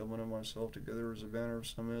forsake the assembling of myself together as a banner of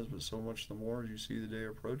some is, but so much the more as you see the day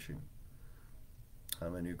approaching.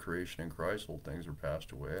 I'm a new creation in Christ. Old things are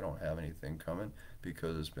passed away. I don't have anything coming,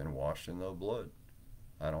 because it's been washed in the blood.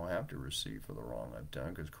 I don't have to receive for the wrong I've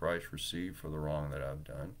done, because Christ received for the wrong that I've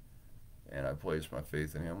done. And I place my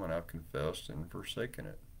faith in him, and I've confessed and forsaken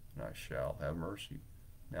it, and I shall have mercy.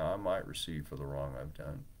 Now I might receive for the wrong I've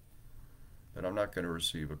done, but I'm not going to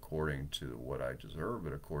receive according to what I deserve,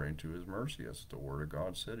 but according to his mercy. That's what the Word of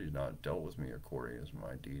God said. He's not dealt with me according as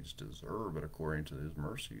my deeds deserve, but according to his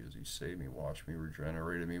mercy, as he saved me, washed me,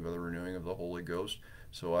 regenerated me by the renewing of the Holy Ghost.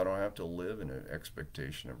 So I don't have to live in an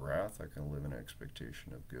expectation of wrath. I can live in an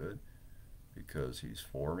expectation of good, because he's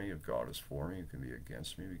for me. If God is for me, who can be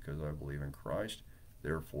against me? Because I believe in Christ.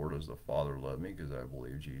 Therefore does the Father love me, because I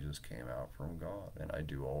believe Jesus came out from God. And I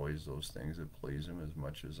do always those things that please him, as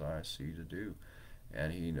much as I see to do.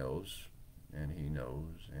 And he knows, and he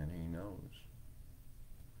knows, and he knows.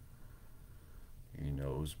 He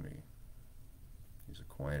knows me. He's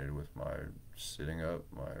acquainted with my sitting up,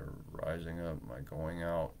 my rising up, my going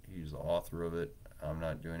out. He's the author of it. I'm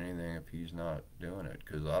not doing anything if he's not doing it,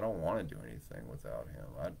 because I don't want to do anything without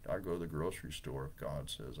him. I go to the grocery store if God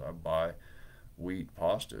says. I buy wheat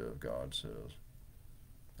pasta if God says.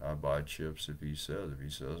 I buy chips if he says. If he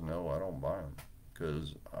says no, I don't buy them,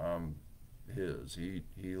 because I'm his. He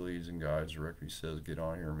leads and guides directly. He says get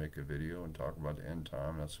on here and make a video and talk about the end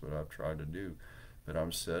time. That's what I've tried to do. But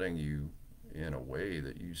I'm setting you in a way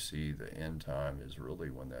that you see the end time is really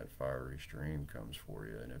when that fiery stream comes for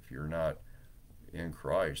you. And if you're not in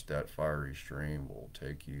Christ, that fiery stream will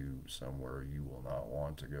take you somewhere you will not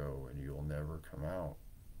want to go, and you'll never come out.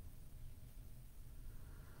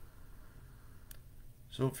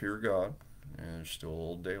 So fear God, and there's still a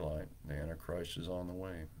little daylight. The Antichrist is on the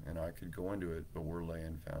way, and I could go into it, but we're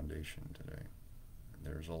laying foundation today.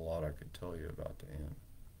 There's a lot I could tell you about the end,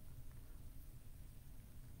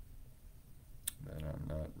 but I'm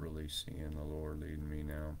not really seeing the Lord leading me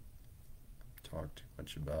now. Talk too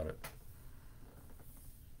much about it.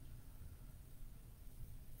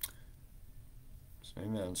 So,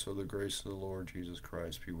 amen. So the grace of the Lord Jesus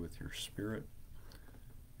Christ be with your spirit.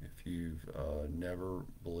 If you've never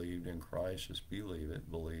believed in Christ, just believe it.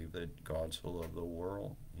 Believe that God so loved the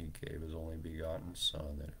world, he gave his only begotten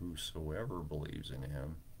Son, that whosoever believes in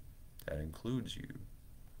him, that includes you.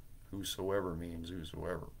 Whosoever means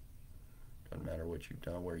whosoever. Doesn't matter what you've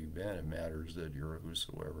done, where you've been. It matters that you're a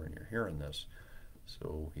whosoever and you're hearing this.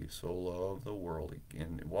 So he so loved the world,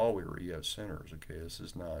 and while we were yet sinners, okay, this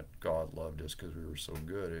is not God loved us because we were so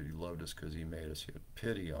good. He loved us because he made us. He had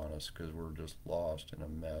pity on us because we're just lost in a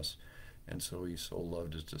mess. And so he so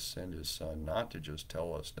loved us to send his Son, not to just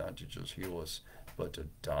tell us, not to just heal us, but to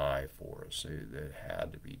die for us. It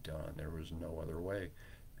had to be done. There was no other way,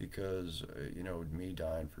 because, me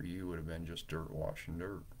dying for you would have been just dirt washing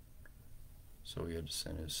dirt. So he had to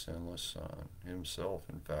send his sinless Son, himself,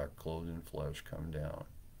 in fact, clothed in flesh, come down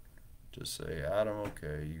to say, Adam,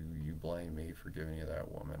 okay, you blame me for giving you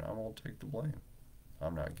that woman. I'm going to take the blame.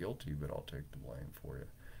 I'm not guilty, but I'll take the blame for you.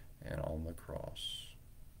 And on the cross,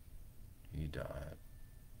 he died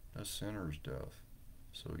a sinner's death,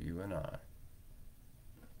 so you and I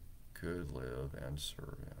could live and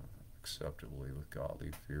serve him acceptably with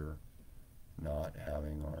godly fear, not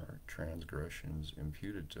having our transgressions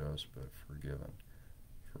imputed to us, but forgiven,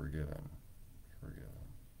 forgiven,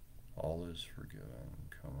 forgiven. All is forgiven,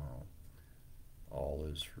 come home. All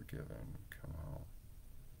is forgiven, come home.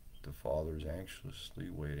 The Father's anxiously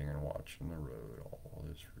waiting and watching the road. All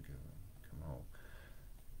is forgiven, come home.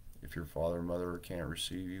 If your father or mother can't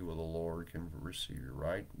receive you, well, the Lord can receive you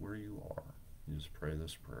right where you are. You just pray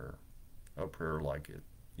this prayer, a prayer like it.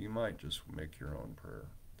 You might just make your own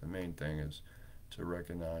prayer. The main thing is to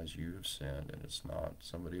recognize you have sinned and it's not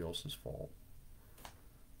somebody else's fault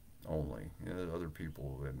only. Other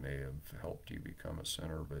people that may have helped you become a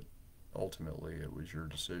sinner, but ultimately it was your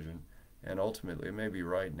decision. And ultimately it may be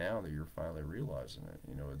right now that you're finally realizing it.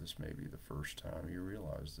 This may be the first time you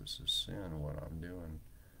realize this is sin, what I'm doing.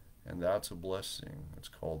 And that's a blessing. It's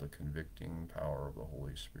called the convicting power of the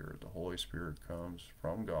Holy Spirit. The Holy Spirit comes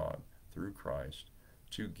from God through Christ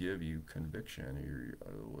to give you conviction.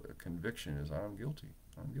 Conviction is, I'm guilty.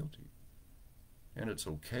 I'm guilty. And it's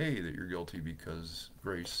okay that you're guilty because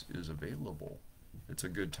grace is available. It's a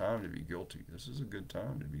good time to be guilty. This is a good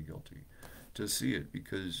time to be guilty. To see it,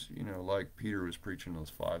 because, like Peter was preaching those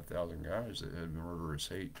 5,000 guys that had murderous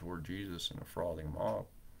hate toward Jesus in a frothing mob.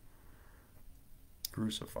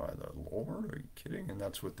 Crucify the Lord? Are you kidding? And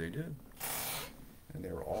that's what they did. And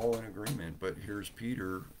they were all in agreement. But here's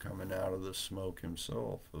Peter coming out of the smoke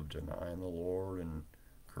himself of denying the Lord and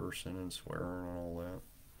cursing and swearing and all that.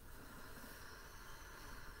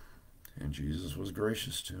 And Jesus was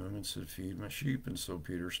gracious to him and said, feed my sheep. And so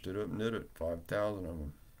Peter stood up and did it. 5,000 of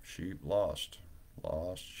them. Sheep lost.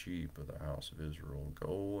 Lost sheep of the house of Israel.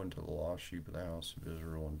 Go into the lost sheep of the house of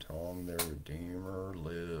Israel and tell them their Redeemer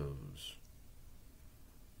lives.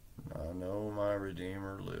 I know my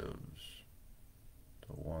Redeemer lives.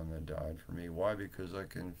 The one that died for me. Why? Because I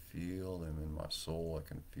can feel him in my soul. I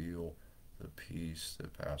can feel the peace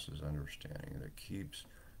that passes understanding, that keeps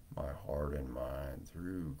my heart and mind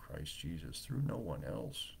through Christ Jesus, through no one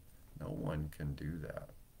else. No one can do that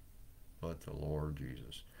but the Lord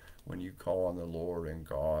Jesus. When you call on the Lord and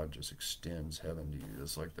God just extends heaven to you,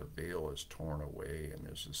 it's like the veil is torn away and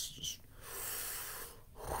there's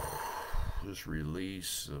this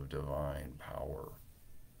release of divine power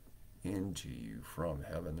into you from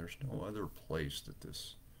heaven. There's no other place that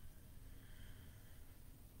this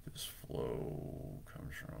flow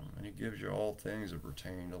comes from. And he gives you all things that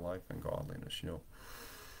pertain to life and godliness.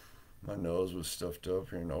 My nose was stuffed up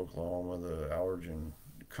here in Oklahoma, the allergen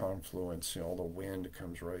confluence, all the wind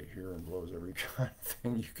comes right here and blows every kind of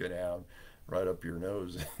thing you could have right up your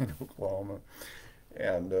nose in Oklahoma.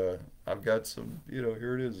 And I've got some,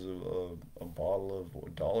 here it is, a bottle of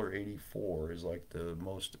 $1.84 is like the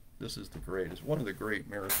most, this is the greatest, one of the great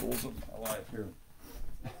miracles of my life here.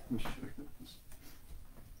 Let me show you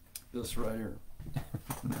this right here.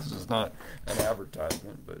 This is not an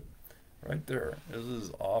advertisement, but right there, this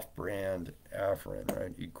is off-brand Afrin,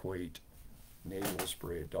 right? Equate nasal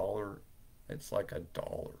spray, $1. It's like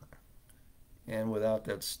 $1. And without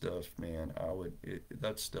that stuff, man,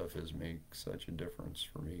 that stuff has made such a difference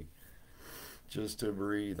for me. just to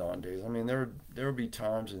breathe on days. I mean, there'll be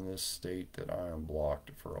times in this state that I am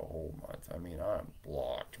blocked for a whole month. I mean, I'm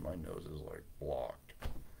blocked. My nose is like blocked,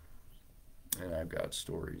 and I've got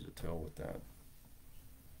stories to tell with that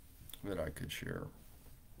I could share.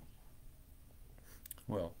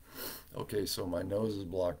 Well, okay, so my nose is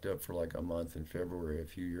blocked up for like a month in February a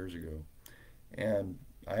few years ago, and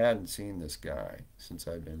I hadn't seen this guy since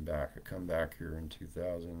I'd been back. I come back here in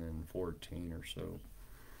 2014 or so,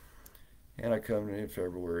 and I come in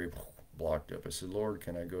February, blocked up. I said, Lord,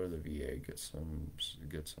 can I go to the VA get some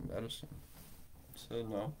medicine? He said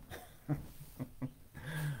no.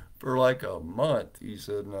 For like a month, he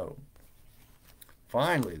said no.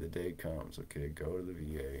 Finally, the day comes. Okay, go to the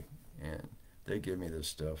VA, and they give me this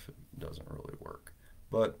stuff. It doesn't really work.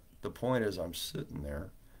 But the point is, I'm sitting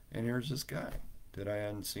there, and here's this guy that I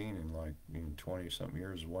hadn't seen in like 20 something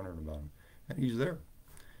years, wondering about him, and he's there.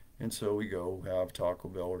 And so we go have Taco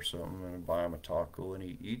Bell or something, and I buy him a taco, and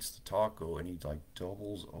he eats the taco, and he like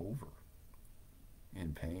doubles over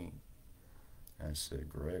in pain. I said,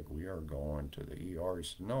 Greg, we are going to the ER. He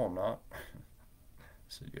said, no, I'm not. I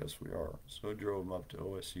said, yes, we are. So I drove him up to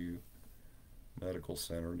OSU Medical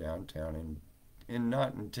Center downtown, and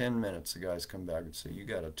not in 10 minutes, the guys come back and say, you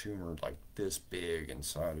got a tumor like this big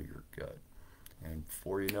inside of your gut. And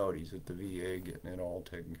before you know it, he's at the VA getting it all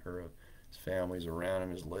taken care of. His family's around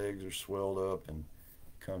him, his legs are swelled up, and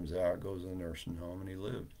he comes out, goes to the nursing home, and he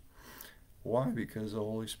lived. Why? Because of the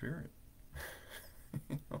Holy Spirit.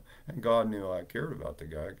 And God knew I cared about the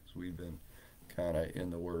guy because we'd been kind of in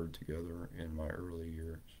the Word together in my early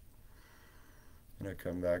years. And I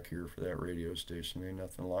come back here for that radio station. Ain't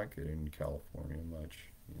nothing like it in California much.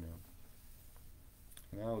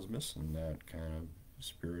 And I was missing that kind of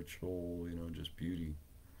spiritual, just beauty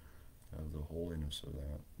of the holiness of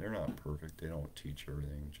that. They're not perfect. They don't teach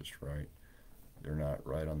everything just right. They're not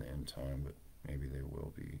right on the end time, but maybe they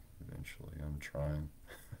will be eventually. I'm trying.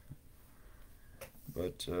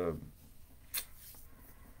 But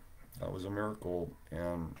that was a miracle.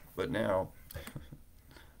 But now,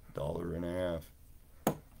 $1.50,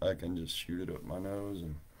 I can just shoot it up my nose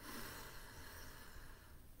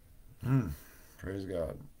and praise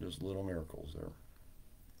God. Just little miracles there.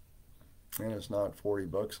 And it's not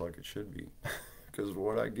 $40 like it should be. Because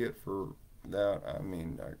what I get for that, I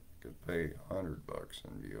mean, I could pay $100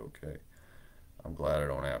 and be okay. I'm glad I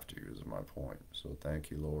don't have to, is my point. So thank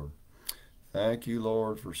you, Lord. Thank you,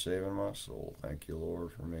 Lord, for saving my soul. Thank you,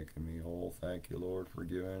 Lord, for making me whole. Thank you, Lord, for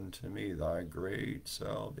giving to me thy great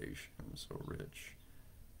salvation, so rich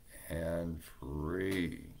and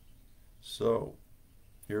free. So,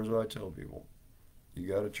 here's what I tell people. You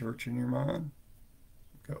got a church in your mind?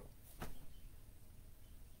 Go.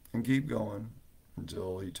 And keep going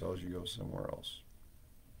until he tells you to go somewhere else.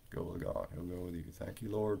 Go with God. He'll go with you. Thank you,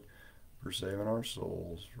 Lord, for saving our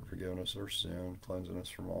souls, for forgiving us our sin, cleansing us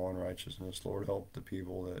from all unrighteousness. Lord, help the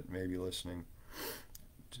people that may be listening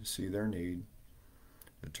to see their need,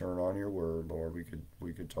 to turn on your word, Lord.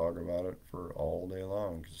 We could talk about it for all day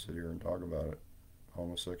long. We could sit here and talk about it.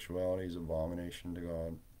 Homosexuality is abomination to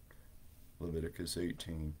God. Leviticus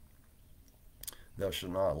 18. Thou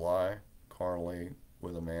shalt not lie carnally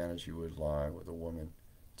with a man as you would lie with a woman.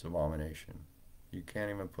 It's abomination. You can't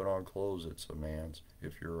even put on clothes that's a man's.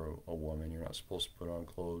 If you're a woman, you're not supposed to put on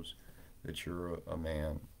clothes that you're a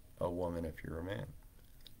man, a woman if you're a man.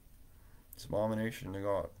 It's abomination to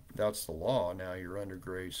God. That's the law. Now you're under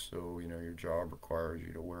grace, so your job requires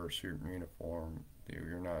you to wear a suit and uniform.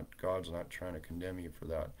 God's not trying to condemn you for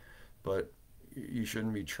that. But you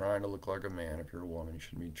shouldn't be trying to look like a man if you're a woman. You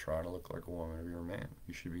shouldn't be trying to look like a woman if you're a man.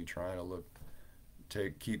 You should be trying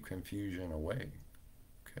to keep confusion away.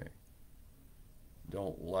 Okay.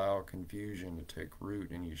 Don't allow confusion to take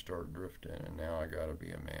root and you start drifting, and now I gotta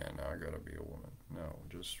be a man, now I gotta be a woman. No,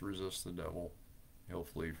 just resist the devil. He'll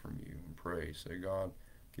flee from you, and pray. Say, God,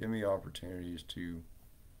 give me opportunities to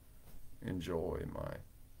enjoy my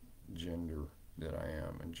gender that I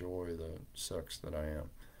am, enjoy the sex that I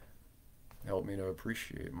am. Help me to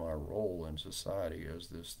appreciate my role in society as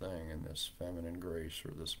this thing, and this feminine grace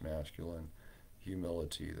or this masculine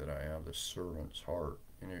humility that I have, this servant's heart.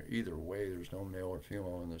 Either way, there's no male or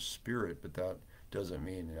female in the spirit, but that doesn't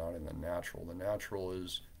mean not in the natural. The natural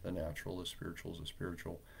is the natural, the spiritual is the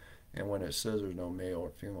spiritual. And when it says there's no male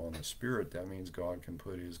or female in the spirit, that means God can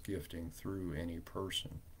put his gifting through any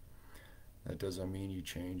person. That doesn't mean you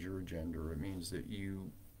change your gender. It means that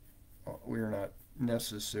we are not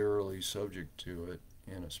necessarily subject to it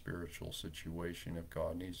in a spiritual situation. If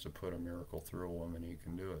God needs to put a miracle through a woman, he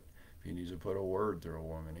can do it. If he needs to put a word through a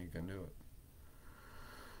woman, he can do it.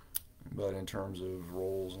 But in terms of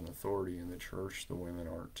roles and authority in the church, the women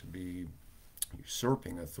aren't to be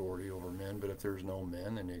usurping authority over men. But if there's no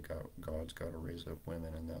men, then God's got to raise up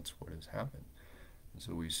women, and that's what has happened. And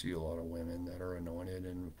so we see a lot of women that are anointed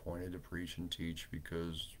and appointed to preach and teach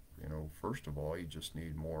because, first of all, you just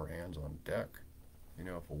need more hands on deck.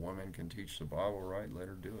 If a woman can teach the Bible right, let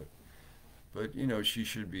her do it. But, she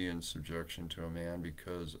should be in subjection to a man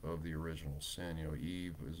because of the original sin.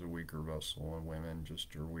 Eve is a weaker vessel, and women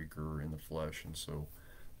just are weaker in the flesh. And so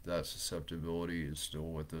that susceptibility is still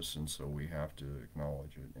with us, and so we have to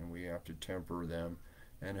acknowledge it. And we have to temper them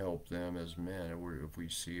and help them as men. If we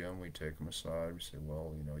see them, we take them aside. We say,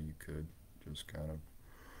 well, you could just kind of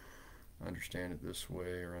understand it this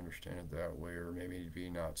way or understand it that way, or maybe be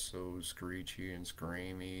not so screechy and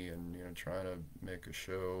screamy and trying to make a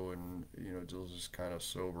show, and just kind of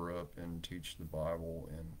sober up and teach the Bible,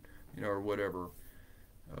 and or whatever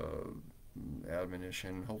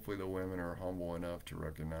admonition. Hopefully the women are humble enough to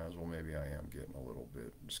recognize, well, maybe I am getting a little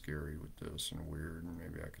bit scary with this and weird, and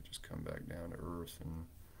maybe I could just come back down to earth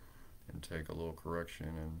and take a little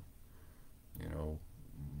correction, and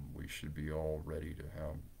we should be all ready to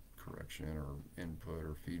have correction or input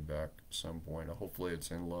or feedback at some point. Hopefully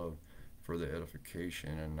it's in love for the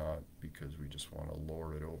edification and not because we just want to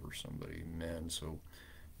lord it over somebody, men. So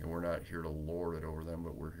we're not here to lord it over them,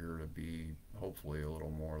 but we're here to be hopefully a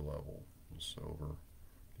little more level and sober,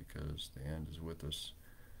 because the end is with us.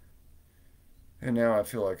 And now I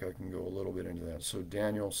feel like I can go a little bit into that. So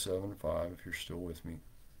Daniel 7:5, if you're still with me,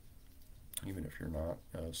 even if you're not,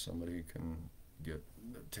 somebody can get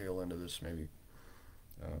the tail end of this maybe.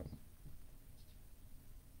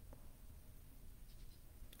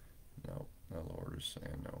 No, the Lord is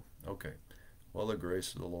saying no. Okay. Well, the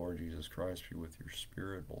grace of the Lord Jesus Christ be with your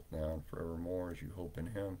spirit, both now and forevermore, as you hope in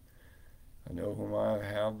him. I know whom I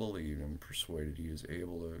have believed and persuaded he is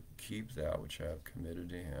able to keep that which I have committed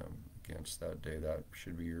to him against that day. That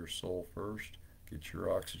should be your soul first. Get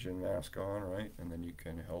your oxygen mask on, right? And then you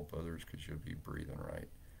can help others because you'll be breathing right.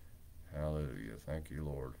 Hallelujah. Thank you,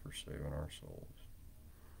 Lord, for saving our souls.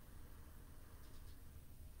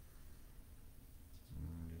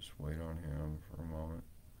 Just wait on him for a moment.